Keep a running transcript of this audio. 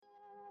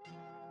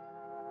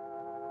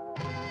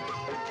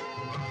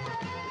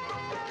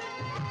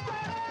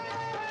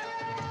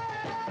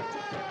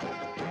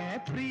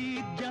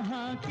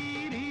की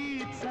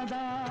रीत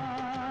सदा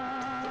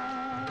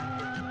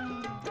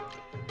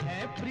है,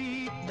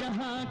 प्रीत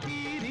जहाँ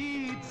की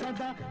रीत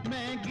सदा,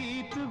 मैं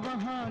गीत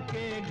वहाँ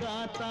के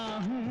गाता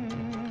हूँ,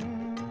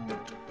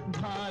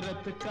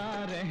 भारत का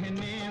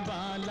रहने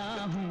वाला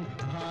हूँ,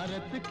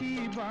 भारत की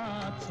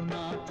बात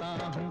सुनाता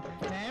हूँ,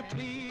 है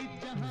प्रीत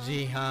जहाँ। जी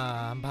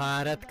हाँ,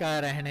 भारत का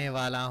रहने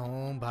वाला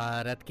हूँ,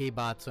 भारत की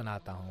बात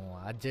सुनाता हूँ।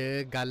 ਅੱਜ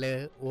ਗੱਲ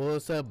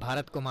ਉਸ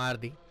ਭਾਰਤ ਕੁਮਾਰ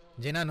ਦੀ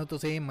ਜਿਨ੍ਹਾਂ ਨੂੰ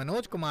ਤੁਸੀਂ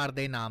ਮਨੋਜ ਕੁਮਾਰ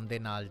ਦੇ ਨਾਮ ਦੇ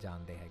ਨਾਲ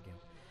ਜਾਣਦੇ ਹੈਗੇ ਹੋ।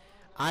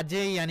 ਅੱਜ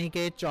ਯਾਨੀ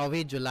ਕਿ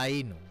 24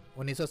 ਜੁਲਾਈ ਨੂੰ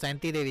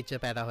 1937 ਦੇ ਵਿੱਚ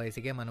ਪੈਦਾ ਹੋਏ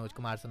ਸੀਗੇ ਮਨੋਜ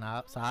ਕੁਮਾਰ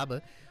ਸਾਹਿਬ।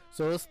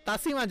 ਸੋ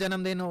 87ਵਾਂ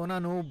ਜਨਮ ਦਿਨ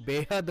ਉਹਨਾਂ ਨੂੰ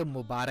ਬੇਹੱਦ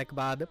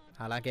ਮੁਬਾਰਕਬਾਦ।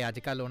 ਹਾਲਾਂਕਿ ਅੱਜ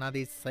ਕੱਲ੍ਹ ਉਹਨਾਂ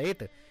ਦੀ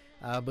ਸਿਹਤ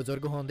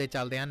ਬਜ਼ੁਰਗ ਹੋਣ ਦੇ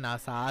ਚੱਲਦਿਆਂ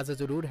ਨਾਸਾਜ਼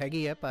ਜ਼ਰੂਰ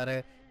ਹੈਗੀ ਹੈ,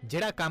 ਪਰ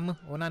ਜਿਹੜਾ ਕੰਮ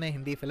ਉਹਨਾਂ ਨੇ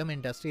ਹਿੰਦੀ ਫਿਲਮ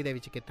ਇੰਡਸਟਰੀ ਦੇ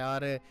ਵਿੱਚ ਕੀਤਾ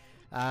ਔਰ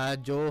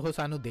ਜੋ ਉਹ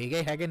ਸਾਨੂੰ ਦੇ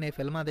ਗਏ ਹੈਗੇ ਨੇ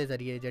ਫਿਲਮਾਂ ਦੇ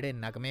ਜ਼ਰੀਏ, ਜਿਹੜੇ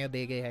ਨਗਮੇ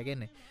ਦੇ ਗਏ ਹੈਗੇ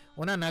ਨੇ,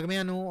 ਉਹਨਾਂ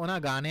ਨਗਮਿਆਂ ਨੂੰ, ਉਹਨਾਂ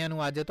ਗਾਣਿਆਂ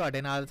ਨੂੰ ਅੱਜ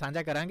ਤੁਹਾਡੇ ਨਾਲ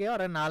ਸਾਂਝਾ ਕਰਾਂਗੇ।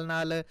 ਔਰ ਨਾਲ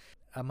ਨਾਲ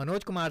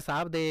ਮਨੋਜ ਕੁਮਾਰ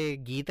ਸਾਹਿਬ ਦੇ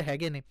ਗੀਤ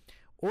ਹੈਗੇ ਨੇ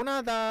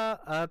ਉਹਨਾਂ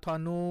ਦਾ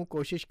ਤੁਹਾਨੂੰ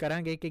ਕੋਸ਼ਿਸ਼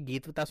ਕਰਾਂਗੇ ਕਿ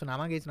ਗੀਤ ਤਾਂ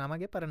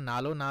ਸੁਣਾਵਾਂਗੇ, ਪਰ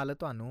ਨਾਲੋਂ ਨਾਲ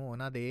ਤੁਹਾਨੂੰ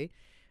ਉਹਨਾਂ ਦੇ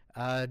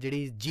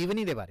ਜਿਹੜੀ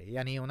ਜੀਵਨੀ ਦੇ ਬਾਰੇ,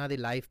 ਯਾਨੀ ਉਹਨਾਂ ਦੀ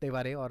ਲਾਈਫ ਦੇ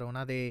ਬਾਰੇ ਔਰ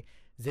ਉਹਨਾਂ ਦੇ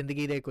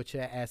ਜ਼ਿੰਦਗੀ ਦੇ ਕੁਛ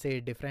ਐਸੇ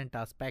ਡਿਫਰੈਂਟ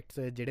ਆਸਪੈਕਟਸ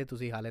ਜਿਹੜੇ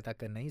ਤੁਸੀਂ ਹਾਲੇ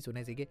ਤੱਕ ਨਹੀਂ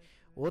ਸੁਣੇ ਸੀਗੇ,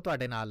 ਉਹ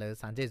ਤੁਹਾਡੇ ਨਾਲ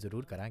ਸਾਂਝੇ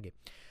ਜ਼ਰੂਰ ਕਰਾਂਗੇ।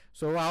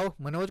 ਸੋ ਆਓ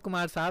ਮਨੋਜ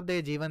ਕੁਮਾਰ ਸਾਹਿਬ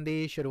ਦੇ ਜੀਵਨ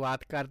ਦੀ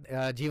ਸ਼ੁਰੂਆਤ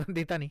ਜੀਵਨ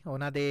ਦੀ ਤਾਂ ਨਹੀਂ,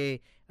 ਉਹਨਾਂ ਦੇ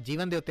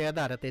ਜੀਵਨ ਦੇ ਉੱਤੇ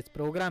ਆਧਾਰਿਤ ਇਸ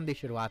ਪ੍ਰੋਗਰਾਮ ਦੀ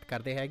ਸ਼ੁਰੂਆਤ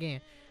ਕਰਦੇ ਹੈਗੇ ਹਾਂ।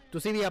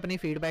 ਤੁਸੀਂ ਵੀ ਆਪਣੀ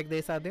ਫੀਡਬੈਕ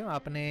ਦੇ ਸਕਦੇ ਹੋ,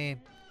 ਆਪਣੇ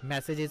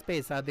ਮੈਸੇजेस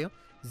ਭੇਜ ਸਕਦੇ ਹੋ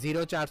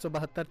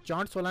 0472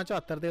 64 16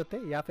 74 ਦੇ ਉੱਤੇ,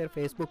 ਜਾਂ ਫਿਰ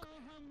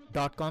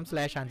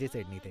facebook.com/Haanji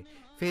Sydney ਤੇ।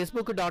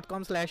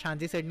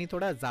 facebook.com/Haanji Sydney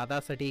ਥੋੜ੍ਹਾ ਜ਼ਿਆਦਾ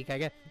ਸਟੀਕ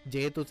ਹੈਗਾ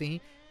ਜੇ ਤੁਸੀਂ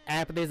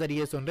ਐਪ ਦੇ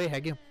ਜ਼ਰੀਏ ਸੁਣ ਰਹੇ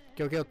ਹੈਗੇ ਹੋ,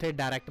 ਕਿਉਂਕਿ ਉੱਥੇ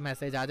ਡਾਇਰੈਕਟ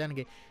ਮੈਸੇਜ ਆ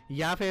ਜਾਣਗੇ,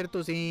 ਜਾਂ ਫਿਰ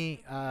ਤੁਸੀਂ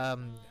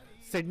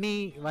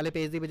ਸਿਡਨੀ ਵਾਲੇ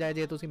ਪੇਜ ਦੀ ਬਜਾਏ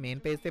ਜੇ ਤੁਸੀਂ ਮੇਨ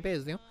ਪੇਜ 'ਤੇ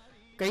ਭੇਜਦੇ ਹੋ,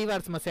 ਕਈ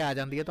ਵਾਰ ਸਮੱਸਿਆ ਆ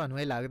ਜਾਂਦੀ ਹੈ, ਤੁਹਾਨੂੰ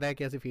ਇਹ ਲੱਗਦਾ ਹੈ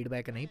ਕਿ ਅਸੀਂ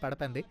ਫੀਡਬੈਕ ਨਹੀਂ ਪੜ੍ਹ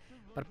ਪੈਂਦੇ,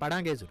 ਪਰ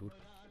ਪੜ੍ਹਾਂਗੇ ਜ਼ਰੂਰ।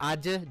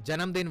 ਅੱਜ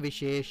ਜਨਮ ਦਿਨ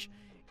ਵਿਸ਼ੇਸ਼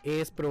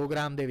ਇਸ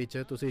ਪ੍ਰੋਗਰਾਮ ਦੇ ਵਿੱਚ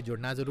ਤੁਸੀਂ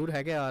ਜੁੜਨਾ ਜ਼ਰੂਰ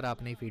ਹੈਗਾ ਔਰ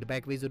ਆਪਣੀ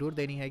ਫੀਡਬੈਕ ਵੀ ਜ਼ਰੂਰ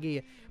ਦੇਣੀ ਹੈਗੀ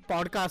ਹੈ।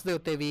 ਪੋਡਕਾਸਟ ਦੇ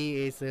ਉੱਤੇ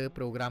ਵੀ ਇਸ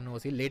ਪ੍ਰੋਗਰਾਮ ਨੂੰ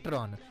ਅਸੀਂ ਲੇਟਰ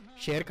ਔਨ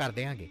ਸ਼ੇਅਰ ਕਰ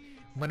ਦਿਆਂਗੇ।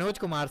 ਮਨੋਜ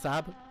ਕੁਮਾਰ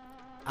ਸਾਹਿਬ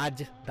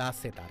ਅੱਜ ਦਾ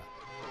ਸਿਤਾਰਾ।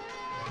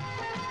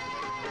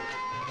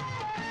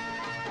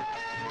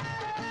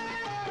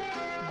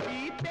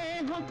 जीते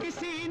हो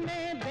किसी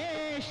ने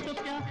देश तो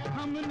क्या,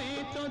 हमने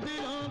तो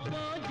दिलों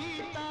को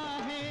जीता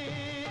है,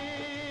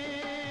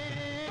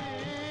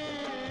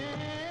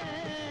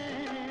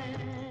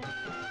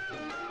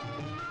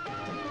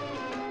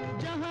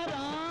 जहाँ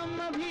राम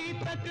अभी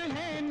तक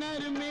है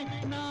नर में,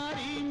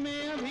 नारी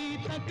में अभी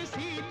तक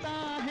सीता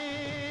है,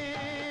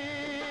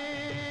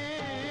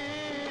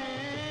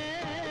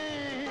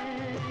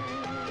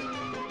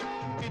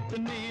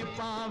 इतने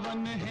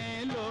पावन हैं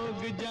लोग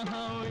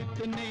जहाँ,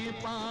 इतने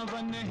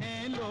पावन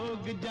हैं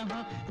लोग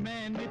जहाँ,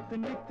 मैं नित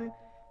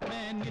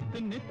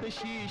नित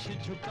शीश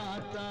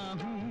झुकाता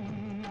हूँ,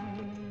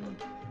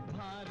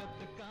 भारत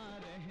का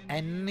रहने।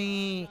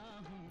 ਇੰਨੀ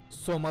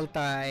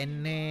ਸੁਮਲਤਾ,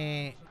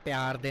 ਇੰਨੇ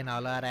ਪਿਆਰ ਦੇ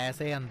ਨਾਲ ਔਰ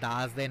ਐਸੇ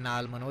ਅੰਦਾਜ਼ ਦੇ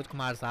ਨਾਲ ਮਨੋਜ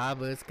ਕੁਮਾਰ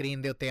ਸਾਹਿਬ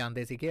ਸਕਰੀਨ ਦੇ ਉੱਤੇ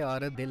ਆਉਂਦੇ ਸੀਗੇ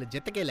ਔਰ ਦਿਲ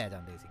ਜਿੱਤ ਕੇ ਲੈ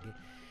ਜਾਂਦੇ ਸੀਗੇ।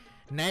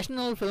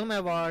 ਨੈਸ਼ਨਲ ਫਿਲਮ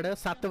ਅਵਾਰਡ,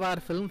 7 ਵਾਰ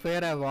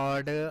ਫਿਲਮਫੇਅਰ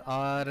ਅਵਾਰਡ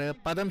ਔਰ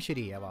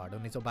ਪਦਮਸ਼੍ਰੀ ਅਵਾਰਡ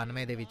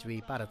 1992 ਦੇ ਵਿੱਚ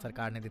ਵੀ ਭਾਰਤ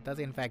ਸਰਕਾਰ ਨੇ ਦਿੱਤਾ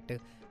ਸੀ। ਇਨਫੈਕਟ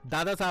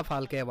ਦਾਦਾ ਸਾਹਿਬ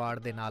ਫਾਲਕੇ ਅਵਾਰਡ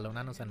ਦੇ ਨਾਲ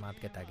ਉਹਨਾਂ ਨੂੰ ਸਨਮਾਨਿਤ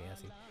ਕੀਤਾ ਗਿਆ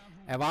ਸੀ।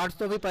 ਅਵਾਰਡਸ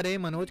ਤੋਂ ਵੀ ਪਰੇ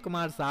ਮਨੋਜ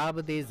ਕੁਮਾਰ ਸਾਹਿਬ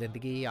ਦੀ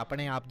ਜ਼ਿੰਦਗੀ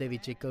ਆਪਣੇ ਆਪ ਦੇ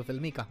ਵਿੱਚ ਇੱਕ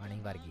ਫਿਲਮੀ ਕਹਾਣੀ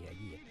ਵਰਗੀ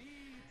ਹੈਗੀ ਹੈ।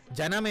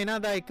 ਜਨਮ ਇਹਨਾਂ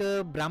ਦਾ ਇੱਕ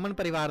ਬ੍ਰਾਹਮਣ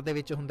ਪਰਿਵਾਰ ਦੇ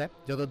ਵਿੱਚ ਹੁੰਦਾ।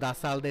 ਜਦੋਂ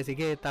 10 ਸਾਲ ਦੇ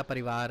ਸੀਗੇ ਤਾਂ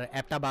ਪਰਿਵਾਰ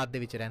ਐਬਟਾਬਾਦ ਦੇ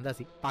ਵਿੱਚ ਰਹਿੰਦਾ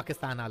ਸੀ,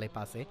 ਪਾਕਿਸਤਾਨ ਵਾਲੇ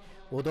ਪਾਸੇ।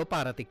 ਉਦੋਂ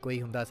ਭਾਰਤ ਇੱਕੋ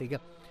ਹੀ ਹੁੰਦਾ ਸੀਗਾ,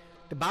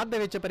 ਅਤੇ ਬਾਅਦ ਦੇ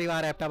ਵਿੱਚ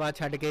ਪਰਿਵਾਰ ਐਬਟਾਬਾਦ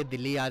ਛੱਡ ਕੇ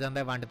ਦਿੱਲੀ ਆ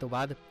ਜਾਂਦਾ ਵੰਡ ਤੋਂ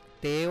ਬਾਅਦ,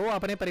 ਅਤੇ ਉਹ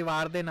ਆਪਣੇ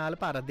ਪਰਿਵਾਰ ਦੇ ਨਾਲ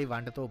ਭਾਰਤ ਦੀ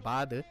ਵੰਡ ਤੋਂ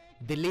ਬਾਅਦ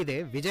ਦਿੱਲੀ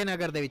ਦੇ ਵਿਜੇ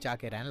ਨਗਰ ਦੇ ਵਿੱਚ ਆ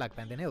ਕੇ ਰਹਿਣ ਲੱਗ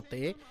ਪੈਂਦੇ ਨੇ।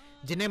 ਉੱਤੇ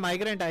ਜਿੰਨੇ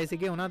ਮਾਈਗਰੈਂਟ ਆਏ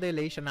ਸੀਗੇ ਉਹਨਾਂ ਦੇ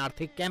ਲਈ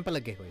ਸ਼ਰਨਾਰਥੀ ਕੈਂਪ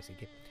ਲੱਗੇ ਹੋਏ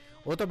ਸੀਗੇ।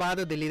 ਉਹ ਤੋਂ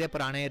ਬਾਅਦ ਦਿੱਲੀ ਦੇ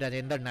ਪੁਰਾਣੇ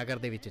ਰਾਜਿੰਦਰ ਨਗਰ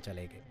ਦੇ ਵਿੱਚ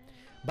ਚਲੇ ਗਏ।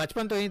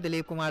 ਬਚਪਨ ਤੋਂ ਹੀ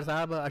ਦਿਲੀਪ ਕੁਮਾਰ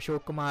ਸਾਹਿਬ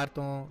ਅਸ਼ੋਕ ਕੁਮਾਰ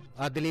ਤੋਂ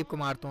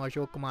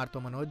ਅਸ਼ੋਕ ਕੁਮਾਰ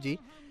ਤੋਂ ਮਨੋਜ ਜੀ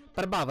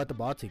ਪ੍ਰਭਾਵਿਤ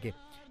ਬਹੁਤ ਸੀਗੇ।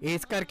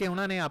 ਇਸ ਕਰਕੇ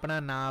ਉਹਨਾਂ ਨੇ ਆਪਣਾ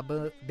ਨਾਮ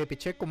ਦੇ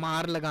ਪਿੱਛੇ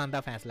ਕੁਮਾਰ ਲਗਾਉਣ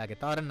ਦਾ ਫੈਸਲਾ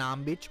ਕੀਤਾ ਔਰ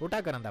ਨਾਮ ਵੀ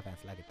ਛੋਟਾ ਕਰਨ ਦਾ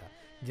ਫੈਸਲਾ ਕੀਤਾ,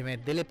 ਜਿਵੇਂ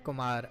ਦਿਲੀਪ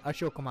ਕੁਮਾਰ,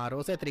 ਅਸ਼ੋਕ ਕੁਮਾਰ,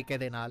 ਉਸੇ ਤਰੀਕੇ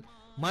ਦੇ ਨਾਲ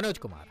ਮਨੋਜ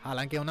ਕੁਮਾਰ।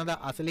 ਹਾਲਾਂਕਿ ਉਹਨਾਂ ਦਾ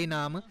ਅਸਲੀ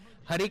ਨਾਮ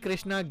ਹਰੀ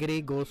ਕ੍ਰਿਸ਼ਨਾ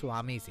ਗਿਰੀ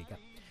ਗੋਸਵਾਮੀ ਸੀਗਾ।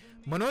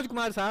 ਮਨੋਜ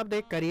ਕੁਮਾਰ ਸਾਹਿਬ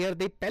ਦੇ ਕਰੀਅਰ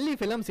ਦੀ ਪਹਿਲੀ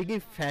ਫਿਲਮ ਸੀਗੀ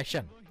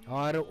ਫੈਸ਼ਨ,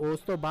 ਔਰ ਉਸ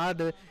ਤੋਂ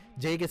ਬਾਅਦ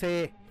ਜੇ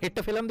ਕਿਸੇ ਹਿੱਟ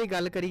ਫਿਲਮ ਦੀ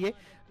ਗੱਲ ਕਰੀਏ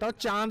ਤਾਂ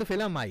ਚਾਂਦ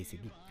ਫਿਲਮ ਆਈ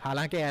ਸੀਗੀ।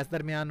 ਹਾਲਾਂਕਿ ਇਸ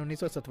ਦਰਮਿਆਨ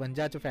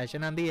 1957 'ਚ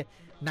ਫੈਸ਼ਨ ਆਉਂਦੀ ਹੈ।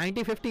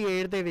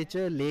 1958 ਦੇ ਵਿੱਚ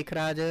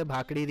ਲੇਖਰਾਜ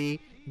ਭਾਕੜੀ ਦੀ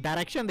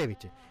ਡਾਇਰੈਕਸ਼ਨ ਦੇ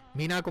ਵਿੱਚ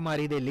ਮੀਨਾ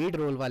ਕੁਮਾਰੀ ਦੇ ਲੀਡ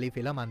ਰੋਲ ਵਾਲੀ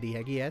ਫਿਲਮ ਆਉਂਦੀ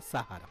ਹੈਗੀ ਹੈ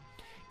ਸਹਾਰਾ।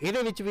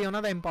 ਇਹਦੇ ਵਿੱਚ ਵੀ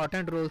ਉਹਨਾਂ ਦਾ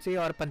ਇੰਪੋਰਟੈਂਟ ਰੋਲ ਸੀ।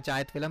 ਔਰ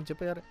ਪੰਚਾਇਤ ਫਿਲਮ 'ਚ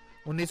ਫਿਰ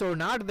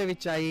 1959 ਦੇ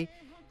ਵਿੱਚ ਆਈ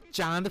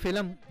ਚਾਂਦ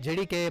ਫਿਲਮ,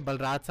 ਜਿਹੜੀ ਕਿ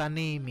ਬਲਰਾਜ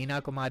ਸਾਨੀ, ਮੀਨਾ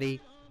ਕੁਮਾਰੀ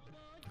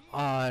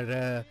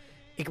ਔਰ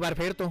ਇੱਕ ਵਾਰ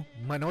ਫਿਰ ਤੋਂ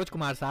ਮਨੋਜ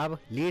ਕੁਮਾਰ ਸਾਹਿਬ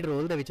ਲੀਡ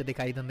ਰੋਲ ਦੇ ਵਿੱਚ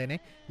ਦਿਖਾਈ ਦਿੰਦੇ ਨੇ।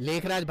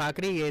 ਲੇਖਰਾਜ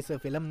ਭਾਕੜੀ ਇਸ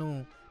ਫਿਲਮ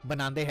ਨੂੰ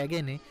ਬਣਾਉਂਦੇ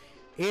ਹੈਗੇ ਨੇ।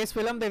 ਇਸ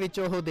ਫਿਲਮ ਦੇ ਵਿੱਚ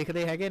ਉਹ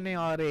ਦਿਖਦੇ ਹੈਗੇ ਨੇ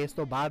ਔਰ ਇਸ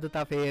ਤੋਂ ਬਾਅਦ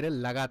ਤਾਂ ਫਿਰ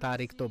ਲਗਾਤਾਰ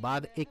ਇੱਕ ਤੋਂ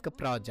ਬਾਅਦ ਇੱਕ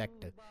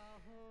ਪ੍ਰੋਜੈਕਟ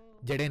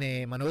ਜਿਹੜੇ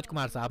ਨੇ ਮਨੋਜ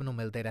ਕੁਮਾਰ ਸਾਹਿਬ ਨੂੰ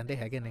ਮਿਲਦੇ ਰਹਿੰਦੇ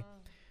ਹੈਗੇ ਨੇ।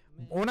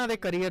 ਉਹਨਾਂ ਦੇ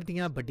ਕਰੀਅਰ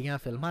ਦੀਆਂ ਵੱਡੀਆਂ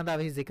ਫਿਲਮਾਂ ਦਾ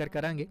ਵੀ ਜ਼ਿਕਰ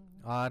ਕਰਾਂਗੇ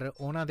ਔਰ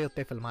ਉਹਨਾਂ ਦੇ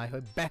ਉੱਤੇ ਫਿਲਮਾਏ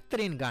ਹੋਏ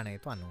ਬਿਹਤਰੀਨ ਗਾਣੇ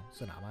ਤੁਹਾਨੂੰ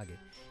ਸੁਣਾਵਾਂਗੇ।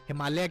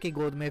 ਹਿਮਾਲਿਆ ਕੀ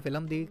ਗੋਦ ਮੇਂ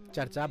ਫਿਲਮ ਦੀ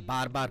ਚਰਚਾ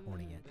ਬਾਰ-ਬਾਰ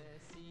ਹੋਣੀ ਹੈ।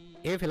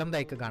 ਇਹ ਫਿਲਮ ਦਾ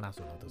ਇੱਕ ਗਾਣਾ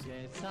ਸੁਣੋ ਤੁਸੀਂ।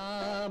 जैसा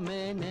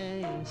मैंने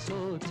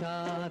सोचा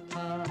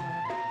था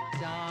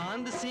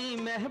चांद सी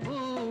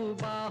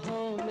महबूबा हो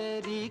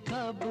मेरी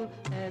कब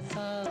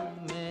ऐसा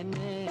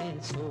मैंने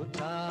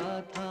सोचा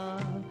था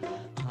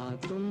हाँ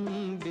तुम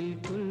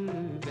बिल्कुल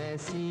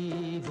वैसी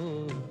हो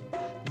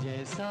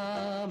जैसा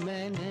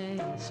मैंने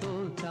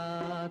सोचा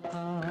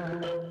था।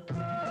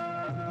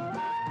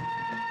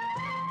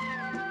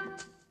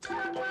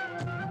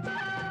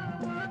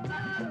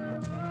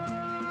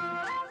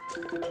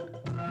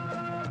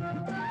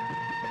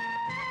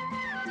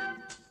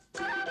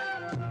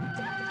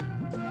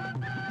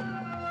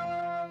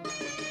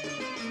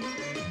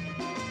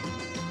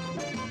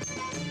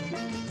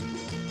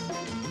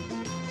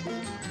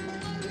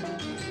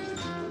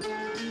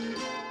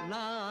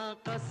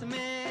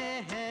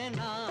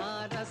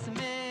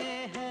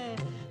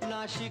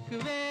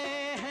 शिकवे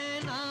हैं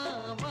ना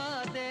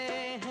वादे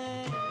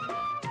हैं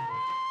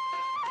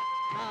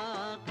ना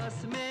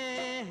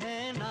कसमें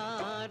हैं ना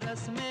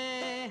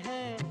रस्में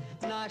हैं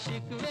ना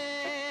शिकवे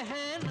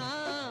हैं ना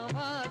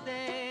वादे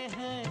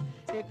हैं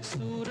एक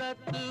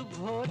सूरत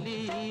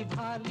भोली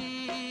भाली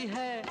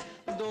है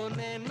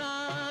दोनों ना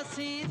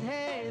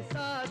सीधे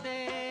सादे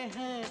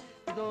हैं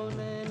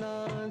दोनों ना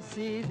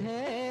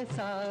सीधे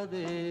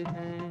सादे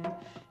हैं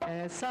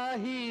ऐसा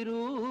ही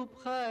रूप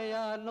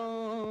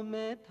ख्यालों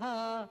में था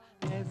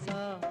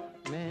ऐसा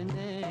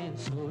मैंने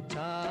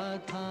सोचा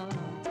था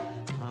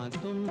हाँ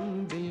तुम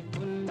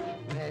बिल्कुल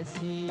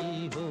वैसी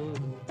हो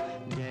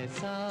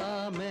जैसा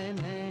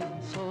मैंने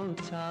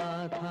सोचा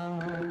था।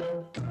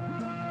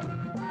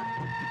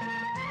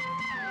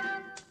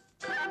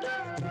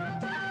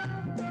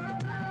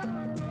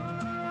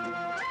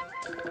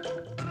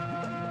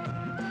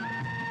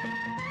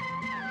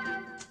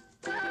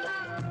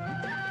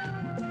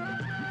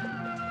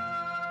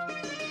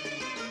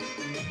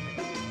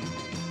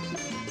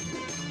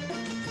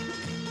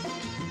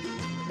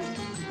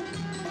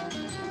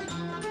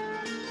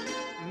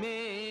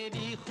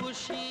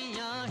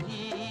 खुशियाँ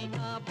ही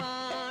ना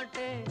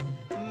बांटे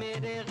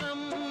मेरे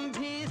गम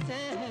भी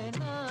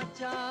सहना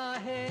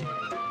चाहे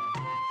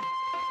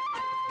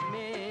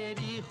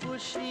मेरी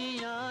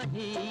खुशियाँ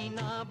ही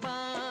ना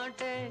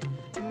बांटे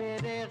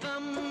मेरे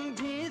गम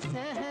भी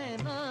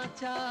सहना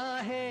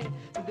चाहे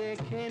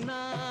देखे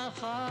ना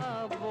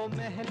ख्वाब वो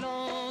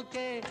महलों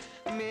के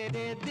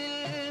मेरे दिल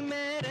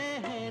में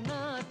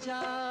रहना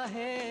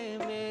चाहे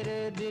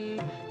मेरे दिल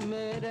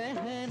में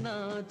रहना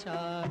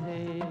चाहे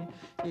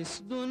इस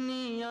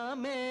दुनिया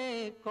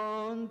में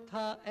कौन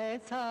था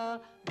ऐसा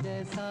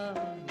जैसा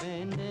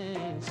मैंने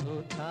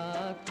सोचा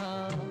था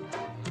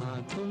हाँ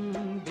तुम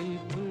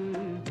बिल्कुल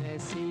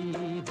वैसी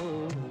हो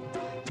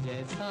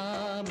जैसा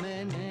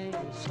मैंने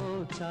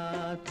सोचा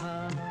था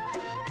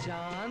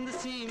चांद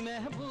सी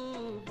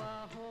महबूबा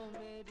हो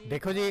मेरी।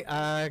 देखो जी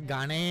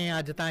गाने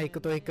अज तो एक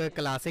एक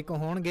क्लासिक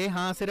होणगे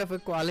हाँ सिर्फ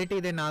क्वालिटी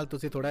दे नाल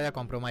तुसी थोड़ा जिहा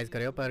कॉम्प्रोमाइज़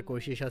करियो पर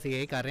कोशिश असीं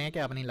ये कर रहे हैं कि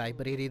अपनी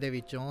लाइब्रेरी दे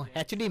विचों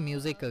HD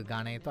म्यूजिक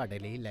गाने तुहाडे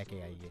लई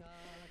लैके आईए।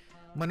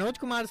 मनोज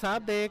कुमार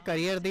साहब दे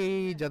करियर दी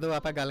जदों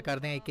आपां गल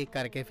करदे हैं एक एक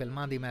करके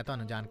फिल्मां दी मैं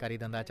तुहानूं जानकारी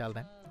दिंदा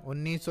चलदा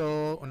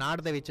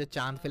 1959 दे विच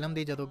चांद फिल्म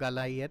दी जदों गल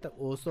आई है तो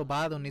उस तो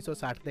बाद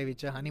 1960 दे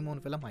विच हनीमून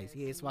फिल्म आई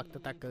सी। इस वक्त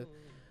तक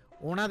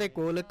उन्हां दे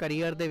कोल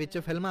करियर दे विच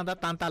फिल्मां दा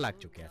तांता लग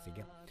चुकिया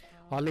सीगा।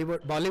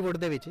 हॉलीवुड बॉलीवुड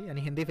दे विच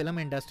यानी हिंदी फिल्म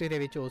इंडस्ट्री दे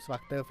विच उस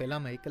वक्त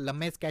फिल्म एक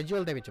लम्मे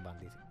स्कैजूअल दे विच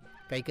बनदी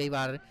सी कई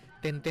बार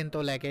 3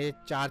 तो लैके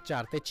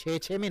 4 ते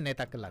 6 महीने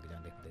तक लग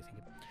जाते होंदे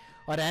सीगे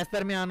और इस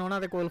दरम्यान उन्हां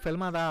दे कोल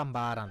फिल्मां दा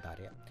अंबार आंदा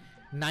रहा।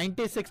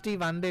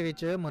 1961 दे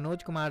विच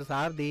मनोज कुमार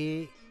साहब दी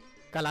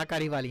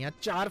कलाकारी वालियां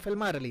 4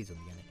 फिल्मां रिलीज़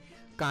होंदियां ने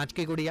कांच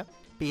की गुड़िया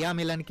पिया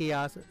मिलन की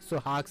आस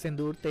सुहाग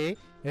सिंदूर ते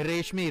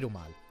रेशमी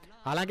रुमाल।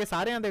 हालांकि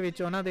सारियां दे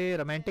विच उन्हां दे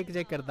रोमांटिक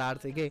जे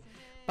किरदार सीगे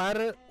पर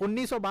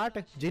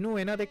 1962 जिन्हों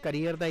इन्हां दे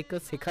करियर दा एक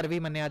सिखर भी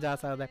मन्निया जा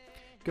सकदा है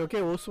क्योंकि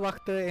उस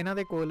वक्त इन्हां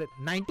दे कोल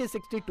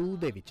 1962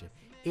 दे विच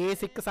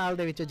इस एक साल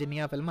दे विच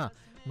जिन्नियां फिल्मां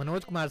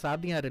मनोज कुमार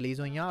साहब दियां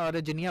रिलीज़ होईयां और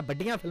जिन्नियां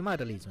वड्डियां फिल्मां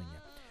रिलीज़ होईयां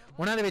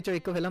उन्हां दे विचों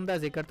एक फिल्म दा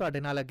जिक्र तुहाडे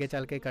नाल अगे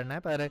चल के करना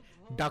है पर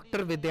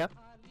डॉक्टर विद्या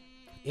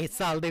इस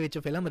साल दे विच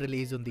फिल्म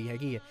रिलीज़ हुंदी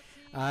हैगी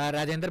है।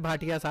 राजेंद्र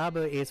भाटिया साहब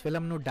इस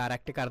फिल्म नूं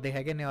डायरैक्ट करते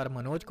हैं ने और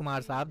मनोज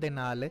कुमार साहब दे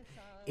नाल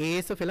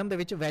इस फिल्म दे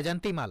विच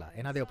वैजंती माला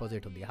इन्हां दे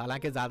ओपोजिट हुंदी है।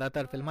 हालांकि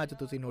ज़्यादातर फिल्मां 'च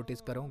तुसीं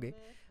नोटिस करोगे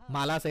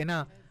माला सेना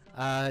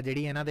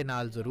जिहड़ी इन्हां दे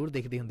नाल जरूर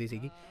दिखदी हुंदी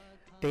सीगी।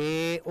 ते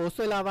उस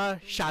तो इलावा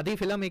शादी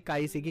फिल्म एक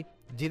आई सीगी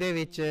जिहदे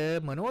विच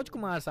मनोज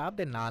कुमार साहब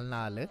दे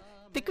नाल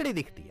तिकड़ी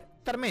दिखदी है।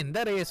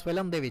 धर्मेंद्र इस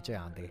फिल्म दे विच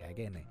आंदे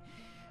हैगे ने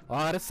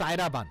और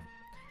सायरा बानू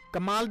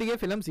कमाल दी ये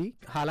फिल्म सी।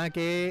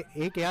 हालांकि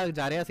ये कहा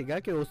जा रहा सीगा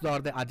कि उस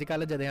दौर दे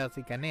अजकल जदों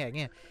असीं कहने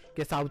हैगे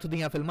कि साउथ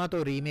दीयां फिल्मां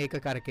तो रीमेक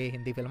करके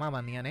हिंदी फिल्मां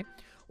बनदियां ने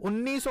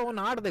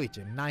 1959 दे विच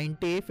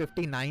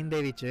 1959 दे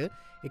विच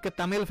एक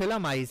तमिल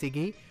फिल्म आई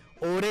सीगी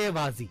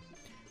ओरेवाजी।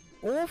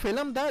 ਉਹ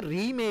फिल्म ਦਾ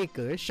रीमेक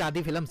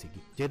शादी फिल्म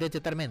सीगी जिहदे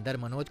च धर्मेंद्र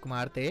मनोज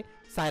कुमार ते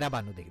सायरा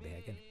बानू दिखते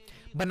हैं।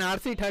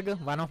 Banarasi Thug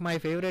one of my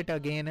favourite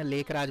again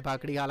Lekh Raj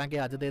भाखड़ी। हालांकि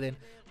अज दे दिन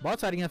बहुत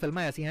सारिया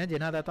फिल्मां ऐसियां हैं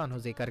जिन्हां दा तुहानूं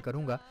जिक्र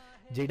करूँगा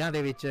जिन्हां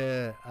दे विच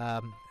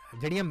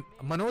ਜਿਹੜੀਆਂ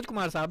ਮਨੋਜ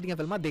ਕੁਮਾਰ ਸਾਹਿਬ ਦੀਆਂ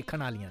ਫਿਲਮਾਂ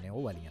ਦੇਖਣ ਵਾਲੀਆਂ ਨੇ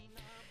ਉਹ ਵਾਲੀਆਂ।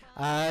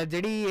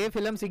 ਜਿਹੜੀ ਇਹ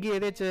ਫਿਲਮ ਸੀਗੀ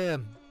ਇਹਦੇ 'ਚ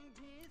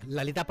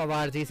ललिता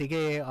पवार जी सीगे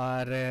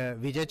और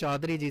विजय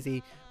चौधरी जी सी,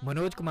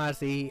 मनोज कुमार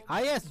सी,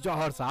 IS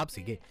जौहर साहब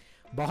सीगे,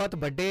 बहुत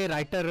बड़े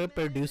राइटर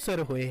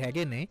प्रोड्यूसर होए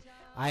हैगे ने।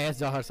 IS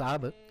जौहर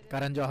साहब,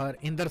 करण जौहर,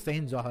 इंदर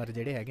सिंह जौहर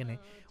जिहड़े हैगे ने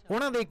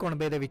उन्हां दे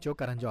कुणबे दे विचों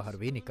करण जौहर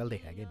भी निकलदे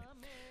हैगे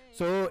ने।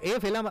 सो ये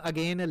फिल्म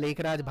अगेन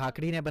लेखराज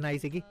भाखड़ी ने बनाई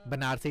सीगी,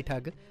 Banarasi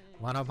Thug,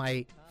 one of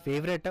my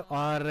favourite.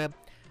 और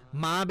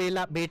माँ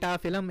बेटा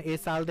फिल्म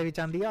इस साल दे विच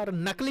आंदी है और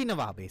नकली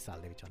नवाब इस साल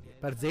दे विच आंदी है।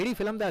 पर जिहड़ी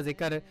फिल्म का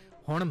जिक्र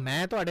हुण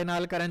मैं तुहाडे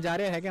नाल करन जा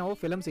रहा है वो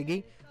फिल्म सीगी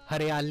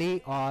हरियाली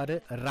और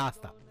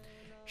रास्ता।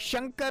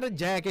 शंकर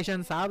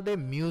जयकिशन साहब दे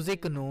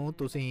म्यूजिक नूं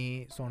तुसीं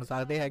सुन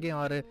सकदे हैगे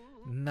और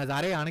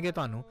नज़ारे आउणगे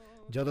तुहानूं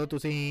जदों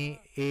तुसीं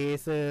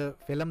इस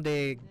फिल्म दे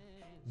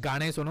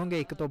गाने सुनोगे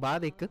एक तो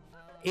बाद एक।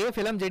 ये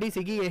फिल्म जिहड़ी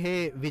सीगी ये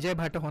विजय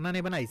भट्ट होना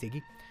ने बनाई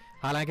सीगी,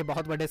 हालांकि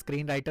बहुत बड़े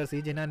स्क्रीन राइटर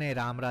सी जिन्होंने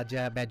राम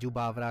राजा, बैजू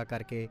बावरा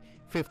करके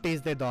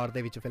 50s के दौर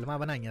के फिल्मां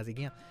बनाईयां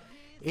सीगियां।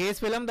 इस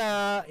फिल्म का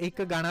एक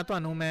गाना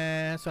तुहानूं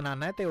मैं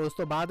सुनाना है, तो उस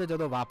तो बाद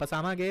जो वापस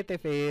आवांगे तो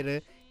फिर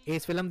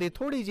इस फिल्म की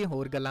थोड़ी जी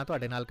होर गल्लां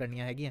तुहाडे नाल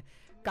करनियां हैगियां।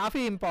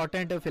 काफ़ी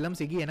इंपॉर्टेंट फिल्म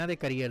सीगी इन्हां दे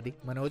करियर दी,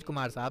 मनोज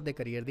कुमार साहब के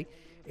करियर दी।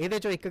 इहदे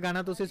चों एक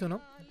गाना तुसीं सुनो,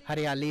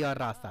 हरियाली और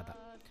रास्ता दा,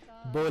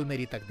 बोल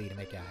मेरी तकदीर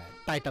में क्या है,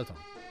 टाइटल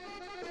सॉन्ग।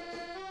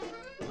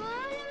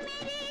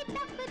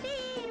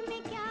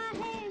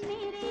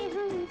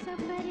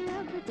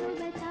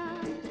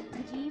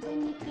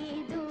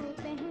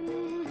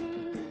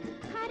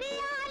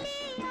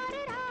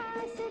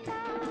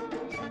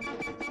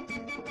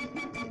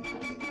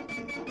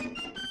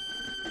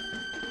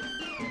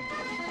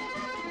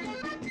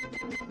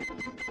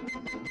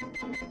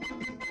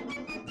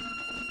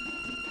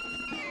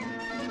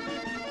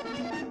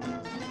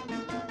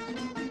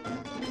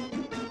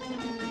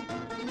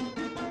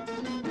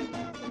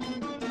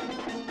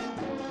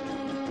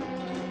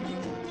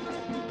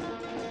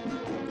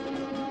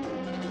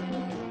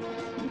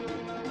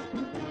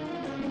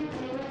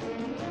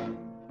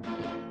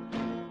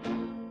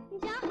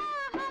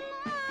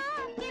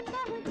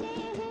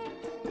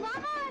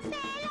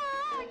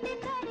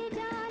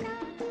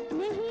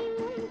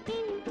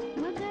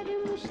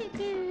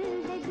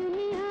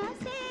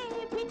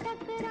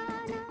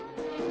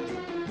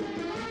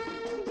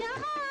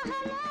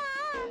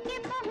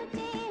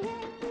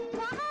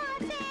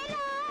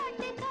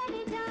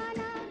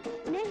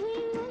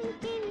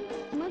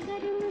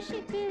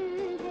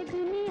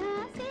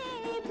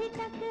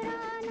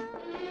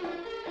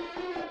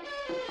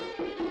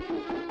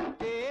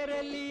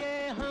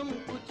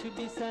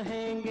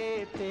 सहेंगे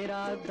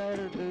तेरा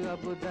दर्द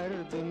अब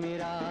दर्द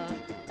मेरा,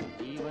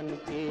 जीवन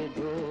के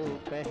दो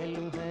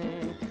पहलू हैं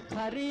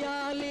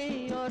हरियाली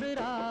और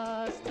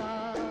रास्ता।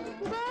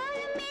 बोल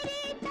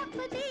मेरी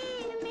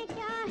तकदीर में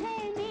क्या है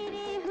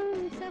मेरे हम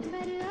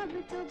सफर, अब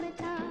तो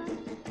बता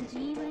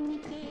जीवन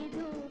के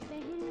दो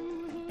पहलू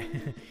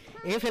हैं।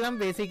 ये फिल्म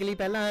बेसिकली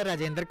पहला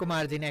राजेंद्र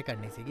कुमार जी ने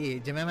करनी सी।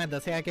 जिवें मैं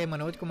दसिया कि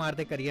मनोज कुमार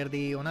के करियर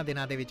की उन्होंने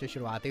दिनों के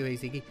शुरुआत ही हुई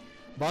सी,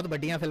 बहुत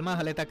बड़िया फिल्मां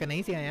हले तक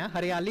नहीं सी आईयां।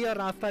 हरियाली और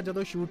रास्ता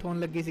जो शूट होने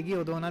लगी सी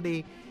उदों उन्होंने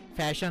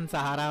फैशन,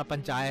 सहारा,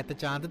 पंचायत,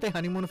 चांद ते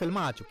हनीमून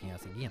फिल्मां आ चुकियां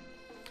सीगियां।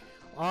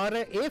 और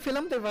ये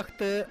फिल्म के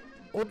वक्त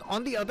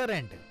ऑन दी अदर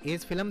एंड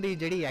इस फिल्म की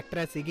जिहड़ी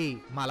एक्ट्रैस सीगी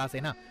माला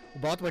सेना,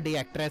 बहुत वड्डी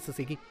एक्ट्रैस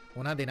सीगी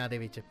उन्हां दिनां दे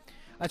विच।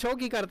 अच्छा वो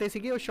की करते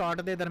सीगे, वो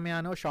शॉट के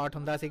दरम्यान वो शॉट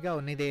हुंदा सीगा,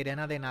 उन्नी देर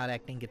इन्हां दे नाल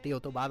एक्टिंग की,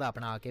 उस तो बाद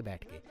अपना आके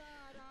बैठ के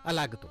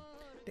अलग तो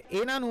ते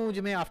इन्हां नूं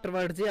जिवें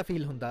आफ्टरवर्ड जिहा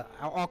फील हुंदा,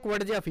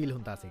 ऑकवर्ड जिहा फील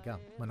हुंदा सीगा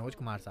मनोज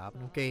कुमार साहब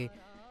नूं कि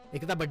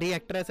एक तो बड़ी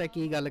एक्ट्रैस है,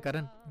 की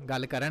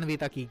गल करन भी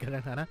तो की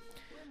करन, है ना।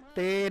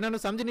 तो इन्हां नूं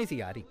समझ नहीं सी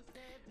आ रही।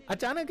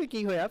 अचानक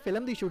की होया,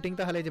 फिल्म की शूटिंग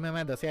तो हले जिवें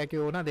मैं दसिया कि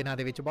उन्हां दिनां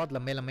दे विच बहुत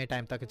लंबे लंबे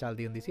टाइम तक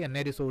चलदी हुंदी सी,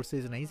 इन्ने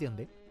रिसोर्सिस नहीं सी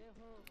हुंदे।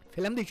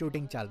 फिल्म की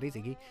शूटिंग चल रही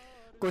सीगी,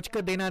 कुछ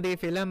क दिनां दी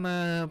फिल्म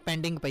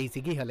पेंडिंग पई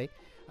सीगी हले,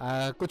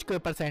 कुछ क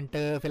परसेंट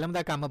फिल्म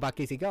का काम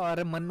बाकी सीगा।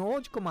 और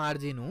मनोज कुमार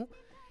जी नूं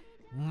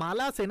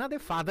माला सेना के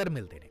फादर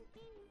मिलते हैं।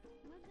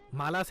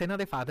 माला सेना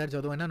के फादर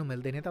जो इन्हों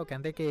मिलते हैं तो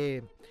कहते कि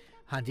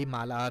हाँ जी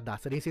माला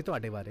दस रही सी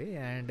तुहाडे बारे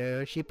and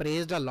she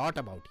praised a lot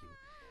about you,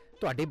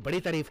 तुहाडी बड़ी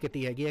तारीफ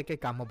की हैगी कि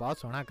काम बहुत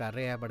सोहना कर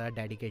रहे हैं, बड़ा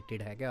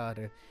डेडिकेटेड है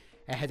और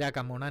यह जहा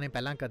काम उन्होंने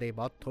पहला कदे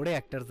बहुत थोड़े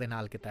एक्टर्स के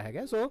नाल किया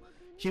है। So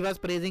she was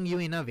praising you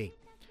in a way.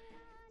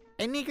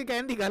 इन्नी क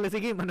कहण दी गल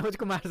सी, मनोज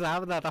कुमार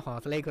साहब का तो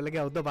हौसला ही खुल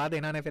गया। उस तो बाद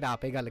इन्होंने फिर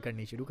आप ही गल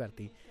करनी शुरू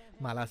करती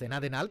माला सेना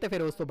के नाल, तो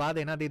फिर उस तो बाद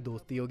इन्हां दी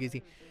दोस्ती हो गई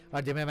सी।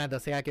 और जिवें मैं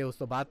दसिया कि उस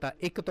तो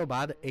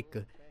बाद एक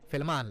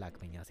फिल्मां आउण लग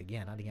पईयां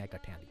सीगियां इन्हां दियां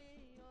इकट्ठियां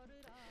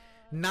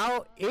दी। नाउ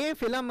ये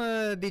फिल्म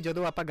की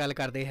जो आप गल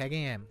करते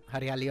हैं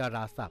हरियाली और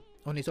रास्ता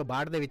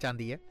 1962 दे विच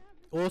आंदी है।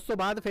 उस तो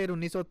बाद फिर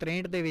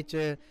 1963 दे विच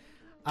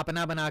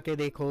अपना बना के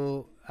देखो,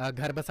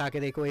 घर बसा के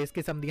देखो, इस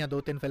किस्म दियां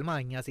 2-3 फिल्मां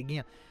आईयां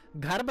सीगियां।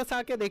 घर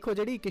बसा के देखो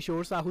जिहड़ी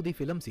किशोर साहू की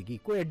फिल्म सीगी,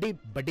 कोई एड्डी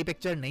बड़ी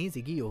पिक्चर नहीं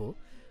सीगी वो,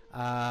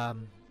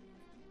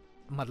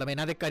 मतलब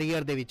इन्हां दे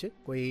करियर दे विच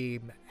कोई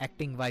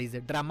एक्टिंग वाइज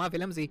ड्रामा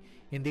फिल्म सी,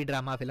 हिंदी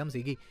ड्रामा फिल्म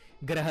सीगी।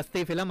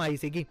 गृहस्थी फिल्म आई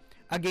सीगी,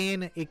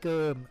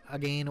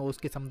 अगेन उस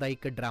किस्म का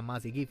एक ड्रामा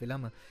सीगी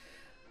फिल्म।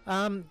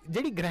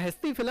 ਜਿਹੜੀ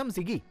ਗ੍ਰਹਿਸਤੀ ਫਿਲਮ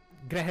ਸੀਗੀ,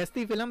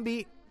 ਗ੍ਰਹਿਸਤੀ ਫਿਲਮ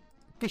ਵੀ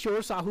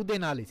ਕਿਸ਼ੋਰ ਸਾਹੂ ਦੇ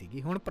ਨਾਲ ਹੀ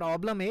ਸੀਗੀ। ਹੁਣ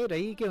ਪ੍ਰੋਬਲਮ ਇਹ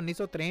ਰਹੀ ਕਿ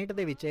 1963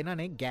 ਦੇ ਵਿੱਚ ਇਹਨਾਂ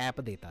ਨੇ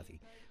ਗੈਪ ਦੇਤਾ ਸੀ,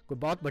 ਕੋਈ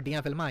ਬਹੁਤ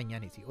ਵੱਡੀਆਂ ਫਿਲਮਾਂ ਆਈਆਂ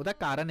ਨਹੀਂ ਸੀ। ਉਹਦਾ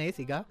ਕਾਰਨ ਇਹ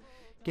ਸੀਗਾ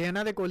ਕਿ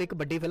ਇਹਨਾਂ ਦੇ ਕੋਲ ਇੱਕ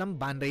ਵੱਡੀ ਫਿਲਮ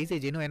ਬਣ ਰਹੀ ਸੀ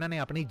ਜਿਹਨੂੰ ਇਹਨਾਂ ਨੇ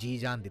ਆਪਣੀ ਜੀ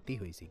ਜਾਨ ਦਿੱਤੀ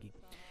ਹੋਈ ਸੀਗੀ।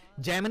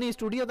 ਜੈਮਨੀ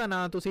ਸਟੂਡੀਓ ਦਾ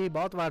ਨਾਂ ਤੁਸੀਂ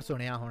ਬਹੁਤ ਵਾਰ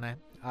ਸੁਣਿਆ ਹੋਣਾ,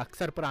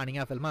 ਅਕਸਰ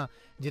ਪੁਰਾਣੀਆਂ ਫਿਲਮਾਂ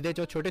ਜਿਹਦੇ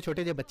 'ਚੋਂ ਛੋਟੇ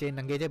ਛੋਟੇ ਜਿਹੇ ਬੱਚੇ,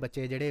 ਨੰਗੇ ਜਿਹੇ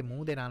ਬੱਚੇ ਜਿਹੜੇ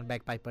ਮੂੰਹ ਦੇ ਨਾਲ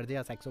ਬੈਕ ਪਾਈਪਰ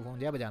ਜਿਹਾ ਸੈਕਸੋਫੋਨ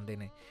ਜਿਹਾ ਵਜਾਉਂਦੇ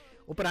ਨੇ,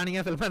 ਉਹ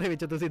ਪੁਰਾਣੀਆਂ ਫਿਲਮਾਂ ਦੇ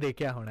ਵਿੱਚ ਤੁਸੀਂ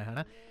ਦੇਖਿਆ ਹੋਣਾ ਹੈ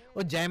ਨਾ।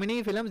 ਉਹ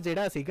ਜੈਮਨੀ ਫਿਲਮ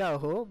ਜਿਹੜਾ ਸੀਗਾ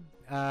ਉਹ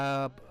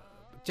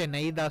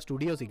ਚੇਨਈ ਦਾ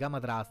ਸਟੂਡੀਓ ਸੀਗਾ,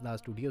 ਮਦਰਾਸ ਦਾ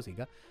ਸਟੂਡੀਓ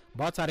ਸੀਗਾ।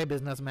 ਬਹੁਤ ਸਾਰੇ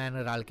ਬਿਜ਼ਨਸਮੈਨ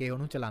ਰਲ ਕੇ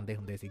ਉਹਨੂੰ ਚਲਾਉਂਦੇ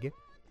ਹੁੰਦੇ ਸੀਗੇ।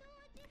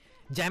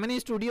 ਜੈਮਨੀ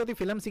ਸਟੂਡੀਓ ਦੀ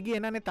ਫਿਲਮ ਸੀਗੀ,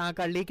 ਇਹਨਾਂ ਨੇ ਤਾਂ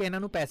ਕਰ ਲਈ ਕਿ ਇਹਨਾਂ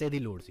ਨੂੰ ਪੈਸੇ ਦੀ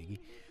ਲੋੜ ਸੀਗੀ।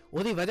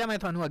 ਉਹਦੀ ਵਜ੍ਹਾ ਮੈਂ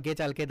ਤੁਹਾਨੂੰ ਅੱਗੇ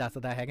ਚੱਲ ਕੇ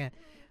ਦੱਸਦਾ ਹੈਗਾ,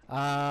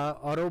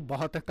 ਔਰ ਉਹ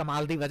ਬਹੁਤ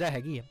ਕਮਾਲ ਦੀ ਵਜ੍ਹਾ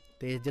ਹੈਗੀ ਹੈ।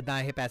 ਅਤੇ ਜਿੱਦਾਂ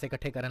ਇਹ ਪੈਸੇ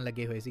ਇਕੱਠੇ ਕਰਨ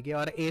ਲੱਗੇ ਹੋਏ ਸੀਗੇ,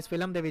 ਔਰ ਇਸ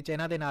ਫਿਲਮ ਦੇ ਵਿੱਚ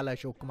ਇਹਨਾਂ ਦੇ ਨਾਲ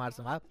ਅਸ਼ੋਕ ਕੁਮਾਰ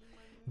ਸਾਹਿਬ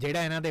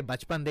ਜਿਹੜਾ ਇਹਨਾਂ ਦੇ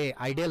ਬਚਪਨ ਦੇ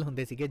ਆਈਡੀਅਲ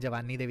ਹੁੰਦੇ ਸੀਗੇ,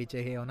 ਜਵਾਨੀ ਦੇ ਵਿੱਚ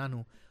ਇਹ ਉਹਨਾਂ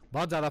ਨੂੰ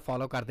ਬਹੁਤ ਜ਼ਿਆਦਾ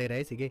ਫੋਲੋ ਕਰਦੇ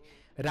ਰਹੇ ਸੀਗੇ।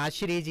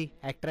 ਰਾਜਸ਼੍ਰੀ ਜੀ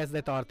ਐਕਟਰੈਸ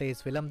ਦੇ ਤੌਰ 'ਤੇ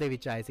ਇਸ ਫਿਲਮ ਦੇ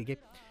ਵਿੱਚ ਆਏ ਸੀਗੇ।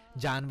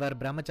 ਜਾਨਵਰ,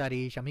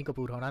 ਬ੍ਰਹਮਚਾਰੀ, ਸ਼ਮੀ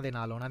ਕਪੂਰ ਉਹਨਾਂ ਦੇ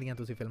ਨਾਲ, ਉਹਨਾਂ ਦੀਆਂ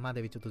ਤੁਸੀਂ ਫਿਲਮਾਂ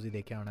ਦੇ ਵਿੱਚ ਤੁਸੀਂ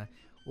ਦੇਖਿਆ ਹੋਣਾ,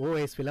 ਉਹ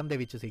ਇਸ ਫਿਲਮ ਦੇ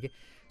ਵਿੱਚ ਸੀਗੇ।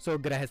 ਸੋ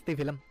ਗ੍ਰਹਿਸਤੀ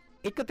ਫਿਲਮ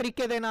ਇੱਕ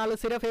ਤਰੀਕੇ ਦੇ ਨਾਲ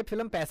ਸਿਰਫ ਇਹ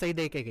ਫਿਲਮ ਪੈਸੇ ਹੀ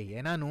ਦੇ ਕੇ ਗਈ,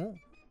 ਇਹਨਾਂ ਨੂੰ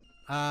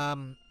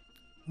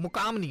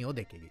ਮੁਕਾਮ ਨਹੀਂ ਉਹ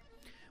ਦੇ ਕੇ ਗਈ।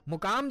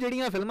 ਮੁਕਾਮ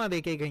ਜਿਹੜੀਆਂ ਫਿਲਮਾਂ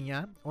ਦੇ ਕੇ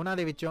ਗਈਆਂ ਉਹਨਾਂ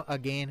ਦੇ ਵਿੱਚੋਂ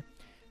ਅਗੇਨ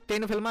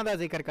 3 ਫਿਲਮਾਂ ਦਾ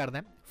ਜ਼ਿਕਰ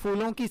ਕਰਦਾ।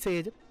 ਫੂਲੋਂ ਕੀ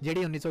ਸੇਜ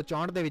ਜਿਹੜੀ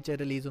 1964 ਦੇ ਵਿੱਚ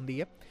ਰਿਲੀਜ਼ ਹੁੰਦੀ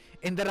ਹੈ,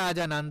 ਇੰਦਰ ਰਾਜ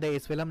ਆਨੰਦ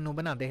ਇਸ ਫਿਲਮ ਨੂੰ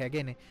ਬਣਾਉਂਦੇ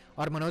ਹੈਗੇ ਨੇ,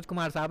 ਔਰ ਮਨੋਜ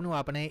ਕੁਮਾਰ ਸਾਹਿਬ ਨੂੰ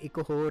ਆਪਣੇ ਇੱਕ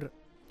ਹੋਰ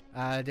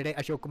ਜਿਹੜੇ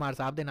ਅਸ਼ੋਕ ਕੁਮਾਰ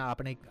ਸਾਹਿਬ ਦੇ ਨਾਲ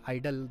ਆਪਣੇ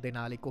ਆਈਡਲ ਦੇ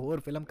ਨਾਲ ਇੱਕ ਹੋਰ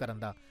ਫਿਲਮ ਕਰਨ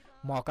ਦਾ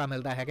ਮੌਕਾ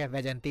ਮਿਲਦਾ ਹੈਗਾ।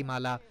 ਵੈਜੰਤੀ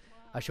ਮਾਲਾ,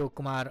 ਅਸ਼ੋਕ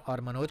ਕੁਮਾਰ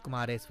ਔਰ ਮਨੋਜ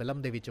ਕੁਮਾਰ ਇਸ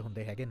ਫਿਲਮ ਦੇ ਵਿੱਚ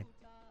ਹੁੰਦੇ ਹੈਗੇ ਨੇ।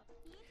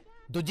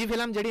 ਦੂਜੀ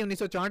ਫਿਲਮ ਜਿਹੜੀ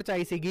 1964 'ਚ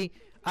ਆਈ ਸੀਗੀ,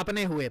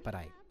 ਆਪਣੇ ਹੋਏ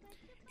ਪਰਾਏ,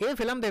 ਇਹ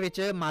ਫਿਲਮ ਦੇ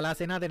ਵਿੱਚ ਮਾਲਾ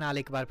ਸਿਨਹਾ ਦੇ ਨਾਲ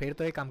ਇੱਕ ਵਾਰ ਫਿਰ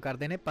ਤੋਂ ਇਹ ਕੰਮ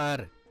ਕਰਦੇ ਨੇ।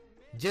 ਪਰ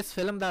ਜਿਸ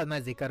ਫਿਲਮ ਦਾ ਮੈਂ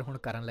ਜ਼ਿਕਰ ਹੁਣ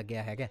ਕਰਨ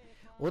ਲੱਗਿਆ ਹੈਗਾ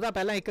ਉਹਦਾ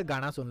ਪਹਿਲਾਂ ਇੱਕ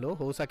ਗਾਣਾ ਸੁਣ ਲਓ,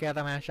 ਹੋ ਸਕਿਆ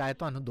ਤਾਂ ਮੈਂ ਸ਼ਾਇਦ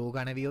ਤੁਹਾਨੂੰ 2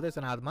 ਗਾਣੇ ਵੀ ਉਹਦੇ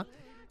ਸੁਣਾ ਦੇਵਾਂ,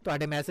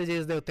 ਤੁਹਾਡੇ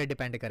ਮੈਸੇजेस ਦੇ ਉੱਤੇ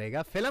ਡਿਪੈਂਡ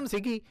ਕਰੇਗਾ। ਫਿਲਮ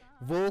ਸੀਗੀ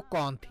ਵੋ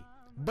ਕੌਣ ਥੀ।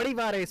 ਬੜੀ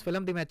ਵਾਰ ਇਸ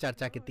ਫਿਲਮ ਦੀ ਮੈਂ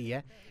ਚਰਚਾ ਕੀਤੀ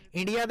ਹੈ।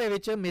 ਇੰਡੀਆ ਦੇ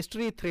ਵਿੱਚ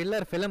ਮਿਸਟਰੀ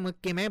ਥ੍ਰਿਲਰ ਫਿਲਮ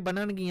ਕਿਵੇਂ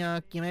ਬਣਨਗੀਆਂ,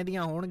 ਕਿਵੇਂ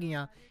ਦੀਆਂ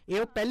ਹੋਣਗੀਆਂ, ਇਹ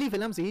ਉਹ ਪਹਿਲੀ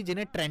ਫਿਲਮ ਸੀ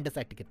ਜਿਹਨੇ ਟ੍ਰੈਂਡ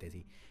ਸੈੱਟ ਕੀਤੇ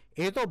ਸੀ।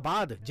 ਇਹ ਤੋਂ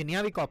ਬਾਅਦ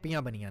ਜਿੰਨੀਆਂ ਵੀ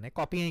ਕਾਪੀਆਂ ਬਣੀਆਂ ਨੇ,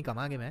 ਕਾਪੀਆਂ ਹੀ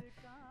ਕਵਾਂਗੇ ਮੈਂ,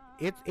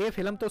 ਇਹ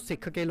ਫਿਲਮ ਤੋਂ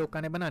ਸਿੱਖ ਕੇ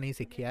ਲੋਕਾਂ ਨੇ ਬਣਾਉਣੀ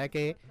ਸਿੱਖਿਆ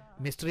ਕਿ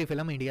ਮਿਸਟਰੀ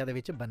ਫਿਲਮ ਇੰਡੀਆ ਦੇ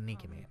ਵਿੱਚ ਬਣਨੀ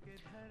ਕਿਵੇਂ ਹੈ।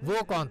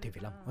 वो कौन थी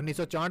फिल्म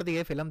 1964 ਦੀ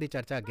ਇਹ ਫਿਲਮ ਦੀ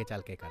ਚਰਚਾ ਅੱਗੇ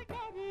ਚੱਲ ਕੇ ਕਰਦੇ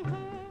ਹਾਂ।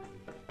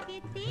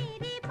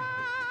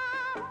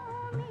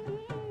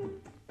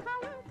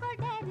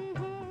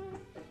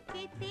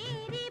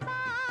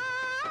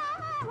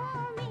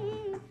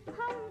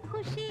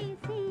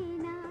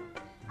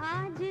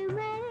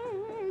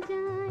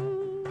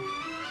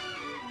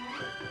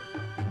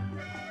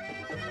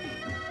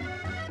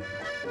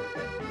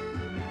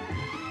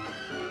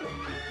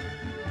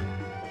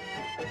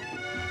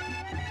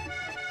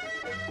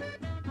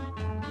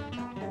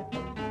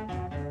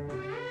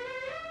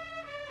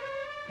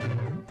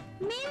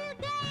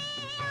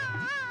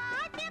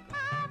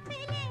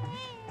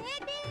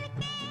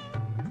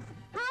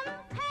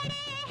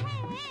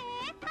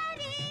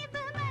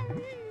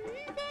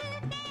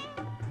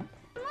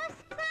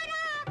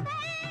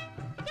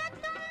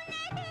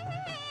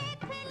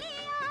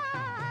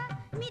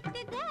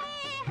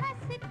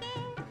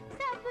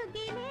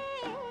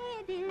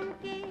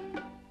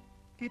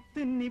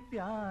 कितनी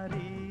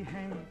प्यारी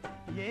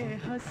हैं ये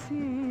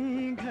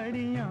हंसी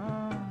घड़ियां,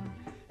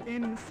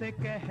 इनसे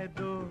कह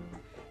दो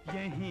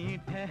यहीं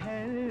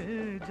ठहर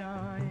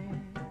जाएं।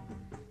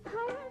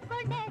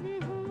 हमको डर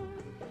है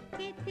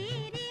कि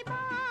तेरी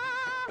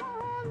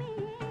बाहों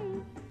में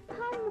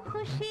हम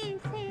खुशी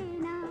से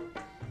ना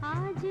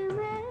आज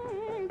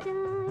मर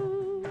ਜਾएं।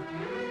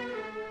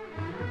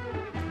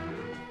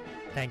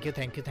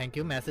 ਥੈਂਕ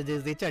ਯੂ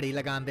ਮੈਸੇजेस ਦੀ ਝੜੀ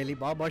ਲਗਾਉਣ ਦੇ ਲਈ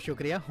ਬਹੁਤ ਬਹੁਤ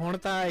ਸ਼ੁਕਰੀਆ। ਹੁਣ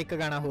ਤਾਂ ਇੱਕ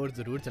ਗਾਣਾ ਹੋਰ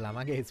ਜ਼ਰੂਰ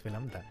ਚਲਾਵਾਂਗੇ ਇਸ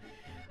ਫਿਲਮ ਦਾ,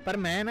 ਪਰ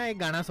ਮੈਂ ਨਾ ਇਹ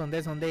ਗਾਣਾ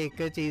ਸੁਣਦੇ ਸੁਣਦੇ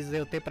ਇੱਕ ਚੀਜ਼ ਦੇ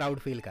ਉੱਤੇ ਪ੍ਰਾਊਡ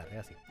ਫੀਲ ਕਰ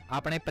ਰਿਹਾ ਸੀ,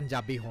 ਆਪਣੇ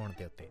ਪੰਜਾਬੀ ਹੋਣ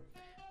ਦੇ ਉੱਤੇ।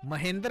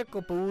 ਮਹਿੰਦਰ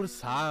ਕਪੂਰ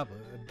ਸਾਹਿਬ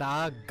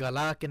ਦਾ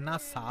ਗਲਾ ਕਿੰਨਾ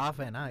ਸਾਫ਼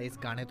ਹੈ ਨਾ, ਇਸ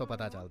ਗਾਣੇ ਤੋਂ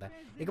ਪਤਾ ਚੱਲਦਾ।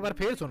 ਇੱਕ ਵਾਰ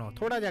ਫੇਰ ਸੁਣੋ,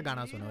 ਥੋੜਾ ਜਿਹਾ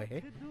ਗਾਣਾ ਸੁਣੋ,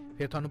 ਇਹ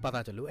ਫਿਰ ਤੁਹਾਨੂੰ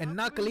ਪਤਾ ਚੱਲੂ।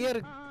 ਇੰਨਾ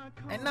ਕਲੀਅਰ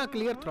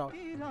ਥ੍ਰੋਟ।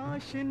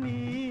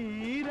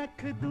 रोशनी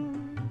रख दूं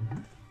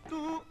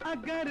तू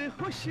अगर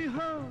खुश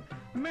हो,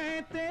 मैं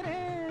तेरे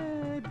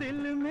दिल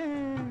में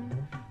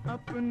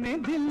अपने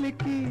दिल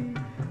की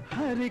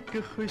हर एक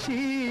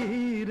खुशी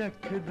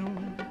रख दूं।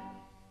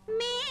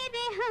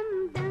 मेरे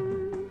हमदम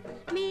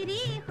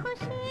मेरी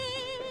खुशी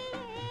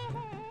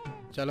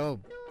है। ਚਲੋ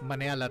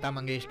ਮੰਨਿਆ ਲਤਾ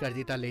ਮੰਗੇਸ਼ਕਰ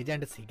ਜੀ ਤਾਂ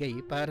ਲੀਜੈਂਡ ਸੀਗੇ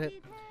ਹੀ, ਪਰ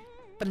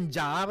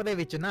ਪੰਜਾਬ ਦੇ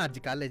ਵਿੱਚ ਨਾ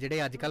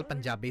ਜਿਹੜੇ ਅੱਜ ਕੱਲ੍ਹ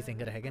ਪੰਜਾਬੀ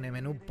ਸਿੰਗਰ ਹੈਗੇ ਨੇ,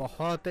 ਮੈਨੂੰ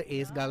ਬਹੁਤ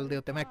ਇਸ ਗੱਲ ਦੇ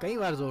ਉੱਤੇ ਮੈਂ ਕਈ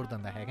ਵਾਰ ਜ਼ੋਰ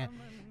ਦਿੰਦਾ ਹੈਗਾ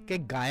ਕਿ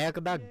ਗਾਇਕ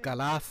ਦਾ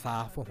ਗਲਾ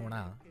ਸਾਫ਼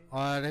ਹੋਣਾ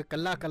ਔਰ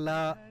ਕੱਲਾ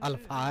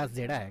ਅਲਫਾਜ਼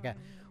ਜਿਹੜਾ ਹੈਗਾ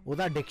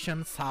ਉਹਦਾ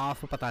ਡਿਕਸ਼ਨ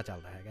ਸਾਫ਼ ਪਤਾ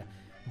ਚੱਲਦਾ ਹੈਗਾ।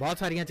 ਬਹੁਤ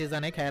ਸਾਰੀਆਂ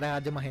ਚੀਜ਼ਾਂ ਨੇ। ਖੈਰ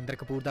ਅੱਜ ਮਹਿੰਦਰ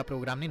ਕਪੂਰ ਦਾ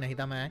ਪ੍ਰੋਗਰਾਮ ਨਹੀਂ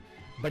ਤਾਂ ਮੈਂ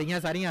ਬੜੀਆਂ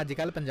ਸਾਰੀਆਂ ਅੱਜ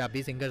ਕੱਲ੍ਹ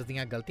ਪੰਜਾਬੀ ਸਿੰਗਰਸ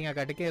ਦੀਆਂ ਗਲਤੀਆਂ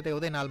ਕੱਢ ਕੇ ਅਤੇ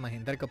ਉਹਦੇ ਨਾਲ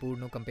ਮਹਿੰਦਰ ਕਪੂਰ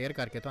ਨੂੰ ਕੰਪੇਅਰ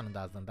ਕਰਕੇ ਤੁਹਾਨੂੰ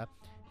ਦੱਸ ਦਿੰਦਾ।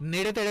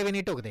 ਨੇੜੇ ਤੇੜੇ ਵੀ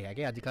ਨਹੀਂ ਢੁਕਦੇ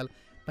ਹੈਗੇ ਅੱਜ ਕੱਲ੍ਹ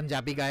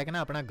ਪੰਜਾਬੀ ਗਾਇਕ ਨਾ,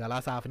 ਆਪਣਾ ਗਲਾ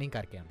ਸਾਫ਼ ਨਹੀਂ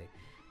ਕਰਕੇ ਆਉਂਦੇ।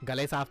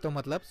 ਗਲੇ ਸਾਫ਼ ਤੋਂ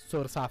ਮਤਲਬ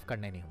ਸੁਰ ਸਾਫ਼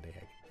ਕਰਨੇ ਨਹੀਂ ਹੁੰਦੇ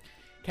ਹੈਗੇ।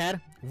 ਖੈਰ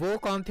ਵੋ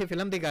ਕੌਣ ਥੀ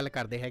ਫਿਲਮ ਦੀ ਗੱਲ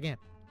ਕਰਦੇ ਹੈਗੇ।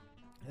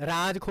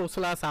 ਰਾਜ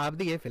ਖੋਸਲਾ ਸਾਹਿਬ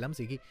ਦੀ ਇਹ ਫਿਲਮ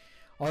ਸੀਗੀ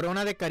ਔਰ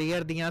ਉਹਨਾਂ ਦੇ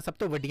ਕਰੀਅਰ ਦੀਆਂ ਸਭ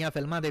ਤੋਂ ਵੱਡੀਆਂ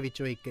ਫਿਲਮਾਂ ਦੇ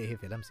ਵਿੱਚੋਂ ਇੱਕ ਇਹ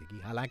ਫਿਲਮ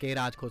ਸੀਗੀ। ਹਾਲਾਂਕਿ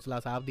ਰਾਜ ਖੋਸਲਾ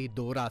ਸਾਹਿਬ ਦੀ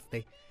ਦੋ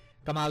ਰਾਸਤੇ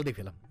ਕਮਾਲ ਦੀ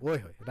ਫਿਲਮ,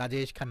 ਓਏ ਹੋਏ,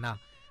 ਰਾਜੇਸ਼ ਖੰਨਾ,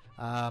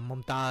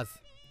 ਮੁਮਤਾਜ਼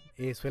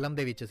ਇਸ ਫਿਲਮ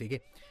ਦੇ ਵਿੱਚ ਸੀਗੇ।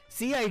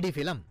 CID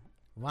film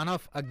one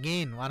of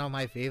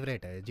my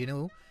favourite ਹੈ,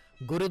 ਜਿਹਨੂੰ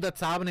ਗੁਰੂਦੱਤ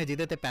ਸਾਹਿਬ ਨੇ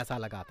ਜਿਹਦੇ ਤੇ ਪੈਸਾ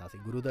ਲਗਾਤਾ ਸੀ।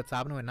 ਗੁਰੂਦੱਤ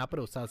ਸਾਹਿਬ ਨੂੰ ਇੰਨਾ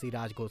ਭਰੋਸਾ ਸੀ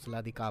ਰਾਜ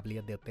ਖੋਸਲਾ ਦੀ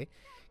ਕਾਬਲੀਅਤ ਦੇ ਉੱਤੇ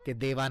ਕਿ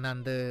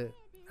ਦੇਵਾਨੰਦ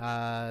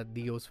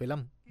ਦੀ ਉਸ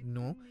ਫਿਲਮ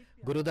ਨੂੰ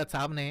ਗੁਰੂਦੱਤ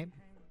ਸਾਹਿਬ ਨੇ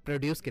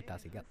ਪ੍ਰੋਡਿਊਸ ਕੀਤਾ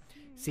ਸੀਗਾ।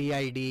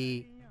 CID,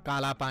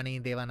 ਕਾਲਾ ਪਾਣੀ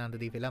ਦੇਵਾਨੰਦ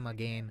ਦੀ ਫਿਲਮ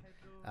ਅਗੇਨ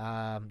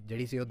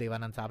ਜਿਹੜੀ ਸੀ ਉਹ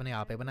ਦੇਵਾਨੰਦ ਸਾਹਿਬ ਨੇ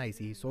ਆਪੇ ਬਣਾਈ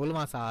ਸੀ।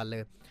 16ਵਾਂ ਸਾਲ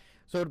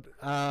ਸੋ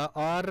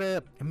ਔਰ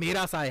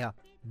ਮੇਰਾ ਸਾਇਆ,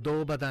 ਦੋ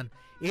ਬਦਨ,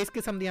 ਇਸ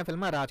ਕਿਸਮ ਦੀਆਂ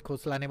ਫਿਲਮਾਂ ਰਾਜ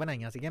ਖੋਸਲਾ ਨੇ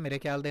ਬਣਾਈਆਂ ਸੀਗੀਆਂ। ਮੇਰੇ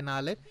ਖਿਆਲ ਦੇ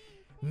ਨਾਲ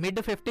ਮਿਡ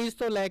 50s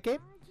ਤੋਂ ਲੈ ਕੇ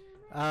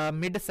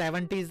ਮਿਡ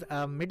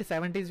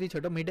 70s ਵੀ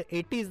ਛੱਡੋ, ਮਿਡ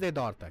 80s ਦੇ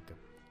ਦੌਰ ਤੱਕ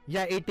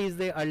ਜਾਂ 80s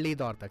ਦੇ ਅਰਲੀ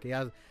ਦੌਰ ਤੱਕ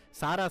ਜਾਂ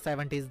ਸਾਰਾ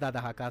 70s ਦਾ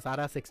ਦਹਾਕਾ,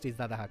 ਸਾਰਾ 60s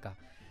ਦਾ ਦਹਾਕਾ,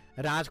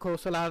 ਰਾਜ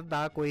ਖੋਸਲਾ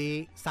ਦਾ ਕੋਈ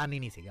ਸਾਨੀ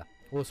ਨਹੀਂ ਸੀਗਾ।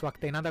 ਉਸ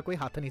ਵਕਤ ਇਹਨਾਂ ਦਾ ਕੋਈ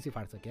ਹੱਥ ਨਹੀਂ ਸੀ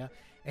ਫੜ ਸਕਿਆ,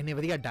 ਇੰਨੇ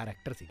ਵਧੀਆ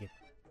ਡਾਇਰੈਕਟਰ ਸੀਗੇ।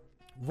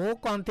 वो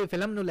कौन थे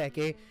ਫਿਲਮ ਨੂੰ ਲੈ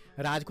ਕੇ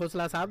ਰਾਜ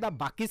ਖੋਸਲਾ ਸਾਹਿਬ ਦਾ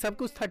ਬਾਕੀ ਸਭ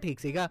ਕੁਝ ਤਾਂ ਠੀਕ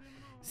ਸੀਗਾ,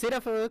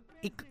 ਸਿਰਫ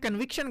ਇੱਕ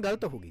ਕਨਵਿਕਸ਼ਨ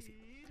ਗਲਤ ਹੋ ਗਈ ਸੀ।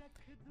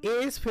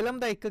 ਇਸ ਫਿਲਮ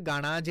ਦਾ ਇੱਕ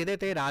ਗਾਣਾ ਜਿਹਦੇ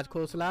ਤੇ ਰਾਜ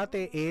ਖੋਸਲਾ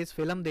ਤੇ ਇਸ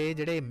ਫਿਲਮ ਦੇ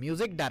ਜਿਹੜੇ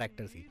ਮਿਊਜ਼ਿਕ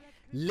ਡਾਇਰੈਕਟਰ ਸੀ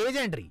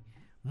ਲੈਜੈਂਡਰੀ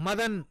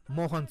ਮਦਨ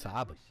ਮੋਹਨ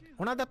ਸਾਹਿਬ,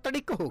 ਉਹਨਾਂ ਦਾ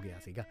ਤੜਿੱਕ ਹੋ ਗਿਆ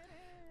ਸੀਗਾ।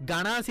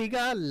 ਗਾਣਾ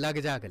ਸੀਗਾ ਲੱਗ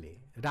ਜਾ ਗਲੇ।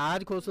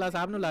 ਰਾਜ ਖੋਸਲਾ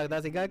ਸਾਹਿਬ ਨੂੰ ਲੱਗਦਾ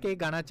ਸੀਗਾ ਕਿ ਇਹ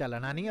ਗਾਣਾ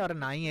ਚੱਲਣਾ ਨਹੀਂ ਔਰ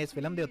ਨਾ ਹੀ ਇਸ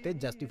ਫਿਲਮ ਦੇ ਉੱਤੇ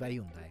ਜਸਟੀਫਾਈ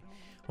ਹੁੰਦਾ ਹੈ।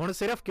 ਹੁਣ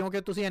ਸਿਰਫ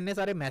ਕਿਉਂਕਿ ਤੁਸੀਂ ਇੰਨੇ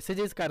ਸਾਰੇ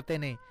ਮੈਸੇजेस ਕਰਤੇ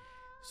ਨੇ।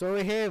 ਸੋ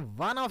ਇਹ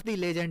one of the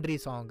legendary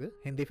song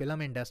Hindi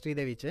film industry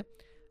ਦੇ ਵਿੱਚ,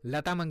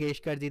 ਲਤਾ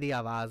ਮੰਗੇਸ਼ਕਰ ਜੀ ਦੀ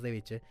ਆਵਾਜ਼ ਦੇ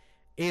ਵਿੱਚ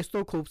ਇਸ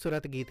ਤੋਂ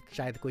ਖੂਬਸੂਰਤ ਗੀਤ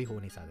ਸ਼ਾਇਦ ਕੋਈ ਹੋ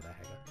ਨਹੀਂ ਸਕਦਾ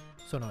ਹੈਗਾ।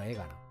 ਸੁਣੋ ਇਹ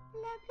ਗਾਣਾ।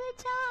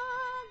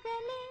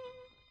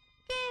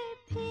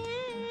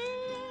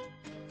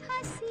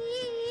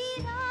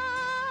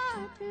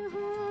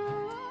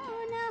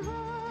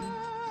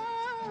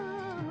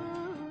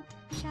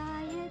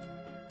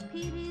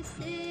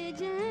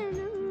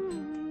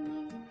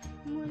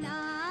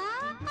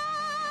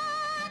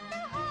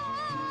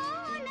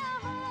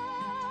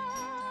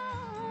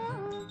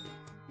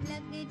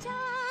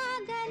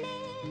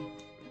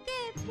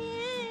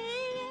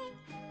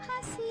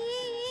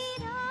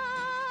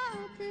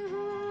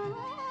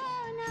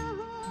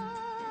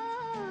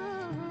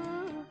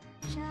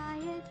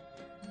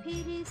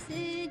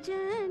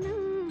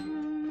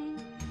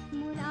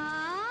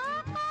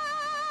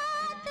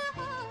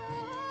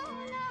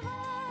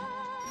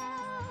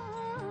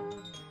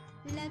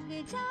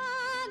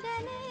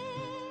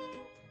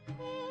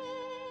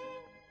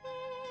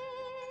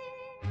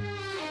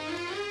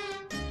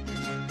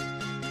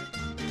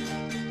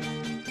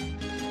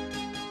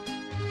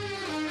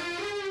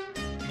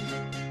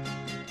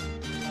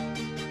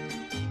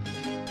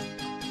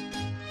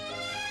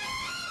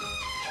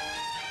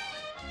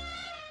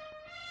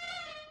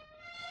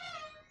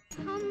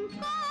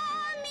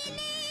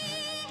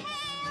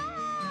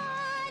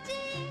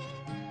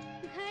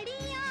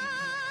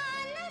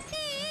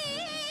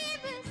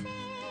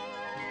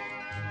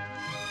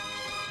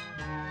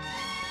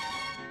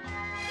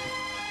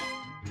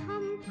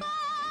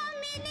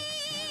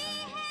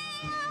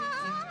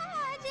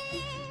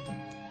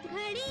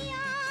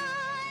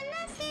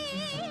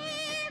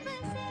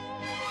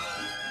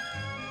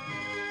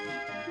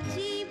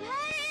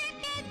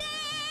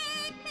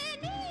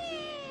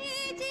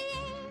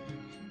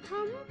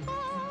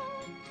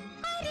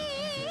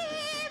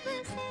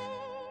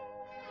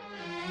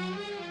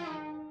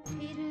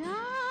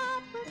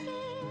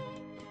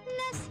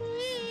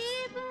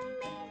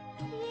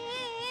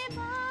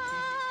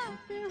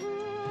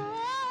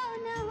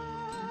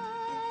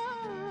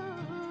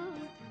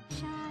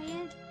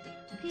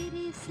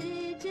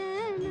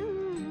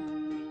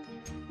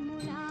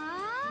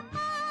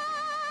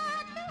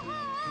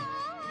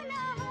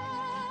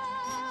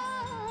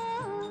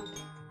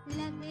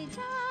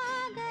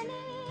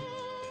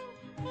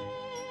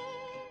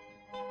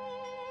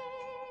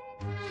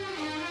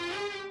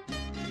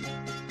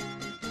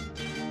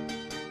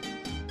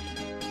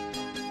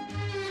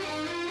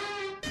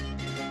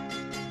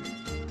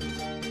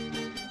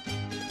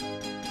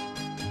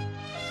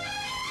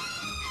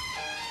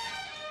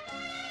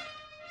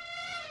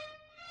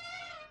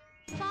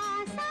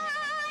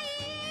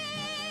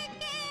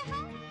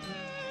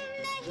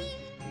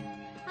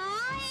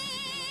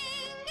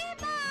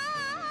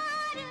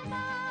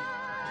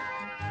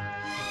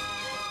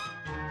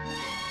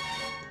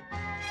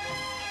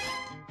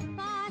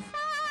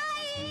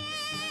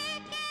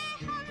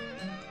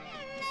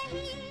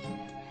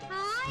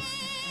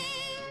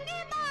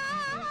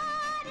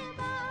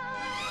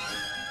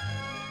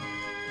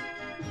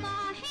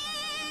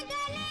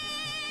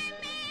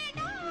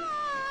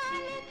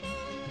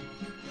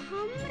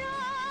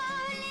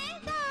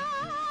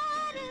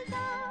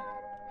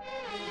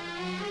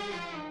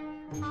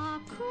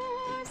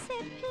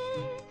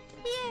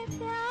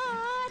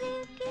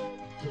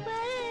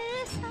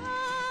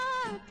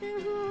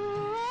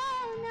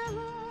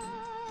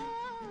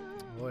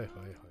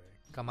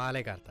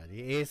 ਕਮਾਲ ਕਰਤਾ ਜੀ।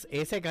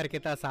 ਇਸੇ ਕਰਕੇ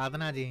ਤਾਂ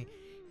ਸਾਧਨਾ ਜੀ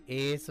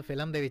ਇਸ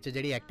ਫਿਲਮ ਦੇ ਵਿੱਚ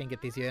ਜਿਹੜੀ ਐਕਟਿੰਗ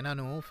ਕੀਤੀ ਸੀ ਇਹਨਾਂ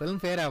ਨੂੰ ਫਿਲਮ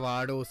ਫੇਅਰ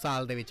ਅਵਾਰਡ ਉਸ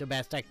ਸਾਲ ਦੇ ਵਿੱਚ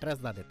ਬੈਸਟ ਐਕਟਰੈਸ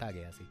ਦਾ ਦਿੱਤਾ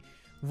ਗਿਆ ਸੀ।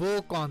 वो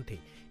कौन थी।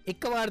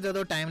 एक बार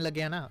जो टाइम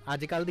लग्या ना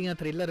अजकल दी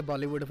थ्रिलर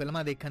बॉलीवुड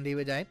फिल्मां देखने की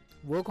बजाय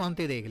वो कौन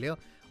थी देख लियो।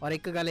 और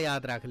एक गल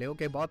याद रख लियो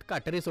कि बहुत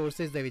घट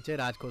रिसोर्सिस दे विच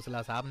राज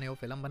खोसला साहब ने वो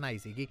फिल्म बनाई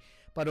सीगी,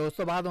 पर उस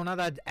तो बाद उन्हों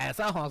का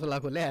ऐसा हौसला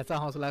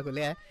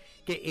खुलिया है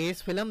कि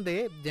इस फिल्म के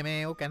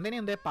जिमें वो कहते नहीं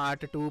होंगे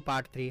पार्ट 2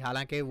 पार्ट 3,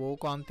 हालांकि वो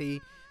कौन थी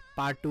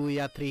पार्ट 2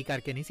 या 3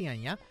 करके नहीं सी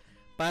आईयां,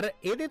 पर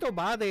ये तो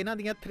बाद इन्हां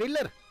दियां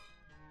थ्रिलर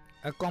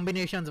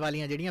कॉम्बीनेशनस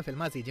वालियां जिहड़ियां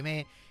फिल्मां सी,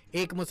 जिमें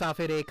एक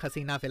मुसाफिर एक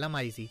हसीना फिल्म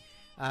आई सी,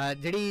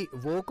 जिहड़ी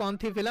वो कौन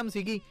थी फिल्म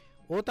सीगी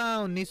वो तो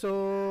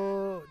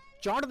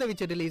 1964 ਦੇ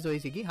ਵਿੱਚ ਰਿਲੀਜ਼ ਹੋਈ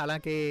ਸੀਗੀ,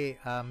 ਹਾਲਾਂਕਿ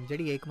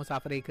ਜਿਹੜੀ ਇੱਕ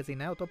ਮੁਸਾਫਿਰ ਇੱਕ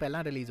ਹਸੀਨਾ ਉਹ ਤੋਂ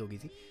ਪਹਿਲਾਂ ਰਿਲੀਜ਼ ਹੋ ਗਈ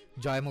ਸੀ,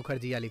 ਜॉय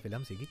ਮੁਖਰਜੀ ਵਾਲੀ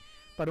ਫਿਲਮ ਸੀਗੀ,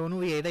 ਪਰ ਉਹਨੂੰ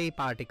ਵੀ ਇਹਦਾ ਹੀ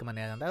ਪਾਰਟ ਇੱਕ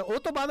ਮੰਨਿਆ ਜਾਂਦਾ। ਉਹ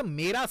ਤੋਂ ਬਾਅਦ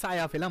ਮੇਰਾ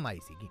ਸਾਇਆ ਫਿਲਮ ਆਈ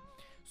ਸੀਗੀ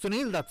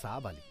ਸੁਨੀਲ ਦੱਤ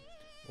ਸਾਹਿਬ ਵਾਲੀ,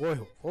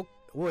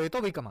 ਉਹ ਇਹ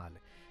ਤੋਂ ਵੀ ਕਮਾਲ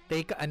ਹੈ। ਤੇ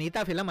ਇੱਕ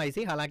ਅਨੀਤਾ ਫਿਲਮ ਆਈ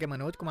ਸੀ, ਹਾਲਾਂਕਿ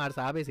ਮਨੋਜ ਕੁਮਾਰ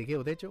ਸਾਹਿਬ ਹੀ ਸੀਗੇ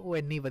ਉਹਦੇ 'ਚ, ਉਹ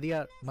ਇੰਨੀ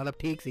ਵਧੀਆ ਮਤਲਬ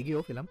ਠੀਕ ਸੀਗੀ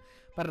ਉਹ ਫਿਲਮ,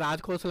 ਪਰ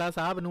ਰਾਜ ਖੋਸਲਾ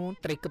ਸਾਹਿਬ ਨੂੰ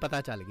ਟ੍ਰਿਕ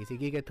ਪਤਾ ਚੱਲ ਗਈ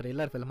ਸੀਗੀ ਕਿ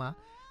ਥ੍ਰਿਲਰ ਫਿਲਮਾਂ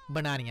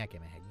ਬਣਾਉਣੀਆਂ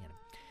ਕਿਵੇਂ ਹੈਗੀਆਂ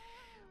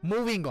ਨੇ।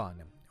 ਮੂਵਿੰਗ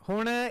ਔਨ,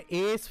 ਹੁਣ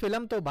ਇਸ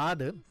ਫਿਲਮ ਤੋਂ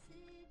ਬਾਅਦ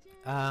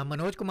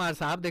मनोज कुमार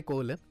साहब दे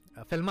कोल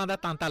फिल्मां दा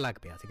तांता लग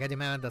पिया सीगा।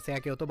 जिवें मैं दस्सिया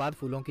कि उस तो बाद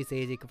फूलों की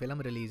सेज एक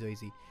फिल्म रिलीज़ हुई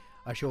सी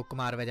अशोक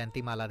कुमार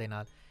वैजयंती माला दे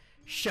नाल,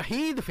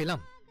 शहीद फिल्म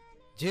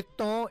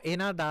जितों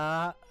इन्हां दा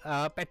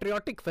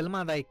पैट्रियोटिक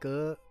फिल्मां दा एक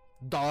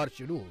दौर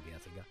शुरू हो गया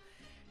सीगा।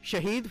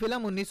 शहीद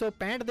फिल्म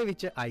 1965 दे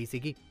विच आई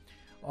सीगी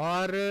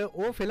और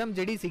वो फिल्म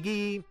जिहड़ी सीगी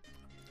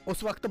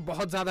उस वक्त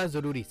बहुत ज़्यादा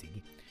ज़रूरी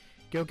सीगी,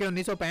 क्योंकि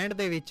 1965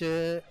 दे विच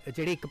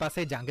जिहड़ी एक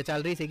पासे जंग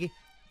चल रही सीगी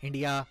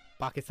इंडिया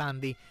पाकिस्तान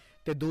दी,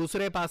 ਤੇ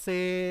ਦੂਸਰੇ ਪਾਸੇ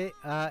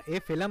ਇਹ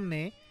ਫਿਲਮ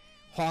ਨੇ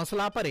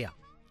ਹੌਸਲਾ ਭਰਿਆ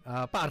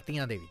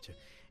ਭਾਰਤੀਆਂ ਦੇ ਵਿੱਚ।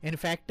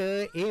 ਇਨਫੈਕਟ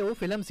ਇਹ ਉਹ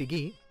ਫਿਲਮ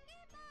ਸੀਗੀ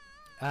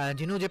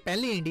ਜਿਹਨੂੰ ਜੇ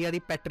ਪਹਿਲੀ ਇੰਡੀਆ ਦੀ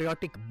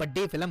ਪੈਟਰੀਓਟਿਕ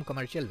ਵੱਡੀ ਫਿਲਮ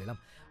ਕਮਰਸ਼ੀਅਲ ਫਿਲਮ,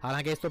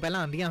 ਹਾਲਾਂਕਿ ਇਸ ਤੋਂ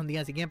ਪਹਿਲਾਂ ਆਉਂਦੀਆਂ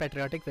ਹੁੰਦੀਆਂ ਸੀਗੀਆਂ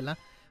ਪੈਟਰੀਓਟਿਕ ਫਿਲਮਾਂ,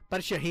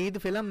 ਪਰ ਸ਼ਹੀਦ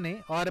ਫਿਲਮ ਨੇ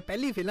ਔਰ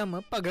ਪਹਿਲੀ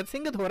ਫਿਲਮ ਭਗਤ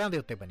ਸਿੰਘ ਹੋਰਾਂ ਦੇ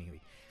ਉੱਤੇ ਬਣੀ ਹੋਈ,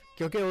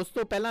 ਕਿਉਂਕਿ ਉਸ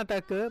ਤੋਂ ਪਹਿਲਾਂ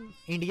ਤੱਕ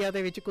ਇੰਡੀਆ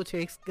ਦੇ ਵਿੱਚ ਕੁਛ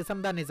ਇਸ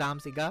ਕਿਸਮ ਦਾ ਨਿਜ਼ਾਮ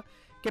ਸੀਗਾ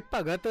ਕਿ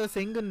ਭਗਤ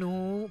ਸਿੰਘ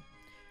ਨੂੰ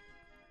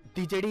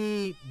ਦੀ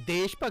ਜਿਹੜੀ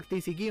ਦੇਸ਼ ਭਗਤੀ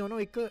ਸੀਗੀ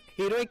ਉਹਨੂੰ ਇੱਕ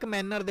ਹੀਰੋਇਕ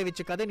ਮੈਨਰ ਦੇ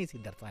ਵਿੱਚ ਕਦੇ ਨਹੀਂ ਸੀ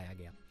ਦਰਸਾਇਆ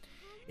ਗਿਆ।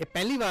 ਇਹ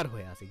ਪਹਿਲੀ ਵਾਰ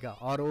ਹੋਇਆ ਸੀਗਾ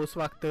ਔਰ ਉਸ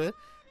ਵਕਤ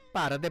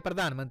ਭਾਰਤ ਦੇ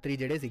ਪ੍ਰਧਾਨ ਮੰਤਰੀ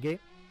ਜਿਹੜੇ ਸੀਗੇ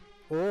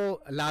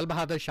ਉਹ ਲਾਲ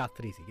ਬਹਾਦਰ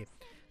ਸ਼ਾਸਤਰੀ ਸੀਗੇ।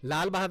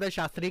 ਲਾਲ ਬਹਾਦਰ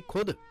ਸ਼ਾਸਤਰੀ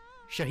ਖੁਦ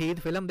ਸ਼ਹੀਦ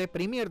ਫਿਲਮ ਦੇ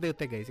ਪ੍ਰੀਮੀਅਰ ਦੇ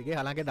ਉੱਤੇ ਗਏ ਸੀਗੇ,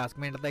 ਹਾਲਾਂਕਿ 10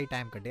 ਮਿੰਟ ਦਾ ਹੀ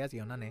ਟਾਈਮ ਕੱਢਿਆ ਸੀ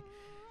ਉਹਨਾਂ ਨੇ,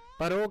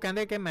 ਪਰ ਉਹ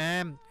ਕਹਿੰਦੇ ਕਿ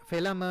ਮੈਂ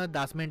ਫਿਲਮ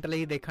 10 ਮਿੰਟ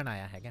ਲਈ ਦੇਖਣ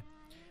ਆਇਆ ਹੈਗਾ।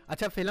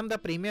 ਅੱਛਾ, ਫਿਲਮ ਦਾ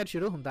ਪ੍ਰੀਮੀਅਰ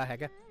ਸ਼ੁਰੂ ਹੁੰਦਾ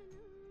ਹੈਗਾ,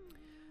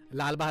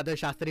 ਲਾਲ ਬਹਾਦਰ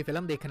ਸ਼ਾਸਤਰੀ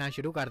ਫਿਲਮ ਦੇਖਣਾ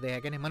ਸ਼ੁਰੂ ਕਰਦੇ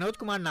ਹੈਗੇ ਨੇ, ਮਨੋਜ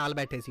ਕੁਮਾਰ ਨਾਲ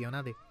ਬੈਠੇ ਸੀ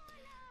ਉਹਨਾਂ ਦੇ,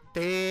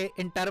 ਤੇ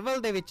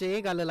ਇੰਟਰਵਲ ਦੇ ਵਿੱਚ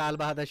ਇਹ ਗੱਲ ਲਾਲ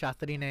ਬਹਾਦਰ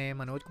ਸ਼ਾਸਤਰੀ ਨੇ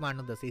ਮਨੋਜ ਕੁਮਾਰ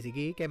ਨੂੰ ਦੱਸੀ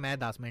ਸੀਗੀ ਕਿ ਮੈਂ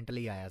 10 ਮਿੰਟ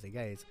ਲਈ ਆਇਆ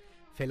ਸੀਗਾ ਇਸ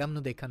ਫਿਲਮ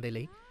ਨੂੰ ਦੇਖਣ ਦੇ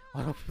ਲਈ,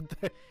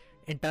 ਔਰ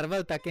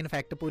ਇੰਟਰਵਲ ਤੱਕ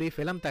ਇਨਫੈਕਟ ਪੂਰੀ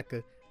ਫਿਲਮ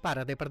ਤੱਕ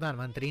ਭਾਰਤ ਦੇ ਪ੍ਰਧਾਨ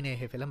ਮੰਤਰੀ ਨੇ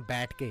ਇਹ ਫਿਲਮ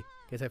ਬੈਠ ਕੇ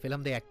ਕਿਸੇ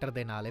ਫਿਲਮ ਦੇ ਐਕਟਰ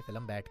ਦੇ ਨਾਲ ਇਹ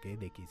ਫਿਲਮ ਬੈਠ ਕੇ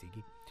ਦੇਖੀ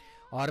ਸੀਗੀ।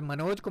 ਔਰ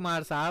ਮਨੋਜ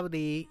ਕੁਮਾਰ ਸਾਹਿਬ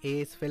ਦੀ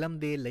ਇਸ ਫਿਲਮ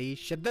ਦੇ ਲਈ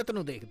ਸ਼ਿੱਦਤ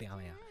ਨੂੰ ਦੇਖਦਿਆਂ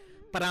ਹੋਇਆਂ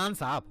ਪ੍ਰਾਣ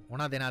ਸਾਹਿਬ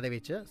ਉਹਨਾਂ ਦਿਨਾਂ ਦੇ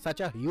ਵਿੱਚ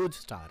ਸੱਚ ਅ ਹਿਊਜ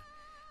ਸਟਾਰ,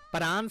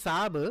 ਪ੍ਰਾਣ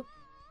ਸਾਹਿਬ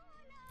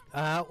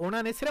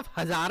ਉਹਨਾਂ ਨੇ ਸਿਰਫ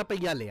 1000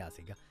 ਰੁਪਈਆ ਲਿਆ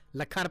ਸੀਗਾ,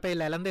 ਲੱਖਾਂ ਰੁਪਏ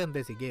ਲੈ ਲੈਂਦੇ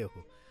ਹੁੰਦੇ ਸੀਗੇ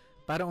ਉਹ,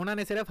 ਪਰ ਉਹਨਾਂ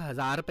ਨੇ ਸਿਰਫ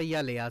 1000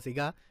 ਰੁਪਈਆ ਲਿਆ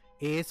ਸੀਗਾ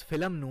ਇਸ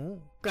ਫਿਲਮ ਨੂੰ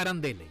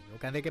ਕਰਨ ਦੇ ਲਈ। ਉਹ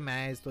ਕਹਿੰਦੇ ਕਿ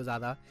ਮੈਂ ਇਸ ਤੋਂ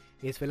ਜ਼ਿਆਦਾ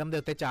ਇਸ ਫਿਲਮ ਦੇ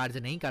ਉੱਤੇ ਚਾਰਜ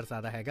ਨਹੀਂ ਕਰ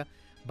ਸਕਦਾ ਹੈਗਾ।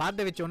 ਬਾਅਦ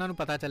ਦੇ ਵਿੱਚ ਉਹਨਾਂ ਨੂੰ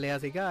ਪਤਾ ਚੱਲਿਆ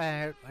ਸੀਗਾ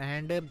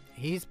and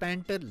he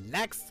spent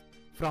lakhs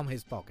from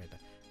his pocket,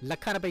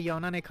 ਲੱਖਾਂ ਰੁਪਈਆ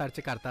ਉਹਨਾਂ ਨੇ ਖਰਚ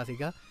ਕਰਤਾ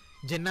ਸੀਗਾ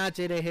ਜਿੰਨਾ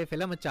ਚਿਰ ਇਹ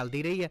ਫਿਲਮ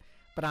ਚੱਲਦੀ ਰਹੀ ਹੈ।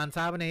 ਪ੍ਰਾਣ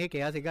ਸਾਹਿਬ ਨੇ ਇਹ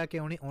ਕਿਹਾ ਸੀਗਾ ਕਿ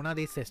ਉਹਨਾਂ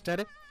ਦੀ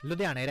ਸਿਸਟਰ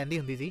ਲੁਧਿਆਣੇ ਰਹਿੰਦੀ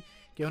ਹੁੰਦੀ ਸੀ,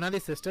 ਕਿ ਉਹਨਾਂ ਦੀ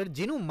ਸਿਸਟਰ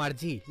ਜਿਹਨੂੰ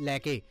ਮਰਜ਼ੀ ਲੈ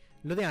ਕੇ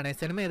ਲੁਧਿਆਣੇ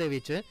ਸਿਨੇਮੇ ਦੇ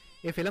ਵਿੱਚ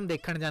ਇਹ ਫਿਲਮ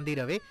ਦੇਖਣ ਜਾਂਦੀ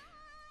ਰਵੇ,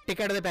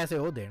 ਟਿਕਟ ਦੇ ਪੈਸੇ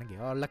ਉਹ ਦੇਣਗੇ।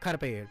 ਔਰ ਲੱਖਾਂ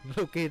ਰੁਪਏ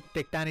ਲੋਕੀ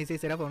ਟਿਕਟਾਂ ਨਹੀਂ ਸੀ,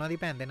 ਸਿਰਫ ਉਹਨਾਂ ਦੀ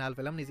ਭੈਣ ਦੇ ਨਾਲ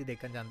ਫਿਲਮ ਨਹੀਂ ਸੀ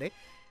ਦੇਖਣ ਜਾਂਦੇ,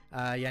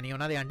 ਯਾਨੀ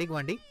ਉਹਨਾਂ ਦੇ ਆਂਢੀ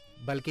ਗੁਆਂਢੀ,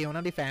 ਬਲਕਿ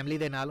ਉਹਨਾਂ ਦੀ ਫੈਮਿਲੀ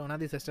ਦੇ ਨਾਲ, ਉਹਨਾਂ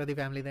ਦੀ ਸਿਸਟਰ ਦੀ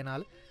ਫੈਮਿਲੀ ਦੇ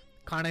ਨਾਲ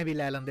ਖਾਣੇ ਵੀ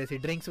ਲੈ ਲੈਂਦੇ ਸੀ,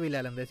 ਡਰਿੰਕਸ ਵੀ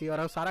ਲੈ ਲੈਂਦੇ ਸੀ, ਔਰ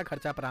ਉਹ ਸਾਰਾ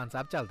ਖਰਚਾ ਪ੍ਰਾਣ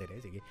ਸਾਹਿਬ ਚੱਲਦੇ ਰਹੇ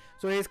ਸੀਗੇ।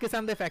 ਸੋ ਇਸ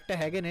ਕਿਸਮ ਦੇ ਫੈਕਟ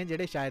ਹੈਗੇ ਨੇ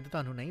ਜਿਹੜੇ ਸ਼ਾਇਦ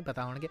ਤੁਹਾਨੂੰ ਨਹੀਂ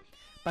ਪਤਾ ਹੋਣਗੇ,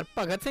 ਪਰ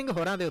ਭਗਤ ਸਿੰਘ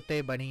ਹੋਰਾਂ ਦੇ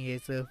ਉੱਤੇ ਬਣੀ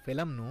ਇਸ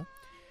ਫਿਲਮ ਨੂੰ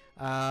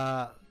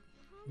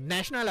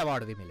ਨੈਸ਼ਨਲ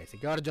ਅਵਾਰਡ ਵੀ ਮਿਲੇ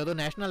ਸੀਗੇ। ਔਰ ਜਦੋਂ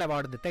ਨੈਸ਼ਨਲ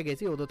ਅਵਾਰਡ ਦਿੱਤੇ ਗਏ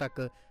ਸੀ ਉਦੋਂ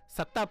ਤੱਕ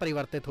ਸੱਤਾ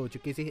ਪਰਿਵਰਤਿਤ ਹੋ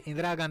ਚੁੱਕੀ ਸੀ,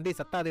 ਇੰਦਰਾ ਗਾਂਧੀ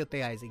ਸੱਤਾ ਦੇ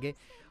ਉੱਤੇ ਆਏ ਸੀਗੇ,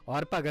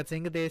 ਔਰ ਭਗਤ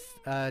ਸਿੰਘ ਦੇ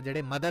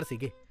ਜਿਹੜੇ ਮਦਰ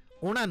ਸੀਗੇ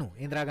ਉਹਨਾਂ ਨੂੰ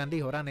ਇੰਦਰਾ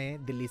ਗਾਂਧੀ ਹੋਰਾਂ ਨੇ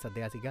ਦਿੱਲੀ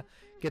ਸੱਦਿਆ ਸੀਗਾ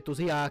ਕਿ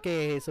ਤੁਸੀਂ ਆ ਕੇ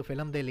ਇਸ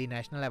ਫਿਲਮ ਦੇ ਲਈ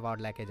ਨੈਸ਼ਨਲ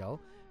ਅਵਾਰਡ ਲੈ ਕੇ ਜਾਓ।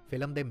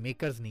 ਫਿਲਮ ਦੇ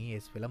ਮੇਕਰਸ ਨਹੀਂ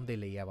ਇਸ ਫਿਲਮ ਦੇ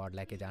ਲਈ ਅਵਾਰਡ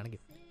ਲੈ ਕੇ ਜਾਣਗੇ।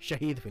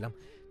 ਸ਼ਹੀਦ ਫਿਲਮ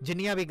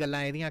ਜਿੰਨੀਆਂ ਵੀ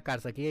ਗੱਲਾਂ ਇਹਦੀਆਂ ਕਰ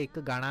ਸਕੀਏ, ਇੱਕ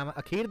ਗਾਣਾ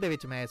ਅਖੀਰ ਦੇ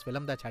ਵਿੱਚ ਮੈਂ ਇਸ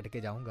ਫਿਲਮ ਦਾ ਛੱਡ ਕੇ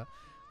ਜਾਊਂਗਾ।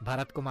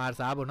 ਭਰਤ ਕੁਮਾਰ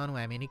ਸਾਹਿਬ ਉਹਨਾਂ ਨੂੰ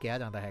ਐਵੇਂ ਨਹੀਂ ਕਿਹਾ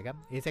ਜਾਂਦਾ ਹੈਗਾ,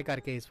 ਇਸੇ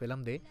ਕਰਕੇ ਇਸ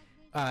ਫਿਲਮ ਦੇ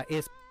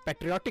ਇਸ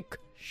ਪੈਟਰੀਓਟਿਕ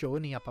ਸ਼ੋਅ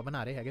ਨਹੀਂ ਆਪਾਂ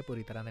ਬਣਾ ਰਹੇ ਹੈਗੇ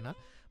ਪੂਰੀ ਤਰ੍ਹਾਂ ਦੇ ਨਾਲ,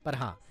 ਪਰ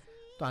ਹਾਂ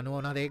ਤੁਹਾਨੂੰ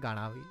ਉਹਨਾਂ ਦੇ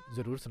ਗਾਣਾ ਵੀ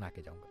ਜ਼ਰੂਰ ਸੁਣਾ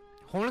ਕੇ ਜਾਊਂਗਾ।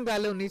 ਹੁਣ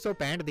ਗੱਲ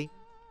 1965 ਦੀ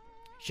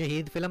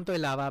ਸ਼ਹੀਦ ਫਿਲਮ ਤੋਂ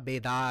ਇਲਾਵਾ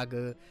ਬੇਦਾਗ,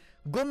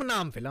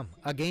 ਗੁਮਨਾਮ ਫਿਲਮ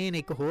ਅਗੇਨ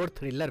ਇੱਕ ਹੋਰ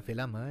ਥ੍ਰਿਲਰ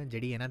ਫਿਲਮ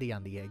ਜਿਹੜੀ ਇਹਨਾਂ ਦੀ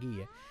ਆਉਂਦੀ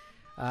ਹੈਗੀ ਹੈ,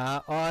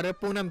 ਔਰ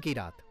ਪੂਨਮ ਕੀ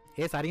ਰਾਤ,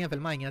 ਇਹ ਸਾਰੀਆਂ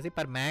ਫਿਲਮਾਂ ਆਈਆਂ ਸੀ,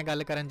 ਪਰ ਮੈਂ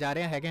ਗੱਲ ਕਰਨ ਜਾ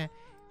ਰਿਹਾ ਹੈਗਾ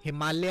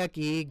ਹਿਮਾਲਿਆ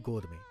ਕੀ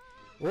ਗੋਦ ਮੇ,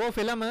 ਉਹ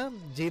ਫਿਲਮ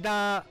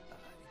ਜਿਹਦਾ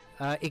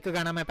ਇੱਕ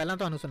ਗਾਣਾ ਮੈਂ ਪਹਿਲਾਂ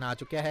ਤੁਹਾਨੂੰ ਸੁਣਾ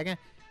ਚੁੱਕਿਆ ਹੈਗਾ।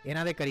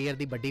 ਇਹਨਾਂ ਦੇ ਕਰੀਅਰ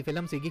ਦੀ ਵੱਡੀ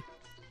ਫਿਲਮ ਸੀਗੀ,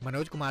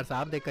 मनोज कुमार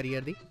साहब के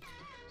करियर दी।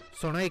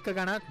 सुनो एक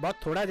गाना बहुत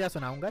थोड़ा जहा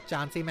सुनाऊंगा,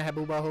 चांसी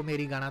महबूबा हो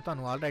मेरी गाना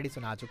तुहानू ऑलरेडी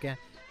सुना चुके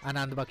हैं,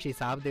 आनंद बख्शी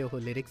साहब दे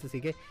वो लिरिक्स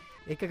सीगे।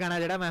 एक गाना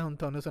जिहड़ा मैं हुण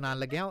तुहानू सुनान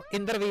लग्या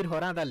इंद्रवीर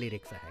होरां दा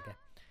लिरिक्स हैगा,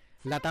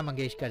 लता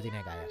मंगेशकर जी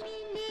ने गाया।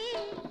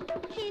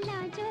 खिला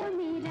जो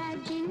मेरा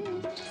दिल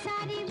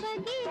सारी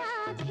बगिया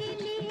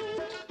खिली,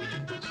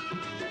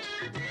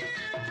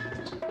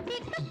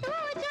 एक तू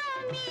जो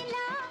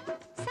मिला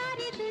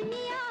सारी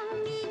दुनिया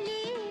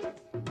मिली,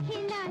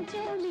 खिला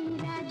जो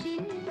मेरा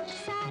दिल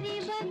सारी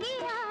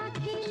बगिया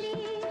खिली,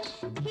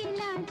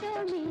 खिला जो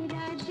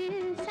मेरा दिल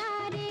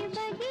सारी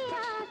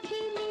बगिया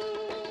खिली।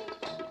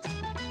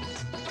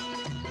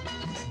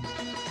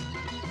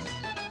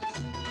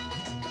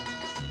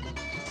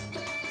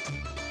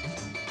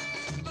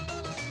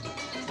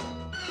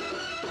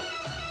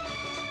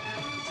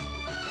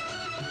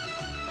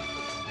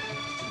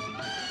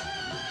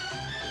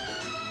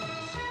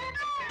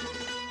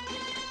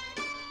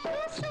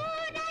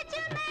 सूरज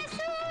मैं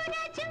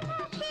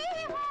सूरजमुखी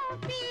हूँ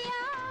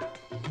पिया,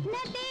 न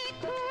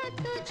देखूं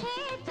तुझे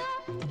तो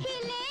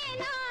खिले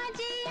ना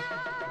जिया।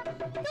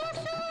 तू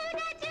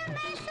सूरज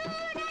मैं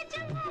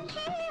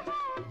सूरजमुखी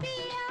हूँ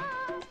पिया,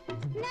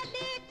 न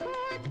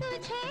देखूं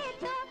तुझे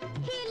तो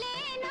खिले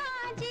ना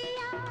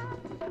जिया।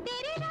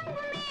 तेरे रंग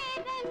में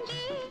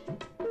रंगी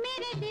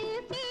मेरे दिल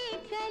की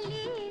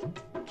कली,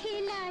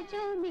 खिला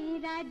जो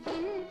मेरा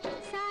दिल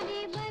सारे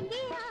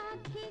बगिया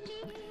खिली।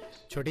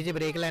 छोटी जी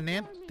ब्रेक लैने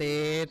ते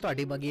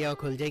ਤੁਹਾਡੀ ਬਗੀਆ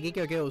ਖੁੱਲ ਜਾਏਗੀ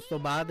ਕਿਉਂਕਿ ਉਸ ਤੋਂ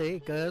ਬਾਅਦ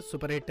ਇੱਕ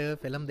ਸੁਪਰ ਹਿੱਟ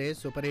ਫਿਲਮ ਦੇ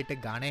ਸੁਪਰ ਹਿੱਟ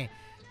ਗਾਣੇ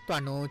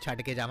ਤੁਹਾਨੂੰ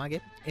ਛੱਡ ਕੇ ਜਾਵਾਂਗੇ।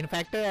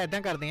 ਇਨਫੈਕਟ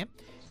ਐਦਾਂ ਕਰਦੇ ਹਾਂ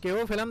ਕਿ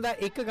ਉਹ ਫਿਲਮ ਦਾ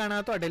ਇੱਕ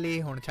ਗਾਣਾ ਤੁਹਾਡੇ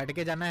ਲਈ ਹੁਣ ਛੱਡ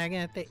ਕੇ ਜਾਣਾ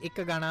ਹੈਗਾ ਤੇ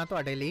ਇੱਕ ਗਾਣਾ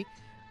ਤੁਹਾਡੇ ਲਈ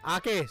ਆ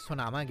ਕੇ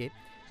ਸੁਣਾਵਾਂਗੇ।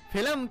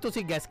 ਫਿਲਮ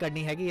ਤੁਸੀਂ ਗੈਸ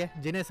ਕਰਨੀ ਹੈਗੀ ਹੈ,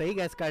 ਜਿਹਨੇ ਸਹੀ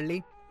ਗੈਸ ਕਰ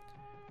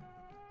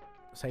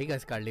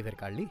ਲਈ ਫਿਰ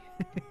ਕਰ ਲਈ।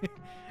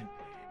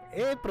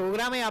 ਇਹ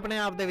ਪ੍ਰੋਗਰਾਮ ਹੈ ਆਪਣੇ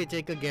ਆਪ ਦੇ ਵਿੱਚ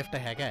ਇੱਕ ਗਿਫਟ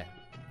ਹੈਗਾ।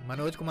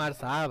 मनोज कुमार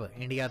साहब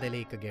इंडिया के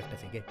लिए एक गिफ्ट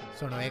सीगे,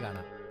 सुनो ये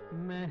गाना।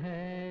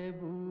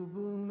 महबूब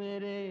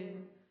मेरे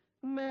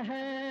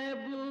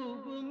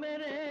महबूब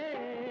मेरे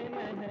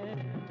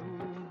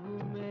महबूब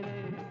मेरे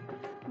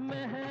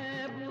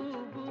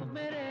महबूब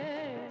मेरे,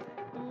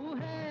 तू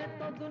है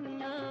तो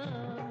दुनिया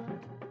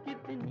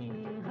कितनी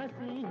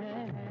हंसी है,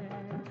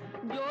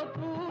 जो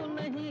तू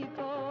नहीं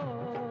तो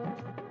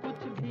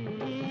कुछ भी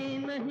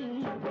नहीं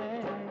है।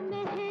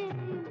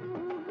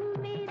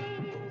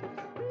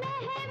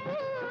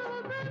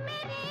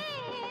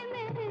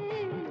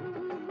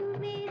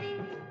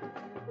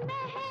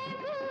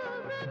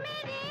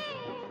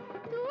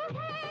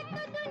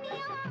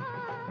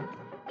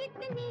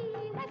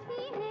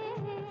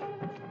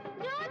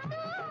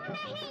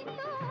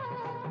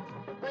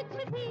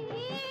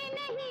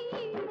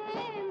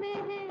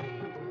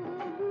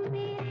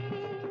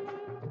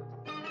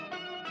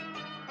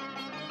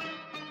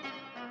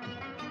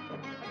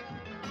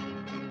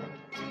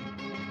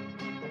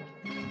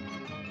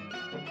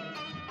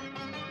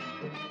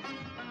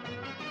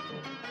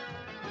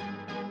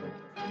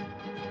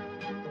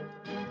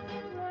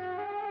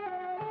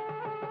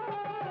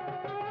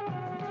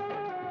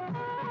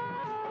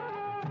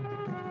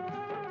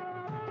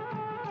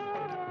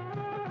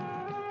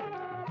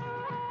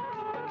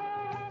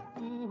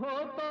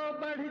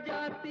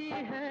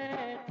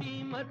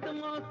 कीमत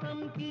मौसम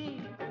की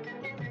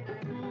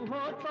तू हो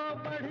तो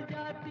बढ़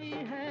जाती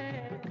है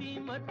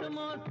कीमत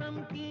मौसम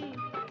की,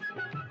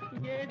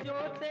 ये जो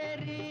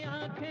तेरी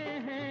आंखें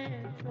हैं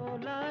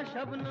शोला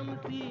शबनम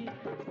सी,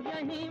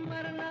 यहीं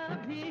मरना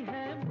भी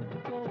है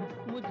मुझको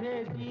मुझे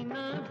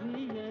जीना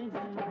भी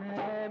यही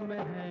है।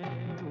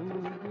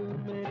 महबूब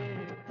मेरे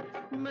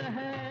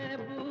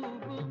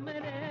महबूब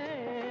मेरे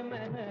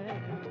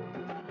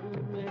महबूब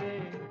मेरे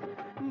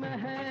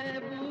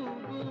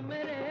महबूब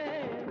मेरे,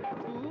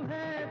 तू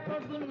है तो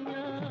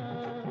दुनिया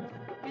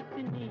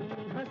कितनी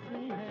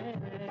हंसी है,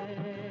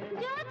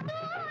 जो तू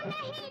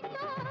नहीं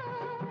तो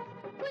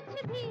कुछ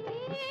भी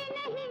नहीं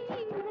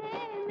है।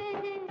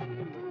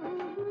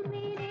 महबूब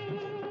मेरे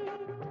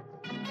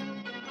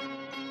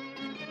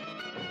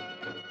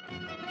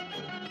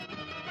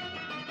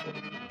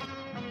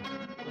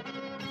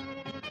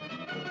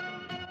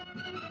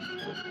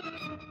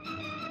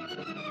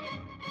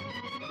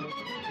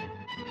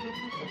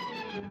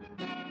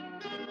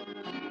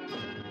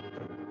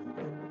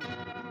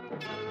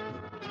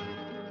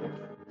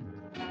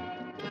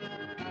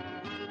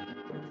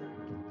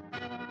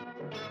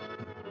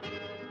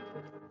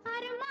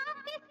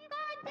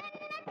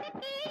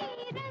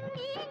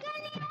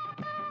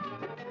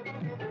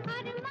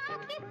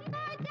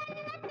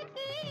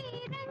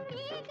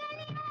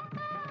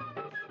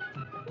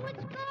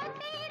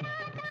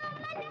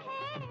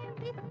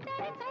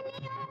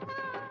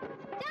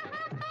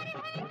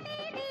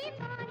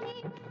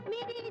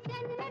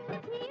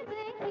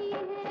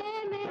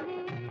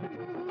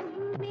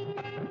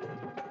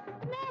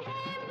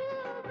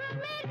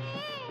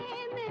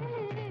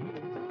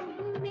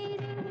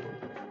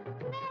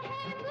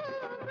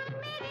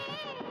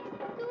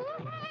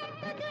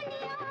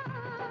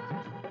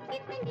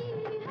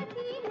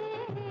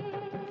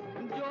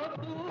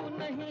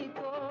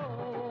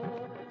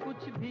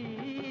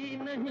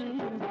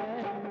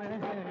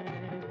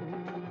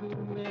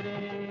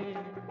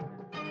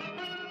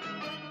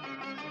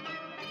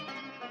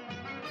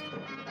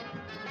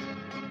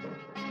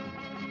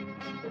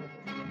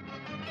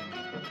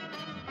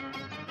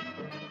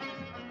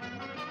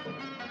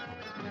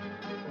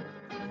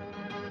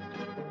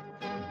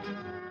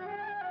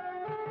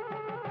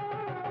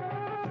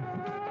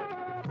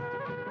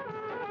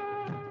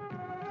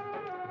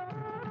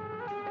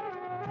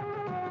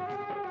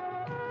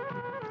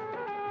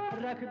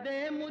रख दे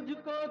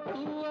मुझको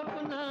तू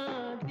अपना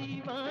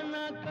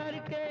दीवाना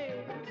करके,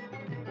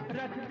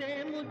 रख दे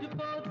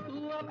मुझको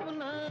तू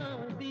अपना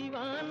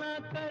दीवाना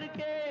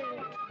करके।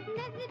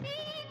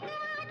 नजदीक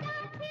आजा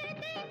फिर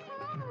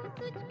देखूं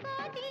तुझको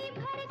जी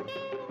भर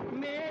के।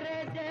 मेरे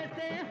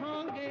जैसे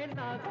होंगे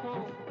लाखों,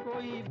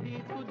 कोई भी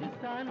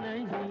तुझसा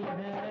नहीं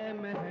है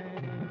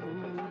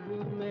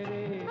महबूब मेरे।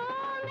 ओ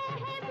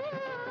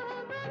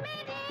महबूब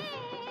मेरे,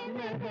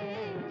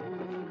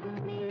 महबूब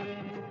मेरे,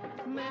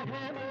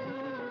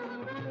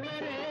 महबूब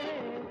मेरे।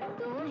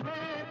 तू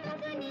है तो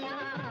दुनिया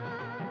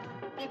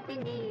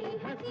कितनी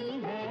हंसी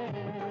है,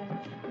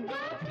 जो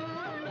तू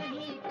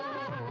नहीं तो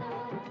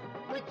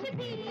कुछ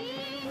भी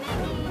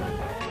नहीं है।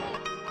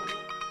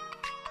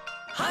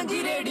 हांजी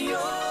रेडियो।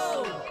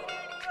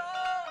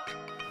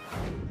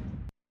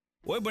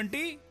 ਓਏ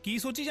ਬੰਟੀ ਕੀ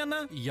ਸੋਚੀ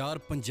ਜਾਨਾ ਯਾਰ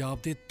ਪੰਜਾਬ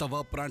ਦੇ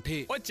ਤਵਾ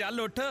ਪਰਾਂਠੇ। ਓਏ ਚੱਲ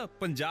ਉੱਠ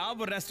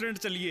ਪੰਜਾਬ ਰੈਸਟੋਰੈਂਟ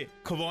ਚੱਲੀਏ,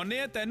 ਖਵਾਉਨੇ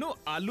ਆ ਤੈਨੂੰ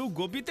ਆਲੂ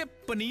ਗੋਭੀ ਤੇ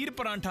ਪਨੀਰ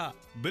ਪਰਾਂਠਾ,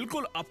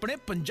 ਬਿਲਕੁਲ ਆਪਣੇ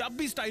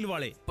ਪੰਜਾਬੀ ਸਟਾਈਲ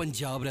ਵਾਲੇ।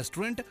 ਪੰਜਾਬ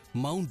ਰੈਸਟੋਰੈਂਟ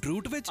ਮਾਊਂਟ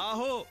ਰੂਟ ਵਿੱਚ।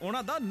 ਆਹੋ,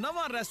 ਉਹਨਾਂ ਦਾ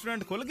ਨਵਾਂ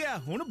ਰੈਸਟੋਰੈਂਟ ਖੁੱਲ ਗਿਆ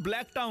ਹੁਣ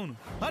ਬਲੈਕ ਟਾਊਨ।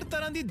 ਹਰ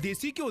ਤਰ੍ਹਾਂ ਦੀ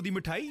ਦੇਸੀ ਘਿਓ ਦੀ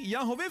ਮਿਠਾਈ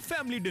ਜਾਂ ਹੋਵੇ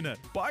ਫੈਮਿਲੀ ਡਿਨਰ,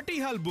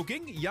 ਪਾਰਟੀ ਹਾਲ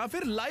ਬੁਕਿੰਗ ਜਾਂ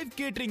ਫਿਰ ਲਾਈਵ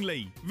ਕੇਟਰਿੰਗ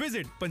ਲਈ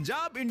visit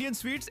Punjab Indian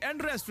sweets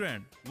and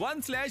restaurant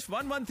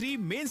 1/113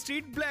 main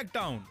street black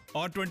town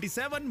ਔਰ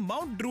 27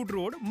 Mount route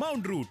road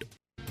Mount route.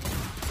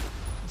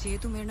 ਜੇ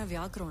ਤੂੰ ਮੇਰੇ ਨਾਲ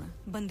ਵਿਆਹ ਕਰਾਉਣਾ,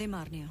 ਬੰਦੇ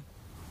ਮਾਰਨੇ ਆ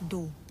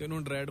 2। ਤੈਨੂੰ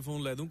ਐਂਡਰਾਇਡ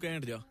ਫੋਨ ਲੈ ਦੂੰ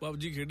ਘੈਂਟ ਜਾ,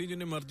 ਪਬਜੀ ਖੇਡੀ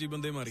ਜਿੰਨੇ ਮਰਜ਼ੀ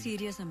ਬੰਦੇ ਮਾਰੀ।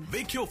 ਸੀਰੀਅਸ ਆ ਮੈਂ।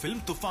 ਵੇਖਿਓ ਫਿਲਮ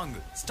ਤੁਫੰਗ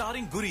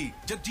ਸਟਾਰਿੰਗ ਗੁਰੀ,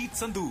 ਜਗਜੀਤ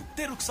ਸੰਧੂ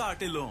ਤੇ ਰੁਖਸਾਰ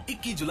ਢਿੱਲੋਂ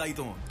 21 ਜੁਲਾਈ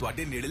ਤੋਂ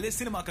ਤੁਹਾਡੇ ਨੇੜਲੇ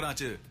ਸਿਨੇਮਾ ਘਰਾਂ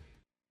 'ਚ।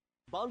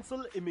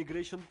 ਬਾਂਸਲ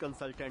ਇਮੀਗ੍ਰੇਸ਼ਨ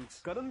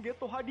ਕੰਸਲਟੈਂਟਸ ਕਰਨਗੇ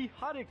ਤੁਹਾਡੀ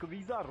ਹਰ ਇੱਕ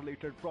visa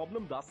related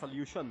problem the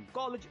solution.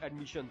 College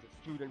admissions,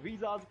 student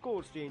visas,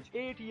 course change,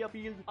 AT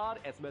appeals,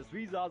 RSMS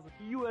visas,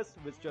 US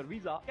visitor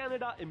visa,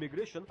 Canada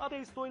immigration ਅਤੇ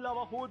ਇਸ ਤੋਂ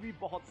ਇਲਾਵਾ ਹੋਰ ਵੀ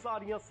ਬਹੁਤ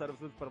ਸਾਰੀਆਂ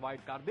ਸਰਵਿਸਿਜ਼ ਪ੍ਰੋਵਾਈਡ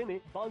ਕਰਦੇ ਨੇ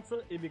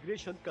ਬਾਂਸਲ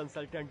ਇਮੀਗ੍ਰੇਸ਼ਨ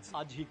ਕੰਸਲਟੈਂਟਸ।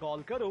 ਅੱਜ ਹੀ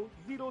ਕਾਲ ਕਰੋ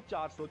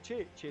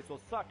 0406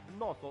 660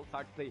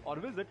 960 ਤੇ ਔਰ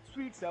visit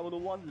Suite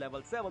 701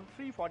 Level 7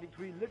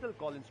 343 Little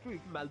Collins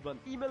Street, Melbourne।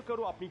 Email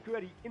ਕਰੋ ਆਪਣੀ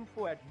ਕੁਐਰੀ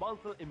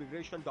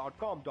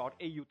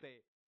info@bansalimmigration.com.au ਤੇ।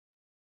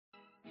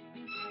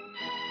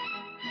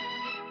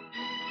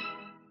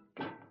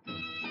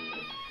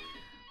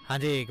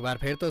 ਹਾਂਜੀ, ਇੱਕ ਵਾਰ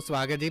ਫਿਰ ਤੋਂ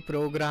ਸਵਾਗਤ ਜੀ।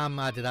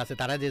 ਪ੍ਰੋਗਰਾਮ ਅੱਜ ਦਾ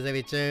ਸਿਤਾਰਾ, ਜਿਸ ਦੇ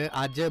ਵਿੱਚ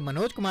ਅੱਜ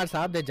ਮਨੋਜ ਕੁਮਾਰ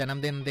ਸਾਹਿਬ ਦੇ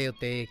ਜਨਮ ਦਿਨ ਦੇ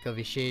ਉੱਤੇ ਇੱਕ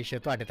ਵਿਸ਼ੇਸ਼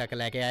ਤੁਹਾਡੇ ਤੱਕ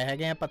ਲੈ ਕੇ ਆਏ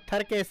ਹੈਗੇ ਆ।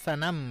 ਪੱਥਰ ਕੇ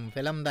ਸਨਮ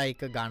ਫਿਲਮ ਦਾ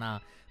ਇੱਕ ਗਾਣਾ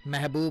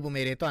ਮਹਿਬੂਬ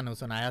ਮੇਰੇ ਤੁਹਾਨੂੰ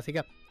ਸੁਣਾਇਆ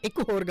ਸੀਗਾ। ਇੱਕ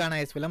ਹੋਰ ਗਾਣਾ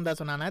ਇਸ ਫਿਲਮ ਦਾ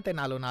ਸੁਣਾਉਣਾ ਹੈ, ਅਤੇ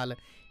ਨਾਲੋਂ ਨਾਲ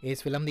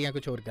ਇਸ ਫਿਲਮ ਦੀਆਂ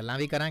ਕੁਛ ਹੋਰ ਗੱਲਾਂ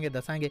ਵੀ ਕਰਾਂਗੇ,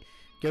 ਦੱਸਾਂਗੇ,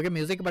 ਕਿਉਂਕਿ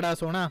ਮਿਊਜ਼ਿਕ ਬੜਾ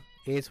ਸੋਹਣਾ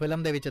ਇਸ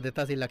ਫਿਲਮ ਦੇ ਵਿੱਚ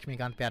ਦਿੱਤਾ ਸੀ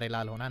ਲక్ష్ਮੀਕਾਂਤ ਪਿਆਰੇ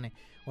ਲਾਲ ਹੋਣਾ ਨੇ।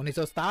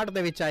 1967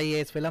 ਦੇ ਵਿੱਚ ਆਈ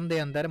ਇਸ ਫਿਲਮ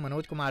ਦੇ ਅੰਦਰ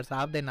ਮਨੋਜ ਕੁਮਾਰ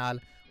ਸਾਹਿਬ ਦੇ ਨਾਲ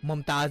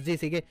ਮੁਮਤਾਜ਼ ਜੀ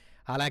ਸੀਗੇ।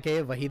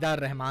 ਹਾਲਾਂਕਿ ਵਹੀਦਾ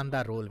ਰਹਿਮਾਨ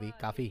ਦਾ ਰੋਲ ਵੀ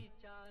ਕਾਫੀ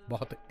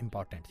बहुत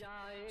इम्पोर्टेंट।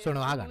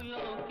 सुनो आ गाना।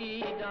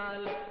 की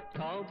डाल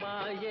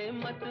तौबा ये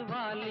मत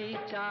वाली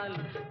चाल,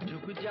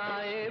 झुक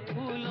जाए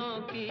फूलों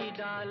की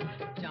डाल,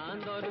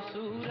 चांद और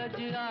सूरज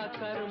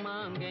आकर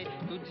मांगे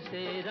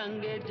तुझसे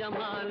रंगे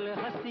जमाल,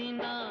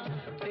 हसीना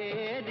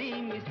तेरी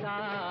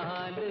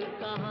मिसाल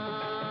कहाँ।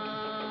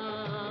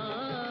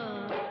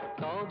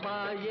 तौबा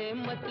ये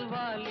मत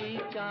वाली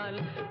चाल,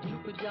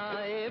 झुक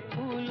जाए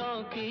फूलों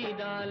की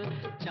डाल,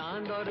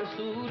 चांद और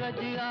सूरज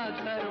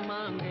आकर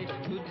मांगे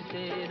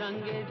तुझसे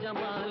रंगे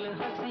जमाल,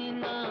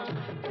 हसीना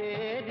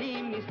तेरी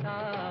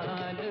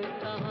मिसाल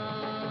कहाँ।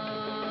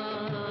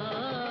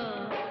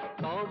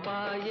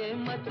 तौबा ये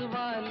मत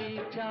वाली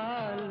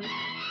चाल।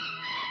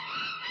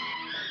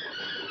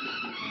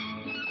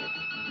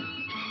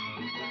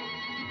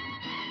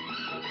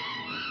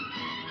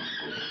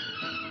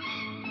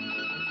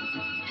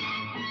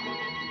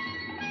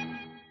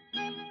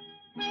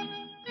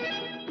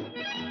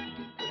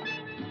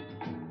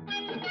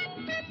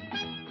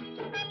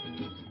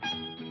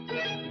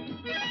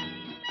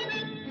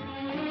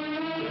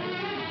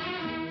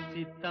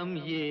 सितम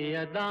ये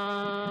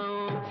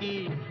अदाओं की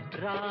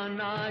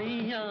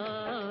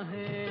रानाइयाँ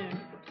हैं,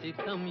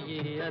 सितम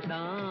ये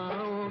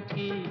अदाओं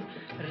की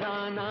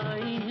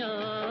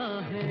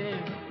रानाइयाँ हैं,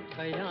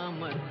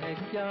 कयामत है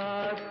क्या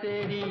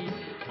तेरी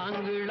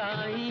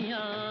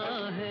अंगड़ाइयाँ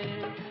हैं।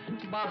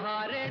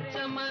 बहारे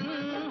चमन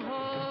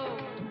हो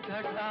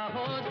घटा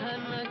हो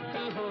धनक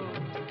हो,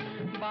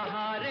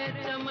 बहारे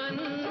चमन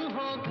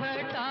हो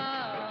घटा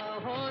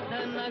हो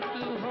धनक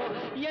हो,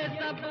 ये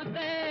सब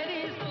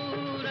तेरी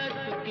सूरत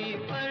की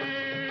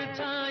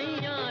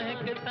परछाइयाँ है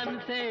कि तन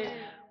से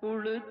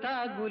उड़ता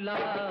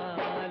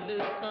गुलाल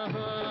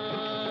कहाँ।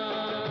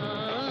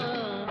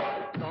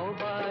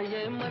 तौबा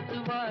ये मत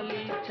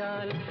वाली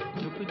चाल,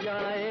 झुक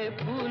जाए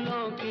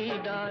फूलों की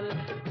डाल,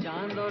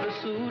 चांद और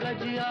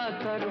सूरज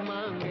आकर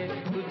मांगे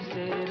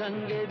तुझसे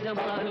रंगे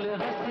जमाल,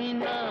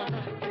 हसीना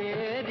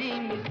तेरी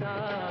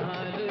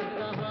मिसाल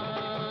कहाँ।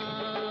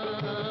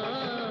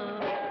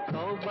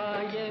 तौबा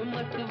ये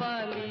मत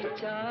वाली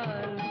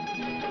चाल।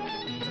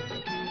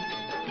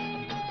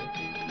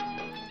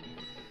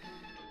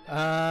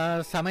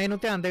 ਸਮੇਂ ਨੂੰ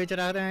ਧਿਆਨ ਦੇ ਵਿੱਚ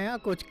ਰੱਖਦੇ ਹਾਂ,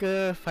 ਕੁਝ ਕੁ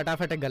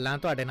ਫਟਾਫਟ ਗੱਲਾਂ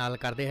ਤੁਹਾਡੇ ਨਾਲ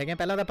ਕਰਦੇ ਹੈਗੇ।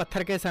 ਪਹਿਲਾਂ ਤਾਂ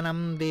ਪੱਥਰ ਕੇ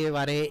ਸਨਮ ਦੇ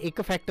ਬਾਰੇ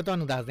ਇੱਕ ਫੈਕਟ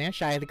ਤੁਹਾਨੂੰ ਦੱਸਦੇ ਹਾਂ,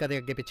 ਸ਼ਾਇਦ ਕਦੇ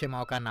ਅੱਗੇ ਪਿੱਛੇ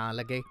ਮੌਕਾ ਨਾ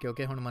ਲੱਗੇ,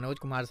 ਕਿਉਂਕਿ ਹੁਣ ਮਨੋਜ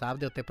ਕੁਮਾਰ ਸਾਹਿਬ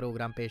ਦੇ ਉੱਤੇ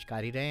ਪ੍ਰੋਗਰਾਮ ਪੇਸ਼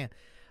ਕਰ ਹੀ ਰਹੇ ਹਾਂ।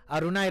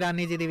 ਅਰੁਣਾ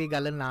ਈਰਾਨੀ ਜੀ ਦੀ ਵੀ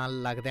ਗੱਲ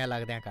ਨਾਲ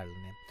ਲੱਗਦਿਆਂ ਕਰ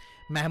ਲੈਂਦੇ।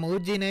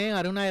 ਮਹਿਮੂਦ ਜੀ ਨੇ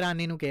ਅਰੁਣਾ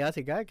ਈਰਾਨੀ ਨੂੰ ਕਿਹਾ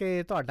ਸੀਗਾ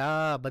ਕਿ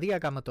ਤੁਹਾਡਾ ਵਧੀਆ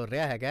ਕੰਮ ਤੁਰ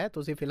ਰਿਹਾ ਹੈਗਾ,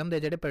 ਤੁਸੀਂ ਫਿਲਮ ਦੇ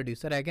ਜਿਹੜੇ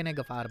ਪ੍ਰੋਡਿਊਸਰ ਹੈਗੇ ਨੇ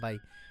ਗਫਾਰ ਬਾਈ,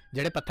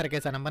 ਜਿਹੜੇ ਪੱਥਰ ਕੇ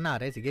ਸਨਮ ਬਣਾ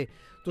ਰਹੇ ਸੀਗੇ,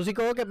 ਤੁਸੀਂ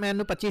ਕਹੋ ਕਿ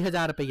ਮੈਨੂੰ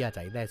 25,000 ਰੁਪਈਆ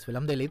ਚਾਹੀਦਾ ਇਸ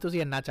ਫਿਲਮ ਦੇ ਲਈ,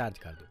 ਤੁਸੀਂ ਇੰਨਾ ਚਾਰਜ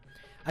ਕਰ ਦਿਓ।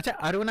 ਅੱਛਾ,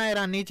 ਅਰੁਣਾ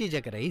ਈਰਾਨੀ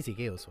ਝਿਜਕ ਰਹੀ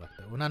ਸੀਗੇ ਉਸ ਵਕਤ,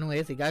 ਉਹਨਾਂ ਨੂੰ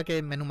ਇਹ ਸੀਗਾ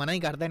ਕਿ ਮੈਨੂੰ ਮਨਾ ਹੀ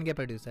ਕਰ ਦੇਣਗੇ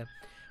ਪ੍ਰੋਡਿਊਸਰ।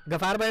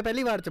 ਗਫਾਰ ਬਾਈ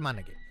ਪਹਿਲੀ ਵਾਰ 'ਚ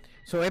ਮੰਨ ਗਏ।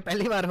 ਸੋ ਇਹ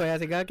ਪਹਿਲੀ ਵਾਰ ਹੋਇਆ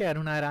ਸੀਗਾ ਕਿ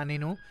ਅਰੁਣਾ ਈਰਾਨੀ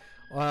ਨੂੰ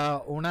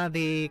ਉਹਨਾਂ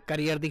ਦੀ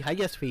ਕਰੀਅਰ ਦੀ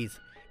ਹਾਈਐਸਟ ਫੀਸ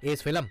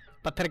ਇਸ ਫਿਲਮ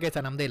ਪੱਥਰ ਕੇ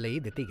ਸਨਮ ਦੇ ਲਈ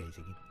ਦਿੱਤੀ ਗਈ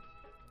ਸੀਗੀ।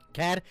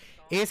 ਖੈਰ,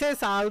 ਇਸੇ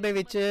ਸਾਲ ਦੇ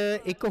ਵਿੱਚ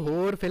ਇੱਕ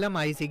ਹੋਰ ਫਿਲਮ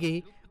ਆਈ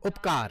ਸੀਗੀ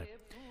ਉਪਕਾਰ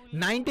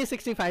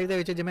 1965 ਦੇ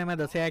ਵਿੱਚ। ਜਿਵੇਂ ਮੈਂ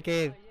ਦੱਸਿਆ ਕਿ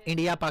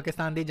ਇੰਡੀਆ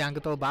ਪਾਕਿਸਤਾਨ ਦੀ ਜੰਗ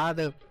ਤੋਂ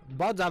ਬਾਅਦ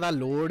ਬਹੁਤ ਜ਼ਿਆਦਾ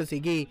ਲੋੜ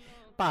ਸੀਗੀ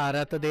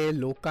ਭਾਰਤ ਦੇ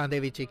ਲੋਕਾਂ ਦੇ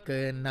ਵਿੱਚ ਇੱਕ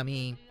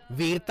ਨਵੀਂ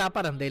ਵੀਰਤਾ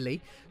ਭਰਨ ਦੇ ਲਈ।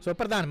 ਸੋ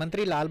ਪ੍ਰਧਾਨ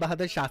ਮੰਤਰੀ ਲਾਲ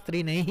ਬਹਾਦਰ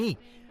ਸ਼ਾਸਤਰੀ ਨੇ ਹੀ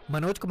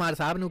ਮਨੋਜ ਕੁਮਾਰ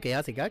ਸਾਹਿਬ ਨੂੰ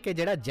ਕਿਹਾ ਸੀਗਾ ਕਿ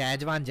ਜਿਹੜਾ ਜੈ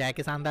ਜਵਾਨ ਜੈ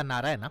ਕਿਸਾਨ ਦਾ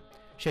ਨਾਰਾ ਹੈ ਨਾ,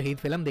 ਸ਼ਹੀਦ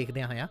ਫਿਲਮ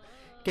ਦੇਖਦਿਆਂ ਹੋਇਆਂ,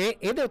 ਕਿ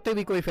ਇਹਦੇ ਉੱਤੇ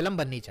ਵੀ ਕੋਈ ਫਿਲਮ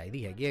ਬਣਨੀ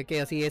ਚਾਹੀਦੀ ਹੈਗੀ ਹੈ,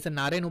 ਕਿ ਅਸੀਂ ਇਸ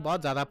ਨਾਰੇ ਨੂੰ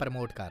ਬਹੁਤ ਜ਼ਿਆਦਾ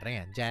ਪ੍ਰਮੋਟ ਕਰ ਰਹੇ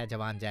ਹਾਂ, ਜੈ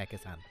ਜਵਾਨ ਜੈ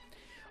ਕਿਸਾਨ।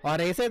 ਔਰ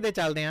ਇਸੇ ਦੇ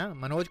ਚੱਲਦਿਆਂ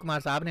ਮਨੋਜ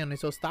ਕੁਮਾਰ ਸਾਹਿਬ ਨੇ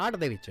 1967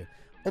 ਦੇ ਵਿੱਚ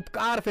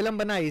ਉਪਕਾਰ ਫਿਲਮ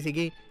ਬਣਾਈ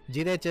ਸੀਗੀ,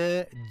 ਜਿਹਦੇ 'ਚ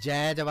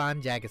ਜੈ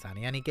ਜਵਾਨ ਜੈ ਕਿਸਾਨ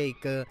ਯਾਨੀ ਕਿ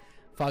ਇੱਕ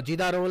ਫੌਜੀ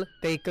ਦਾ ਰੋਲ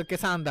ਤੇ ਇੱਕ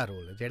ਕਿਸਾਨ ਦਾ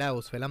ਰੋਲ ਜਿਹੜਾ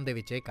ਉਸ ਫਿਲਮ ਦੇ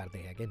ਵਿੱਚ ਇਹ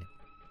ਕਰਦੇ ਹੈਗੇ ਨੇ।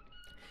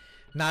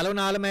 ਨਾਲੋਂ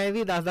ਨਾਲ ਮੈਂ ਇਹ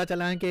ਵੀ ਦੱਸਦਾ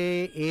ਚੱਲਾਂ ਕਿ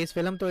ਇਸ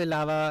ਫਿਲਮ ਤੋਂ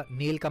ਇਲਾਵਾ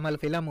ਨੀਲ ਕਮਲ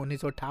ਫਿਲਮ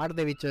 1968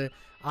 ਦੇ ਵਿੱਚ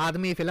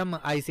ਆਦਮੀ ਫਿਲਮ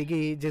ਆਈ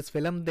ਸੀਗੀ, ਜਿਸ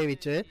ਫਿਲਮ ਦੇ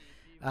ਵਿੱਚ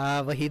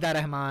ਵਹੀਦਾ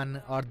ਰਹਿਮਾਨ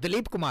ਔਰ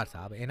ਦਲੀਪ ਕੁਮਾਰ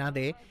ਸਾਹਿਬ ਇਹਨਾਂ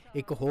ਦੇ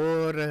ਇੱਕ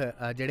ਹੋਰ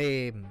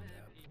ਜਿਹੜੇ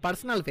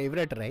ਪਰਸਨਲ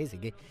ਫੇਵਰੇਟ ਰਹੇ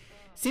ਸੀਗੇ।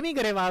 ਸਿਮੀ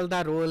ਗਰੇਵਾਲ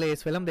ਦਾ ਰੋਲ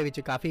ਇਸ ਫਿਲਮ ਦੇ ਵਿੱਚ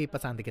ਕਾਫੀ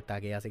ਪਸੰਦ ਕੀਤਾ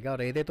ਗਿਆ ਸੀਗਾ,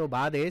 ਔਰ ਇਹਦੇ ਤੋਂ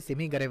ਬਾਅਦ ਇਹ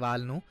ਸਿਮੀ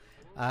ਗਰੇਵਾਲ ਨੂੰ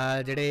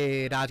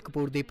ਜਿਹੜੇ ਰਾਜ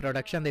ਕਪੂਰ ਦੀ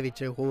ਪ੍ਰੋਡਕਸ਼ਨ ਦੇ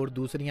ਵਿੱਚ ਹੋਰ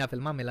ਦੂਸਰੀਆਂ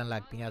ਫਿਲਮਾਂ ਮਿਲਣ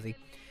ਲੱਗ ਪਈਆਂ ਸੀ।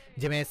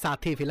 ਜਿਵੇਂ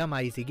ਸਾਥੀ ਫਿਲਮ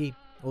ਆਈ ਸੀਗੀ,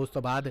 ਉਸ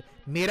ਤੋਂ ਬਾਅਦ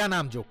ਮੇਰਾ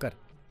ਨਾਮ ਜੋਕਰ,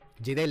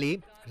 ਜਿਹਦੇ ਲਈ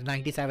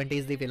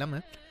 1970s ਦੀ ਫਿਲਮ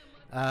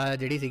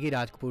ਜਿਹੜੀ ਸੀਗੀ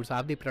ਰਾਜ ਕਪੂਰ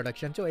ਸਾਹਿਬ ਦੀ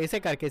ਪ੍ਰੋਡਕਸ਼ਨ 'ਚੋਂ, ਇਸੇ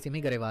ਕਰਕੇ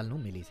ਸਿਮੀ ਗਰੇਵਾਲ ਨੂੰ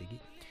ਮਿਲੀ ਸੀਗੀ।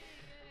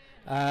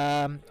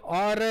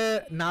 ਔਰ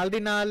ਨਾਲ ਦੀ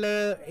ਨਾਲ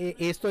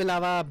ਇਸ ਤੋਂ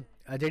ਇਲਾਵਾ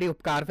ਜਿਹੜੀ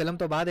ਉਪਕਾਰ ਫਿਲਮ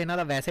ਤੋਂ ਬਾਅਦ ਇਹਨਾਂ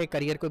ਦਾ ਵੈਸੇ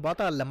ਕਰੀਅਰ ਕੋਈ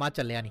ਬਹੁਤਾ ਲੰਮਾ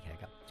ਚੱਲਿਆ ਨਹੀਂ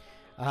ਹੈਗਾ।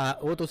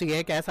 ਉਹ ਤੁਸੀਂ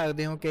ਇਹ ਕਹਿ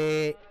ਸਕਦੇ ਹੋ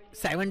ਕਿ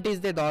 70s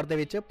ਦੇ ਦੌਰ ਦੇ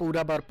ਵਿੱਚ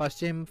ਪੂਰਬ ਔਰ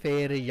ਪੱਛਮ,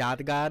 ਫਿਰ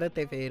ਯਾਦਗਾਰ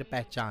ਤੇ ਫਿਰ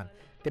ਪਹਿਚਾਨ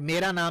ਤੇ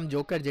ਮੇਰਾ ਨਾਮ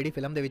ਜੋਕਰ ਜਿਹੜੀ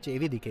ਫਿਲਮ ਦੇ ਵਿੱਚ ਇਹ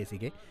ਵੀ ਦਿਖੇ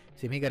ਸੀਗੇ।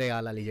 ਸਿਮੀ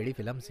ਗਰੇਵਾਲ ਵਾਲੀ ਜਿਹੜੀ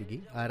ਫਿਲਮ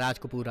ਸੀਗੀ, ਰਾਜ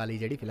ਕਪੂਰ ਵਾਲੀ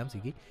ਜਿਹੜੀ ਫਿਲਮ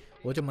ਸੀਗੀ,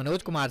 ਉਹ 'ਚ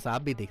ਮਨੋਜ ਕੁਮਾਰ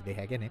ਸਾਹਿਬ ਵੀ ਦਿਖਦੇ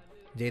ਹੈਗੇ ਨੇ।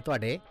 ਜੇ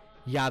ਤੁਹਾਡੇ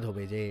ਯਾਦ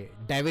ਹੋਵੇ, ਜੇ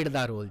ਡੇਵਿਡ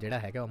ਦਾ ਰੋਲ ਜਿਹੜਾ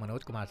ਹੈਗਾ ਉਹ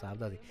ਮਨੋਜ ਕੁਮਾਰ ਸਾਹਿਬ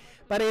ਦਾ ਸੀ।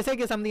 ਪਰ ਇਸੇ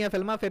ਕਿਸਮ ਦੀਆਂ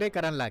ਫਿਲਮਾਂ ਫਿਰ ਇਹ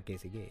ਕਰਨ ਲੱਗ ਗਏ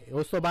ਸੀਗੇ।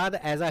 ਉਸ ਤੋਂ ਬਾਅਦ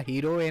ਐਜ਼ ਅ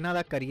ਹੀਰੋ ਇਹਨਾਂ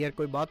ਦਾ ਕਰੀਅਰ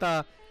ਕੋਈ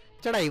ਬਹੁਤਾ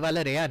ਚੜ੍ਹਾਈ ਵੱਲ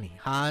ਰਿਹਾ ਨਹੀਂ।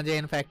 ਹਾਂ, ਜੇ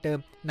ਇਨਫੈਕਟ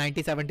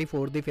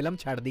 1974 ਦੀ ਫਿਲਮ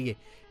ਛੱਡ ਦਈਏ,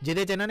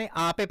 ਜਿਹਦੇ 'ਚ ਇਹਨਾਂ ਨੇ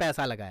ਆਪੇ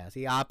ਪੈਸਾ ਲਗਾਇਆ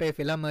ਸੀ, ਆਪੇ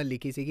ਫਿਲਮ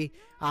ਲਿਖੀ ਸੀਗੀ,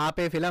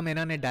 ਆਪੇ ਫਿਲਮ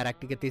ਇਹਨਾਂ ਨੇ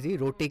ਡਾਇਰੈਕਟ ਕੀਤੀ ਸੀ,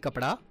 ਰੋਟੀ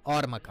ਕਪੜਾ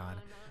ਔਰ ਮਕਾਨ।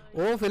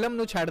 ਉਹ ਫਿਲਮ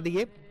ਨੂੰ ਛੱਡ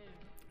ਦਈਏ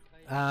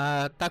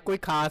ਤਾਂ ਕੋਈ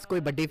ਖਾਸ ਕੋਈ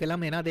ਵੱਡੀ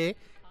ਫਿਲਮ ਇਹਨਾਂ ਦੇ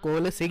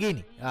ਕੋਲ ਸੀਗੀ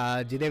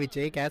ਨਹੀਂ ਜਿਹਦੇ ਵਿੱਚ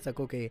ਇਹ ਕਹਿ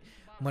ਸਕੋ ਕਿ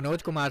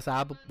ਮਨੋਜ ਕੁਮਾਰ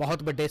ਸਾਹਿਬ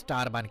ਬਹੁਤ ਵੱਡੇ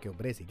ਸਟਾਰ ਬਣ ਕੇ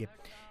ਉੱਭਰੇ ਸੀਗੇ।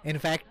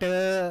 ਇਨਫੈਕਟ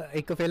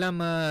ਇੱਕ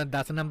ਫਿਲਮ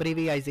 10 ਨੰਬਰੀ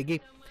ਵੀ ਆਈ ਸੀਗੀ,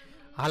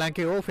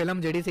 ਹਾਲਾਂਕਿ ਉਹ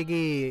ਫਿਲਮ ਜਿਹੜੀ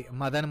ਸੀਗੀ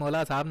ਮਦਨ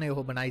ਮੋਹਲਾ ਸਾਹਿਬ ਨੇ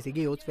ਉਹ ਬਣਾਈ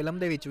ਸੀਗੀ। ਉਸ ਫਿਲਮ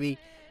ਦੇ ਵਿੱਚ ਵੀ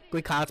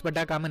ਕੋਈ ਖਾਸ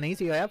ਵੱਡਾ ਕੰਮ ਨਹੀਂ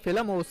ਸੀ ਹੋਇਆ।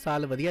 ਫਿਲਮ ਉਸ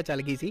ਸਾਲ ਵਧੀਆ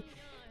ਚੱਲ ਗਈ ਸੀ,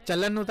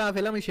 ਚੱਲਣ ਨੂੰ ਤਾਂ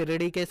ਫਿਲਮ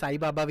ਸ਼ਿਰੜੀ ਕੇ ਸਾਈ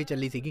ਬਾਬਾ ਵੀ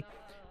ਚੱਲੀ ਸੀਗੀ,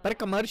 ਪਰ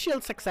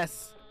ਕਮਰਸ਼ੀਅਲ ਸਕਸੈਸ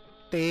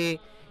ਤੇ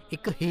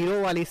ਇੱਕ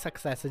ਹੀਰੋ ਵਾਲੀ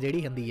ਸਕਸੈਸ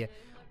ਜਿਹੜੀ ਹੁੰਦੀ ਹੈ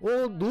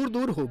ਉਹ ਦੂਰ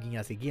ਦੂਰ ਹੋ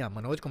ਗਈਆਂ ਸੀਗੀਆਂ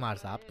ਮਨੋਜ ਕੁਮਾਰ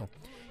ਸਾਹਿਬ ਤੋਂ।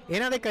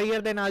 ਇਹਨਾਂ ਦੇ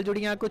ਕਰੀਅਰ ਦੇ ਨਾਲ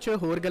ਜੁੜੀਆਂ ਕੁਝ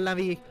ਹੋਰ ਗੱਲਾਂ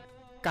ਵੀ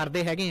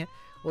ਕਰਦੇ ਹੈਗੇ ਆ,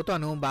 ਉਹ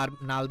ਤੁਹਾਨੂੰ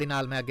ਨਾਲ ਦੀ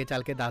ਨਾਲ ਮੈਂ ਅੱਗੇ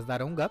ਚੱਲ ਕੇ ਦੱਸਦਾ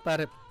ਰਹੂੰਗਾ।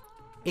 ਪਰ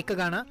ਇੱਕ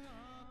ਗਾਣਾ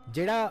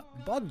ਜਿਹੜਾ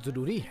ਬਹੁਤ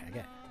ਜ਼ਰੂਰੀ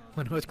ਹੈਗਾ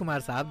ਮਨੋਜ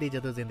ਕੁਮਾਰ ਸਾਹਿਬ ਦੀ,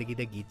 ਜਦੋਂ ਜ਼ਿੰਦਗੀ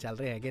ਦੇ ਗੀਤ ਚੱਲ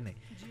ਰਹੇ ਹੈਗੇ ਨੇ,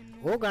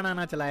 ਉਹ ਗਾਣਾ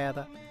ਨਾ ਚਲਾਇਆ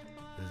ਤਾਂ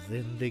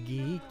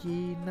ਜ਼ਿੰਦਗੀ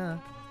ਕੀ ਨਾ,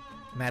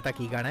 ਮੈਂ ਤਾਂ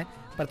ਕੀ ਗਾਣਾ ਹੈ।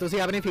 ਪਰ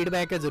ਤੁਸੀਂ ਆਪਣੀ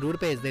ਫੀਡਬੈਕ ਜ਼ਰੂਰ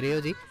ਭੇਜਦੇ ਰਹੋ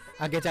ਜੀ।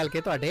 ਅੱਗੇ ਚੱਲ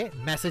ਕੇ ਤੁਹਾਡੇ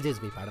ਮੈਸੇजेस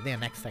ਵੀ ਪੜ੍ਹਦੇ ਆ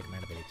ਨੈਕਸਟ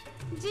ਸੈਗਮੈਂਟ ਦੇ ਵਿੱਚ।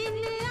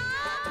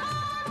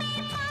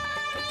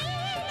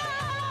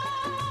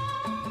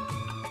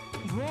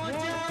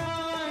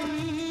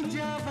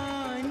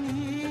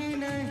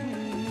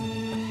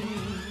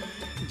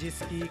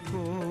 जिसकी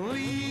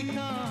कोई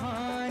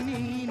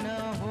कहानी न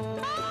हो,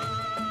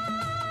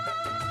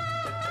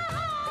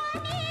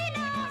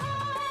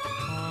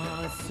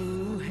 आंसू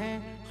है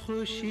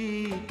खुशी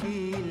की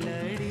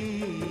लड़ी,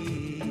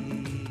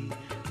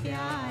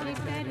 प्यार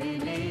कर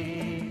ले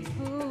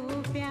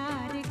ओ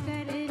प्यार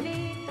कर ले,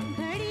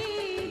 घड़ी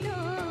दो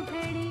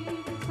घड़ी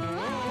ओ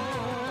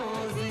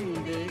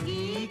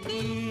जिंदगी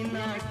की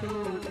ना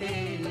टूटे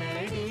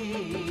लड़ी,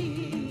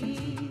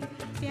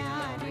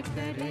 प्यार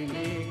कर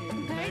ले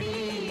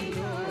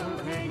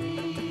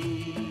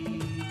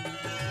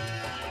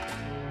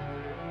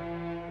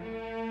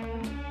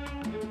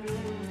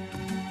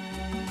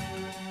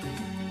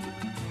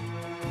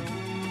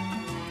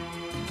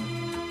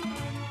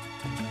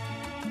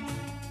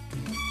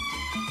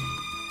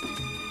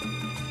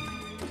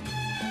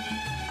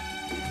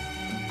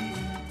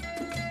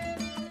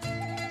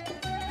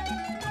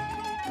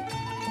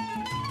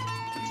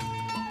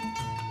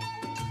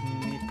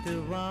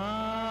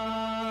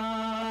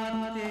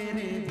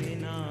तेरे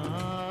बिना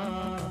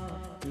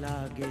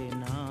लागे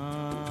ना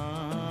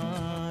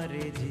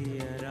रे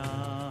जियरा,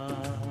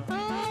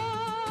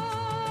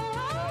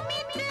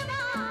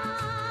 मितवा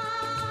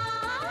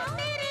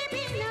तेरे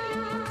बिना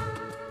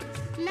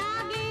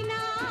लागे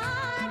ना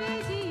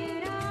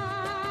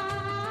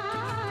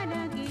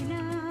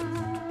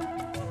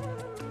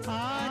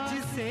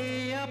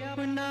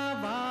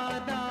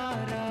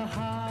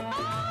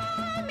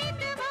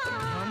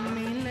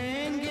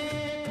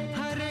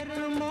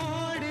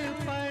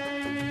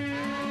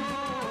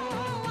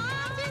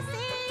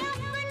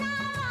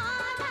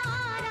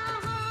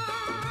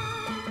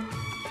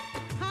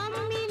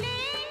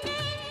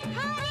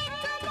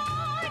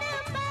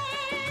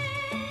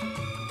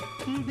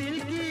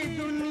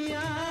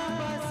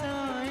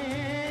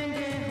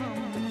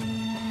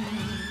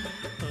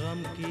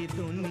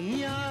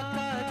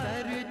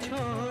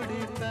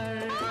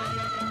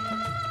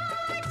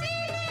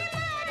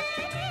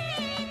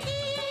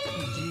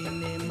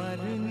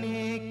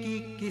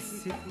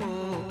किसको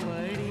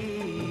पड़ी,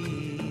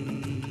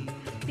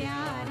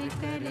 प्यार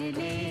कर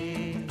ले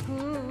हो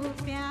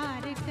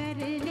प्यार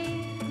कर ले,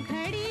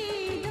 घड़ी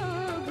दो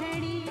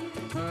घड़ी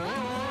हो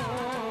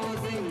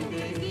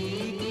जिंदगी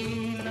की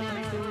ना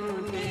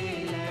टूटे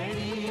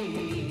लड़ी,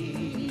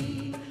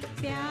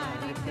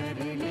 प्यार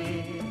कर ले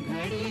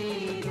घड़ी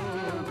दो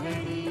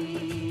घड़ी।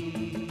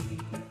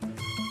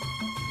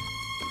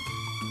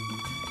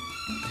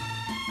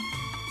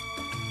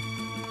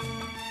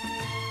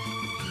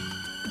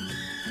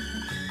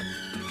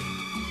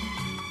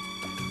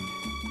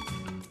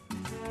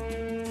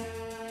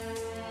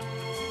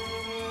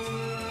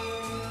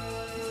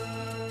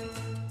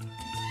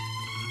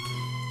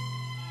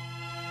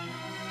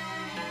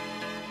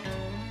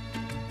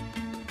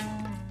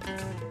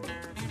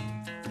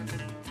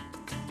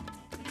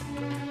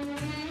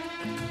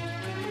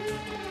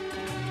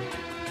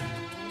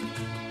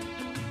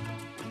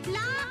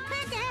 लाख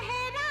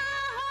गहरा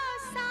हो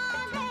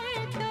सागर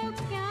तो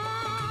क्या,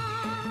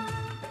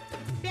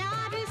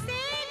 प्यार से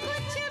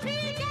कुछ भी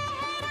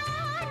गहरा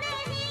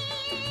नहीं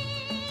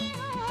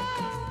हो।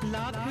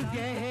 लाख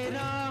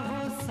गहरा हो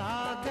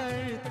सागर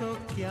तो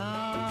क्या,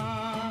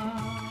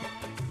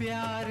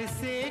 प्यार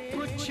से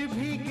कुछ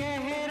भी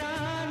गहरा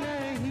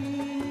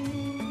नहीं,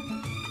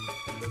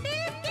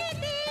 दिल की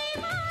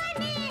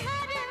दीवानी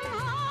हर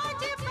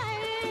मौज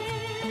पर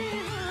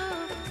हो,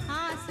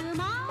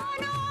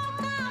 आसमानों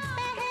का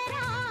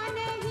पहरा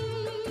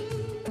नहीं,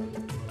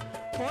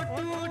 वो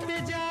टूट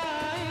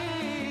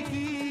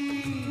जाएगी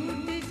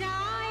टूट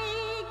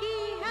जाएगी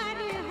हर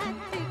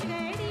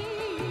हथकड़ी,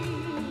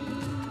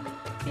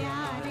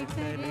 प्यार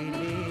कर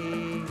ले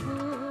हो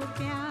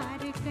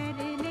प्यार कर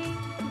ले,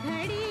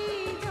 घड़ी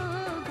दो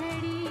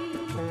घड़ी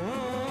ओ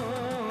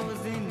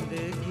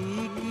जिंदगी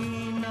की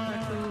ना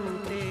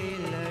टूटे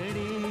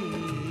लड़ी,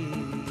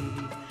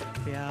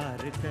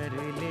 प्यार कर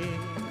ले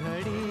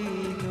घड़ी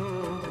दो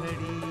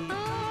घड़ी।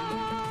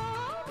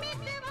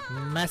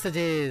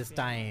 Messages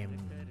time.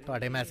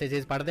 ਤੁਹਾਡੇ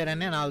ਮੈਸੇजेस ਪੜ੍ਹਦੇ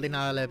ਰਹਿੰਦੇ ਹਾਂ, ਨਾਲ ਦੀ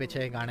ਨਾਲ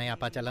ਪਿੱਛੇ ਗਾਣੇ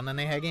ਆਪਾਂ ਚੱਲਣ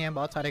ਦਿੰਦੇ ਹੈਗੇ ਆ।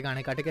 ਬਹੁਤ ਸਾਰੇ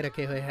ਗਾਣੇ ਕੱਢ ਕੇ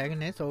ਰੱਖੇ ਹੋਏ ਹੈਗੇ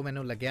ਨੇ, ਸੋ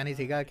ਮੈਨੂੰ ਲੱਗਿਆ ਨਹੀਂ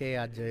ਸੀਗਾ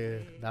ਕਿ ਅੱਜ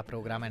ਦਾ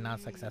ਪ੍ਰੋਗਰਾਮ ਇੰਨਾ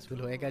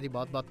ਸਕਸੈਸਫੁਲ ਹੋਏਗਾ ਜੀ।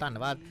 ਬਹੁਤ ਬਹੁਤ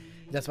ਧੰਨਵਾਦ।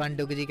 ਜਸਵੰਤ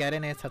ਡੁੱਗ ਜੀ ਕਹਿ ਰਹੇ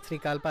ਨੇ ਸਤਿ ਸ਼੍ਰੀ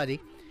ਅਕਾਲ ਭਾਜੀ।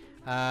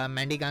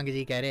 ਮੈਂਡੀ ਕੰਗ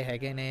ਜੀ ਕਹਿ ਰਹੇ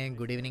ਹੈਗੇ ਨੇ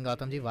गुड इवनिंग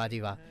गौतम जी, वाह जी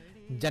वाह,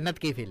 जन्नत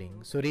की फीलिंग,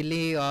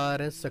 सुरीली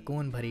और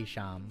सुकून भरी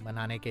शाम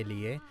बनाने के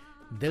लिए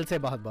दिल से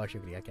बहुत बहुत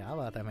शुक्रिया। क्या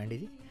बात है मैंडी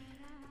जी,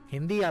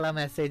 हिंदी वाला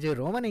मैसेज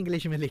रोमन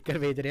इंग्लिश में लिख कर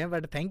भेज रहे हैं,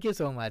 but thank you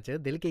so much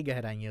दिल की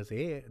गहराइयों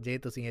से। जे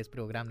तुसीं इस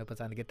प्रोग्राम ने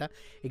पसंद किया,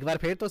 एक बार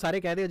फिर तो सारे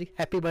कह दिओ जी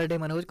हैप्पी बर्थडे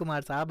मनोज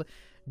कुमार साहब।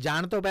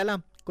 जान तो पहला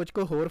कुछ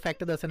को होर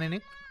फैक्ट दसने ने।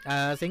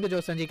 सिंह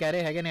जोसन जी कह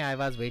रहे हैं ने आई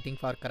वाज वेटिंग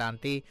फॉर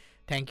क्रांति,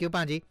 थैंक यू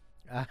भाजी।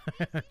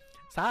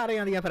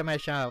 सारियां दियां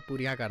फरमाइशां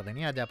पूरियां कर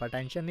देनी अज, आप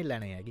टेंशन नहीं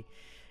लैनी हैगी।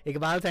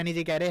 इकबाल सैनी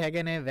जी कह रहे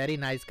हैं ने वैरी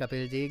नाइस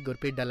कपिल जी।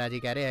 गुरप्रीत डल्ला जी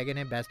कह रहे हैं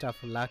ने बेस्ट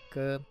ऑफ लक।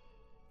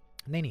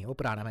 नहीं वो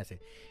पुराना मैसेज।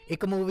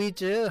 एक मूवी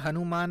च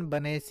हनुमान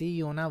बने सी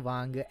ਉਹਨਾਂ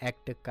ਵਾਂਗ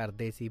ਐਕਟ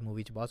ਕਰਦੇ ਸੀ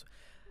मूवी च बहुत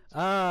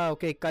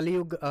ओके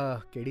कलयुग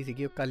ਕਿਹੜੀ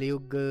ਸੀਗੀ ਉਹ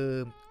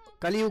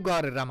कलयुग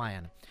और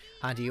रामायण।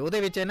 हाँ जी ਉਹਦੇ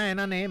ਵਿੱਚ ਨਾ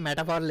ਇਹਨਾਂ ਨੇ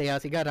ਮੈਟਾਫੋਰ ਲਿਆ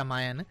ਸੀਗਾ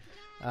ਰਾਮਾਇਣ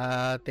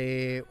ਤੇ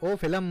ਉਹ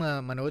ਫਿਲਮ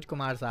ਮਨੋਜ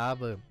ਕੁਮਾਰ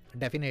ਸਾਹਿਬ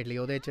ਡੈਫੀਨੇਟਲੀ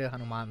ਉਹਦੇ 'ਚ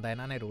ਹਨੂਮਾਨ ਦਾ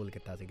ਇਹਨਾਂ ਨੇ ਰੋਲ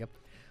ਕੀਤਾ ਸੀਗਾ।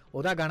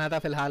 ਉਹਦਾ ਗਾਣਾ ਤਾਂ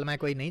ਫਿਲਹਾਲ ਮੈਂ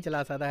ਕੋਈ ਨਹੀਂ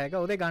ਚਲਾ ਸਕਦਾ ਹੈਗਾ।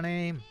 ਉਹਦੇ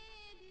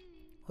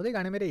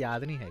ਗਾਣੇ ਮੇਰੇ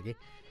ਯਾਦ ਨਹੀਂ ਹੈਗੇ,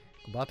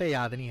 ਬਹੁਤੇ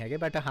ਯਾਦ ਨਹੀਂ ਹੈਗੇ,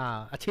 ਬਟ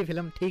ਹਾਂ ਅੱਛੀ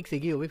ਫਿਲਮ ਠੀਕ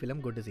ਸੀਗੀ, ਉਹ ਵੀ ਫਿਲਮ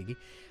ਗੁੱਡ ਸੀਗੀ।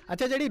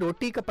 ਅੱਛਾ ਜਿਹੜੀ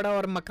ਰੋਟੀ ਕੱਪੜਾ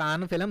ਔਰ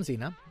ਮਕਾਨ ਫਿਲਮ ਸੀ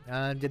ਨਾ,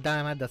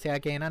 ਜਿੱਦਾਂ ਮੈਂ ਦੱਸਿਆ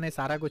ਕਿ ਇਹਨਾਂ ਨੇ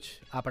ਸਾਰਾ ਕੁਝ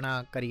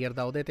ਆਪਣਾ ਕਰੀਅਰ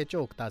ਦਾ ਉਹਦੇ 'ਤੇ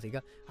ਝੋਕਤਾ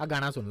ਸੀਗਾ। ਆਹ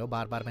ਗਾਣਾ ਸੁਣ ਲਓ,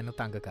 ਬਾਰ-ਬਾਰ ਮੈਨੂੰ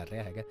ਤੰਗ ਕਰ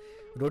ਰਿਹਾ ਹੈਗਾ।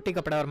 ਰੋਟੀ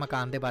ਕੱਪੜਾ ਔਰ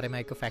ਮਕਾਨ ਦੇ ਬਾਰੇ ਮੈਂ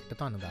ਇੱਕ ਫੈਕਟ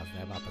ਤੁਹਾਨੂੰ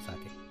ਦੱਸਦਾ ਵਾਪਸ ਆ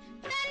ਕੇ।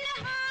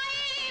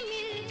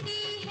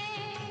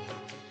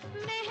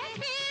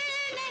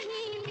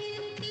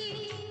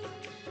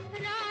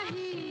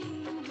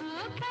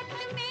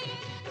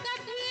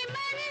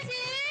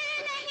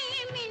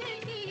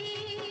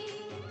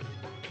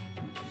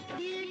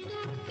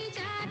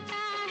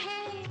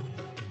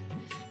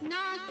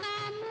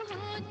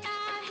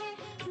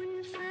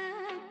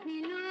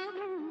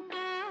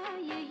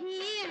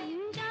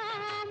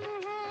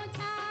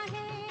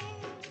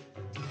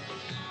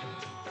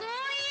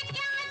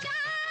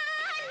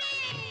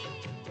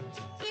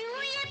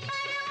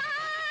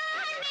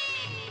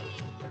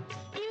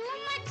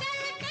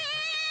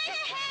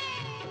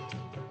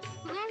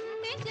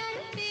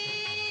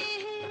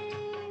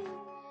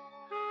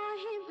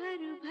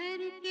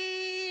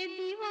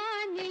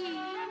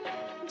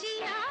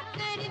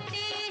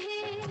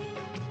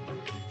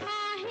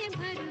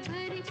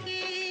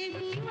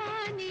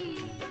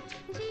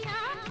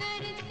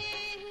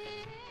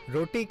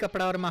 ਰੋਟੀ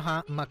ਕੱਪੜਾ ਔਰ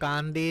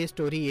ਮਕਾਨ ਦੀ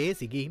ਸਟੋਰੀ ਇਹ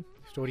ਸੀਗੀ,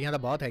 ਸਟੋਰੀਆਂ ਤਾਂ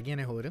ਬਹੁਤ ਹੈਗੀਆਂ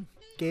ਨੇ ਹੋਰ,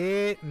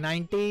 ਕਿ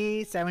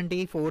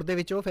 1974 ਦੇ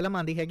ਵਿੱਚ ਉਹ ਫਿਲਮ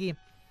ਆਉਂਦੀ ਹੈਗੀ।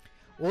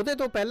 ਉਹਦੇ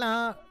ਤੋਂ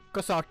ਪਹਿਲਾਂ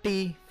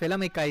ਕਸੌਟੀ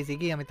ਫਿਲਮ ਇੱਕ ਆਈ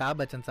ਸੀਗੀ ਅਮਿਤਾਭ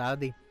ਬੱਚਨ ਸਾਹਿਬ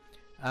ਦੀ,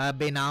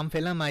 ਬੇਨਾਮ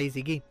ਫਿਲਮ ਆਈ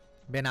ਸੀਗੀ।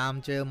 ਬੇਨਾਮ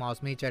 'ਚ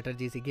ਮੌਸਮੀ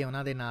ਚੈਟਰਜੀ ਸੀਗੀ,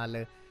 ਉਹਨਾਂ ਦੇ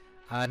ਨਾਲ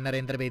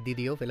ਨਰਿੰਦਰ ਬੇਦੀ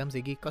ਦੀ ਉਹ ਫਿਲਮ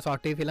ਸੀਗੀ।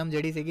 ਕਸੌਟੀ ਫਿਲਮ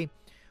ਜਿਹੜੀ ਸੀਗੀ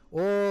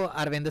ਉਹ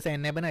ਅਰਵਿੰਦ ਸੈਨ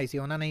ਨੇ ਬਣਾਈ ਸੀ,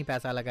 ਉਹਨਾਂ ਨੇ ਹੀ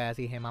ਪੈਸਾ ਲਗਾਇਆ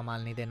ਸੀ ਹੇਮਾ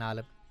ਮਾਲਿਨੀ ਦੇ ਨਾਲ।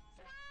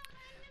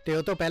 ਅਤੇ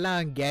ਉਹ ਤੋਂ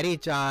ਪਹਿਲਾਂ ਗਹਿਰੀ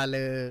ਚਾਲ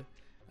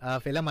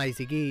ਫਿਲਮ ਆਈ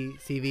ਸੀਗੀ,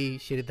 CV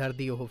ਸ਼੍ਰੀਧਰ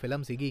ਦੀ ਉਹ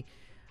ਫਿਲਮ ਸੀਗੀ।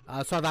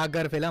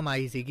 ਸੌਦਾਗਰ ਫਿਲਮ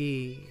ਆਈ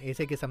ਸੀਗੀ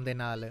ਇਸੇ ਕਿਸਮ ਦੇ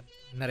ਨਾਲ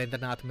ਨਰਿੰਦਰ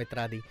ਨਾਥ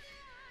ਮਿੱਤਰਾ ਦੀ।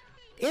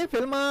 ਇਹ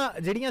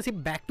ਫਿਲਮਾਂ ਜਿਹੜੀਆਂ ਸੀ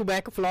ਬੈਕ ਟੂ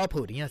ਬੈਕ ਫਲੋਪ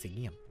ਹੋ ਰਹੀਆਂ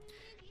ਸੀਗੀਆਂ।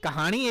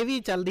 ਕਹਾਣੀ ਇਹ ਵੀ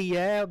ਚੱਲਦੀ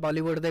ਹੈ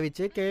ਬਾਲੀਵੁੱਡ ਦੇ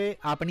ਵਿੱਚ ਕਿ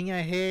ਆਪਣੀਆਂ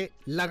ਇਹ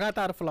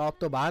ਲਗਾਤਾਰ ਫਲੋਪ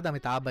ਤੋਂ ਬਾਅਦ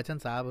ਅਮਿਤਾਭ ਬੱਚਨ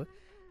ਸਾਹਿਬ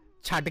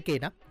ਛੱਡ ਕੇ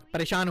ਨਾ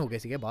ਪਰੇਸ਼ਾਨ ਹੋ ਗਏ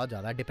ਸੀਗੇ, ਬਹੁਤ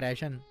ਜ਼ਿਆਦਾ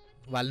ਡਿਪਰੈਸ਼ਨ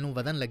ਵੱਲ ਨੂੰ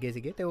ਵਧਣ ਲੱਗੇ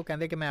ਸੀਗੇ ਅਤੇ ਉਹ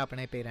ਕਹਿੰਦੇ ਕਿ ਮੈਂ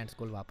ਆਪਣੇ ਪੇਰੈਂਟਸ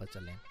ਕੋਲ ਵਾਪਸ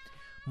ਚੱਲਿਆ।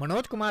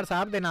 ਮਨੋਜ ਕੁਮਾਰ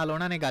ਸਾਹਿਬ ਦੇ ਨਾਲ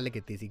ਉਹਨਾਂ ਨੇ ਗੱਲ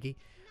ਕੀਤੀ ਸੀਗੀ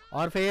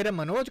ਔਰ ਫਿਰ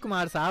ਮਨੋਜ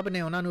ਕੁਮਾਰ ਸਾਹਿਬ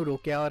ਨੇ ਉਹਨਾਂ ਨੂੰ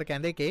ਰੋਕਿਆ ਔਰ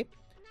ਕਹਿੰਦੇ ਕਿ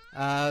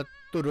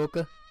ਤੂੰ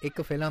ਰੁਕ,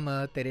 ਇੱਕ ਫਿਲਮ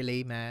ਤੇਰੇ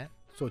ਲਈ ਮੈਂ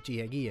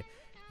ਸੋਚੀ ਹੈਗੀ ਹੈ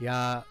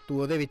ਜਾਂ ਤੂੰ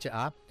ਉਹਦੇ ਵਿੱਚ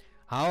ਆ।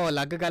 ਹਾਂ, ਉਹ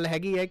ਅਲੱਗ ਗੱਲ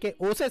ਹੈਗੀ ਹੈ ਕਿ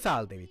ਉਸੇ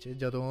ਸਾਲ ਦੇ ਵਿੱਚ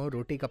ਜਦੋਂ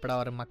ਰੋਟੀ ਕੱਪੜਾ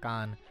ਔਰ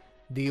ਮਕਾਨ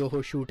ਦੀ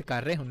ਉਹ ਸ਼ੂਟ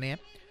ਕਰ ਰਹੇ ਹੁੰਦੇ ਆ,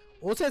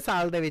 ਉਸੇ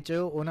ਸਾਲ ਦੇ ਵਿੱਚ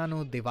ਉਹਨਾਂ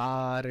ਨੂੰ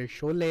ਦੀਵਾਰ,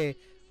 ਸ਼ੋਲੇ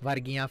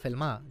ਵਰਗੀਆਂ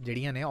ਫਿਲਮਾਂ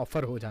ਜਿਹੜੀਆਂ ਨੇ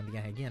ਆਫਰ ਹੋ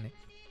ਜਾਂਦੀਆਂ ਹੈਗੀਆਂ ਨੇ।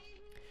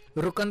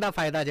 ਰੁਕਣ ਦਾ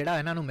ਫਾਇਦਾ ਜਿਹੜਾ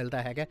ਇਹਨਾਂ ਨੂੰ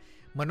ਮਿਲਦਾ ਹੈਗਾ।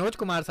 ਮਨੋਜ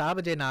ਕੁਮਾਰ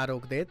ਸਾਹਿਬ ਜੇ ਨਾ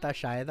ਰੋਕਦੇ ਤਾਂ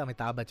ਸ਼ਾਇਦ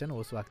ਅਮਿਤਾਭ ਬੱਚਨ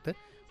ਉਸ ਵਕਤ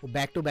ਉਹ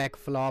ਬੈਕ ਟੂ ਬੈਕ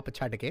ਫਲੋਪ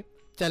ਛੱਡ ਕੇ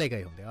ਚਲੇ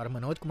ਗਏ ਹੁੰਦੇ। ਔਰ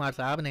ਮਨੋਜ ਕੁਮਾਰ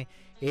ਸਾਹਿਬ ਨੇ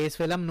ਇਸ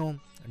ਫਿਲਮ ਨੂੰ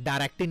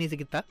ਡਾਇਰੈਕਟ ਹੀ ਨਹੀਂ ਸੀ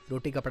ਕੀਤਾ,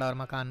 ਰੋਟੀ ਕੱਪੜਾ ਔਰ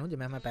ਮਕਾਨ ਨੂੰ,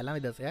 ਜਿਵੇਂ ਮੈਂ ਪਹਿਲਾਂ ਵੀ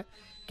ਦੱਸਿਆ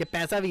ਕਿ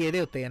ਪੈਸਾ ਵੀ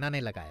ਇਹਦੇ ਉੱਤੇ ਇਹਨਾਂ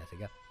ਨੇ ਲਗਾਇਆ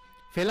ਸੀਗਾ।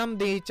 ਫਿਲਮ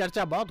ਦੀ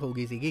ਚਰਚਾ ਬਹੁਤ ਹੋ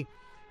ਗਈ ਸੀਗੀ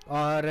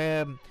ਔਰ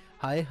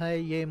ਹਾਏ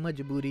ਹਾਏ ਇਹ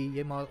ਮਜਬੂਰੀ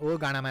ਇਹ ਉਹ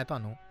ਗਾਣਾ ਮੈਂ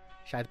ਤੁਹਾਨੂੰ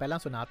ਸ਼ਾਇਦ ਪਹਿਲਾਂ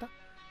ਸੁਣਾ ਤਾ,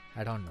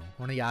 ਆਈ ਡੋਂਟ ਨੋ,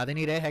 ਹੁਣ ਯਾਦ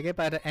ਨਹੀਂ ਰਹੇ ਹੈਗੇ।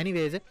 ਪਰ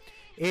ਐਨੀਵੇਜ਼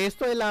ਇਸ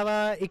ਤੋਂ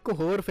ਇਲਾਵਾ ਇੱਕ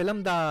ਹੋਰ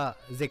ਫਿਲਮ ਦਾ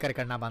ਜ਼ਿਕਰ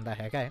ਕਰਨਾ ਬਣਦਾ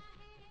ਹੈਗਾ ਹੈ,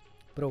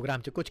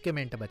 ਪ੍ਰੋਗਰਾਮ 'ਚ ਕੁਝ ਕੁ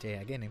ਮਿੰਟ ਬਚੇ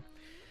ਹੈਗੇ ਨੇ।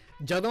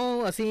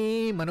 ਜਦੋਂ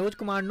ਅਸੀਂ ਮਨੋਜ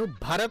ਕੁਮਾਰ ਨੂੰ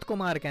ਭਾਰਤ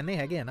ਕੁਮਾਰ ਕਹਿੰਦੇ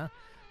ਹੈਗੇ ਆ ਨਾ,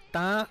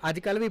 ਤਾਂ ਅੱਜ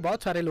ਕੱਲ੍ਹ ਵੀ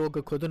ਬਹੁਤ ਸਾਰੇ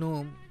ਲੋਕ ਖੁਦ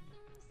ਨੂੰ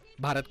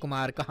ਭਾਰਤ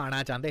ਕੁਮਾਰ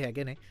ਕਹਾਣਾ ਚਾਹੁੰਦੇ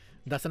ਹੈਗੇ ਨੇ,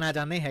 ਦੱਸਣਾ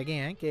ਚਾਹੁੰਦੇ ਹੈਗੇ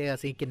ਆ ਕਿ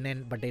ਅਸੀਂ ਕਿੰਨੇ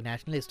ਵੱਡੇ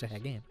ਨੈਸ਼ਨਲਿਸਟ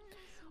ਹੈਗੇ ਹਾਂ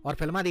ਔਰ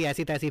ਫਿਲਮਾਂ ਦੀ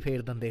ਐਸੀ ਤੈਸੀ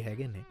ਫੇਰ ਦਿੰਦੇ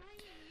ਹੈਗੇ ਨੇ।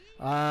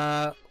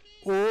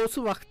 ਉਸ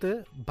ਵਕਤ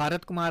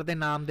ਭਾਰਤ ਕੁਮਾਰ ਦੇ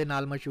ਨਾਮ ਦੇ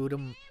ਨਾਲ ਮਸ਼ਹੂਰ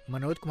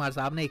ਮਨੋਜ ਕੁਮਾਰ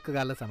ਸਾਹਿਬ ਨੇ ਇੱਕ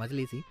ਗੱਲ ਸਮਝ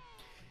ਲਈ ਸੀ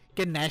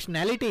ਕਿ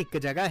ਨੈਸ਼ਨੈਲਿਟੀ ਇੱਕ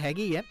ਜਗ੍ਹਾ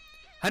ਹੈਗੀ ਹੈ,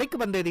 ਹਰ ਇੱਕ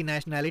ਬੰਦੇ ਦੀ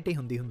ਨੈਸ਼ਨੈਲਿਟੀ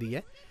ਹੁੰਦੀ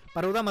ਹੈ,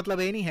 ਪਰ ਉਹਦਾ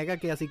ਮਤਲਬ ਇਹ ਨਹੀਂ ਹੈਗਾ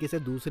ਕਿ ਅਸੀਂ ਕਿਸੇ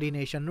ਦੂਸਰੀ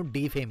ਨੇਸ਼ਨ ਨੂੰ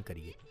ਡੀਫੇਮ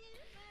ਕਰੀਏ।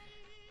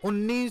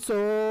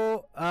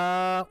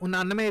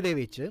 1999 ਦੇ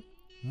ਵਿੱਚ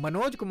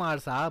ਮਨੋਜ ਕੁਮਾਰ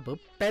ਸਾਹਿਬ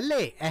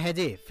ਪਹਿਲੇ ਇਹੋ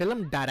ਜਿਹੇ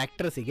ਫਿਲਮ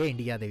ਡਾਇਰੈਕਟਰ ਸੀਗੇ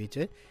ਇੰਡੀਆ ਦੇ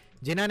ਵਿੱਚ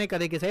ਜਿਨ੍ਹਾਂ ਨੇ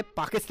ਕਦੇ ਕਿਸੇ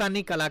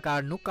ਪਾਕਿਸਤਾਨੀ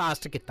ਕਲਾਕਾਰ ਨੂੰ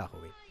ਕਾਸਟ ਕੀਤਾ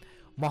ਹੋਵੇ।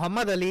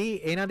 ਮੁਹੰਮਦ ਅਲੀ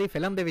ਇਹਨਾਂ ਦੀ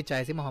ਫਿਲਮ ਦੇ ਵਿੱਚ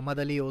ਆਏ ਸੀ।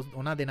 ਮੁਹੰਮਦ ਅਲੀ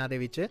ਉਹਨਾਂ ਦਿਨਾਂ ਦੇ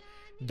ਵਿੱਚ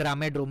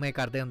ਡਰਾਮੇ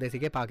ਕਰਦੇ ਹੁੰਦੇ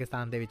ਸੀਗੇ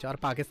ਪਾਕਿਸਤਾਨ ਦੇ ਵਿੱਚ, ਔਰ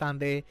ਪਾਕਿਸਤਾਨ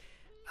ਦੇ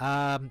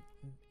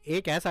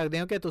ਇਹ ਕਹਿ ਸਕਦੇ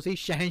ਹੋ ਕਿ ਤੁਸੀਂ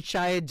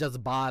ਸ਼ਹਿਨਸ਼ਾਹ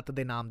ਜਜ਼ਬਾਤ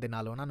ਦੇ ਨਾਮ ਦੇ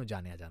ਨਾਲ ਉਹਨਾਂ ਨੂੰ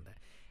ਜਾਣਿਆ ਜਾਂਦਾ ਹੈ।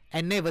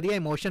 ਇੰਨੇ ਵਧੀਆ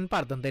ਇਮੋਸ਼ਨ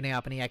ਭਰ ਦਿੰਦੇ ਨੇ,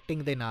 ਆਪਣੀ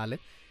ਐਕਟਿੰਗ ਦੇ ਨਾਲ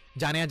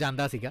ਜਾਣਿਆ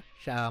ਜਾਂਦਾ ਸੀਗਾ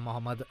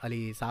ਮੁਹੰਮਦ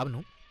ਅਲੀ ਸਾਹਿਬ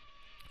ਨੂੰ।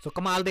 ਸੋ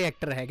ਕਮਾਲ ਦੇ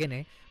ਐਕਟਰ ਹੈਗੇ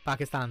ਨੇ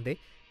ਪਾਕਿਸਤਾਨ ਦੇ,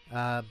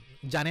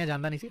 ਜਾਣਿਆ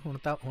ਜਾਂਦਾ ਨਹੀਂ ਸੀ,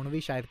 ਹੁਣ ਵੀ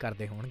ਸ਼ਾਇਦ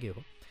ਕਰਦੇ ਹੋਣਗੇ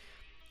ਉਹ।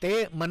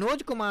 ਅਤੇ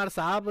ਮਨੋਜ ਕੁਮਾਰ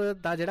ਸਾਹਿਬ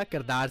ਦਾ ਜਿਹੜਾ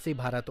ਕਿਰਦਾਰ ਸੀ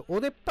ਭਾਰਤ,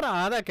 ਉਹਦੇ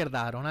ਭਰਾ ਦਾ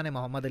ਕਿਰਦਾਰ ਉਹਨਾਂ ਨੇ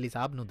ਮੁਹੰਮਦ ਅਲੀ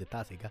ਸਾਹਿਬ ਨੂੰ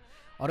ਦਿੱਤਾ ਸੀਗਾ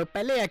ਔਰ ਉਹ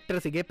ਪਹਿਲੇ ਐਕਟਰ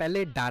ਸੀਗੇ,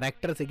 ਪਹਿਲੇ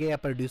ਡਾਇਰੈਕਟਰ ਸੀਗੇ ਜਾਂ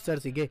ਪ੍ਰੋਡਿਊਸਰ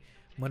ਸੀਗੇ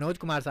ਮਨੋਜ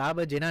ਕੁਮਾਰ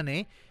ਸਾਹਿਬ ਜਿਨ੍ਹਾਂ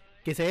ਨੇ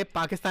ਕਿਸੇ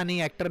ਪਾਕਿਸਤਾਨੀ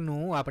ਐਕਟਰ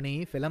ਨੂੰ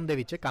ਆਪਣੀ ਫਿਲਮ ਦੇ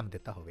ਵਿੱਚ ਕੰਮ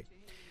ਦਿੱਤਾ ਹੋਵੇ।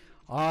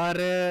 ਔਰ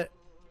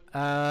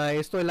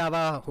ਇਸ ਤੋਂ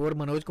ਇਲਾਵਾ ਹੋਰ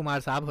ਮਨੋਜ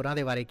ਕੁਮਾਰ ਸਾਹਿਬ ਹੋਰਾਂ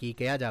ਦੇ ਬਾਰੇ ਕੀ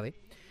ਕਿਹਾ ਜਾਵੇ,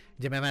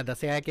 ਜਿਵੇਂ ਮੈਂ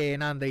ਦੱਸਿਆ ਕਿ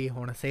ਇਹਨਾਂ ਦੀ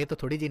ਹੁਣ ਸਿਹਤ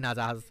ਥੋੜ੍ਹੀ ਜਿਹੀ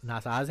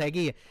ਨਾਸਾਜ਼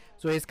ਹੈਗੀ ਹੈ।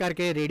 ਸੋ ਇਸ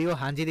ਕਰਕੇ ਰੇਡੀਓ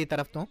ਹਾਂਜੀ ਦੀ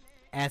ਤਰਫ ਤੋਂ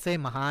ਐਸੇ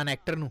ਮਹਾਨ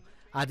ਐਕਟਰ ਨੂੰ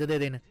ਅੱਜ ਦੇ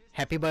ਦਿਨ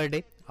ਹੈਪੀ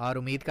ਬਰਥਡੇ, ਔਰ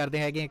ਉਮੀਦ ਕਰਦੇ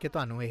ਹੈਗੇ ਕਿ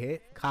ਤੁਹਾਨੂੰ ਇਹ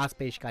ਖਾਸ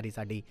ਪੇਸ਼ਕਾਰੀ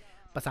ਸਾਡੀ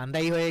ਪਸੰਦ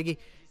ਆਈ ਹੋਏਗੀ।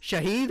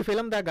 ਸ਼ਹੀਦ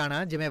ਫਿਲਮ ਦਾ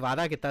ਗਾਣਾ ਜਿਵੇਂ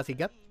ਵਾਅਦਾ ਕੀਤਾ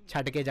ਸੀਗਾ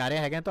ਛੱਡ ਕੇ ਜਾ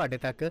ਰਿਹਾ ਹੈਗਾ ਤੁਹਾਡੇ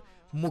ਤੱਕ।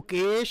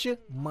 ਮੁਕੇਸ਼,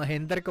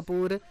 ਮਹਿੰਦਰ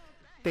ਕਪੂਰ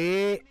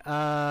ਅਤੇ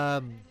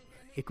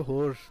ਇੱਕ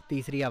ਹੋਰ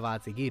ਤੀਸਰੀ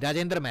ਆਵਾਜ਼ ਸੀਗੀ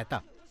ਰਾਜਿੰਦਰ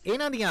ਮਹਿਤਾ,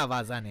 ਇਹਨਾਂ ਦੀਆਂ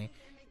ਆਵਾਜ਼ਾਂ ਨੇ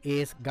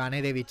ਇਸ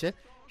ਗਾਣੇ ਦੇ ਵਿੱਚ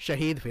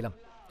ਸ਼ਹੀਦ ਫਿਲਮ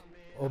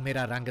ਉਹ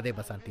ਮੇਰਾ ਰੰਗ ਦੇ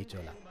ਬਸੰਤੀ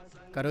ਚੋਲਾ।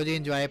 ਕਰੋ ਜੀ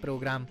ਇੰਜੋਏ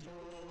ਪ੍ਰੋਗਰਾਮ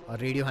ਔਰ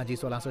ਰੇਡੀਓ ਹਾਂਜੀ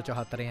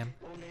 1674 AM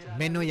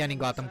ਮੈਨੂੰ ਯਾਨੀ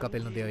ਗੌਤਮ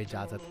ਕਪਿਲ ਨੂੰ ਦਿਓ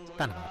ਇਜਾਜ਼ਤ।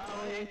 ਧੰਨਵਾਦ।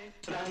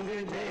 रंग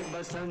दे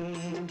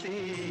बसंती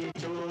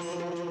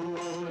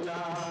चोला।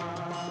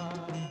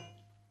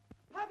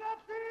 भगत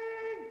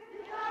सिंह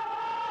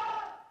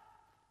जिंदाबाद,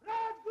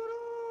 राजगुरु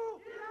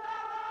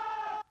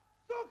जिंदाबाद,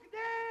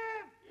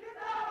 सुखदेव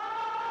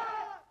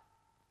जिंदाबाद।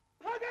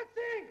 भगत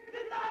सिंह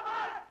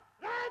जिंदाबाद,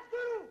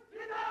 राजगुरु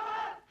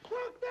जिंदाबाद,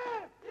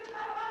 सुखदेव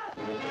जिंदाबाद।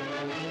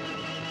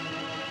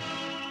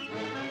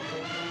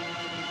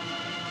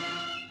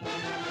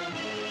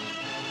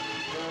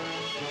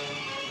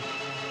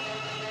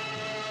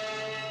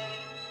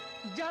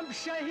 जब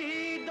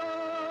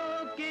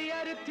शहीदों की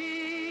अर्थी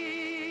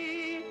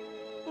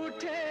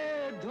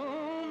उठे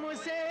धूम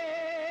से,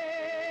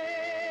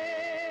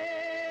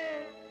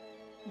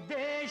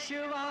 देश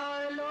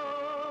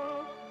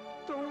वालों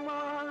तुम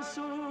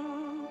आंसू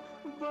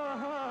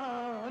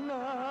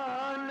बहाना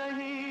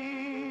नहीं,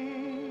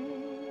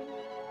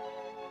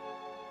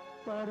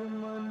 पर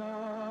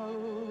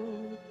मनाओ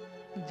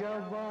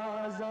जब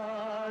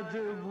आजाद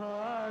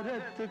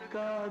भारत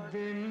का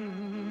दिन,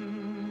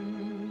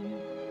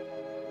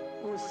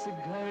 उस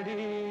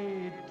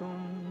घड़ी तुम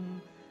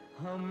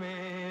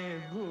हमें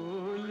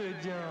भूल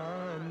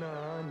जाना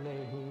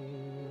नहीं।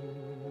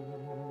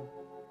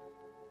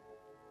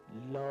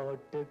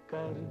 लौट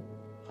कर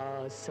आ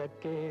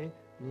सके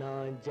ना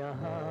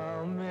जहां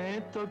में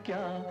तो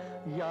क्या,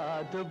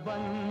 याद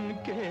बन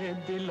के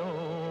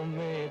दिलों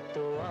में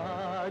तो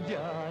आ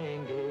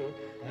जाएंगे।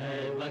 ऐ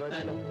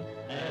वतन,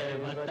 ऐ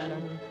वतन,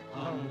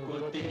 हमको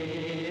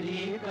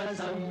तेरी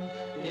कसम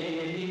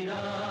तेरी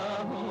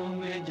राहों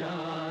में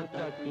जहाँ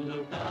तक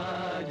लुटा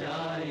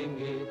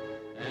जाएंगे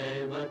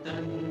ऐ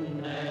वतन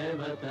ऐ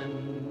वतन।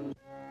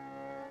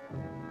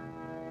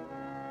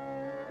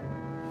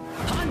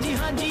 हांजी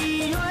हांजी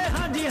ओए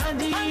हांजी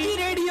हांजी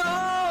हांजी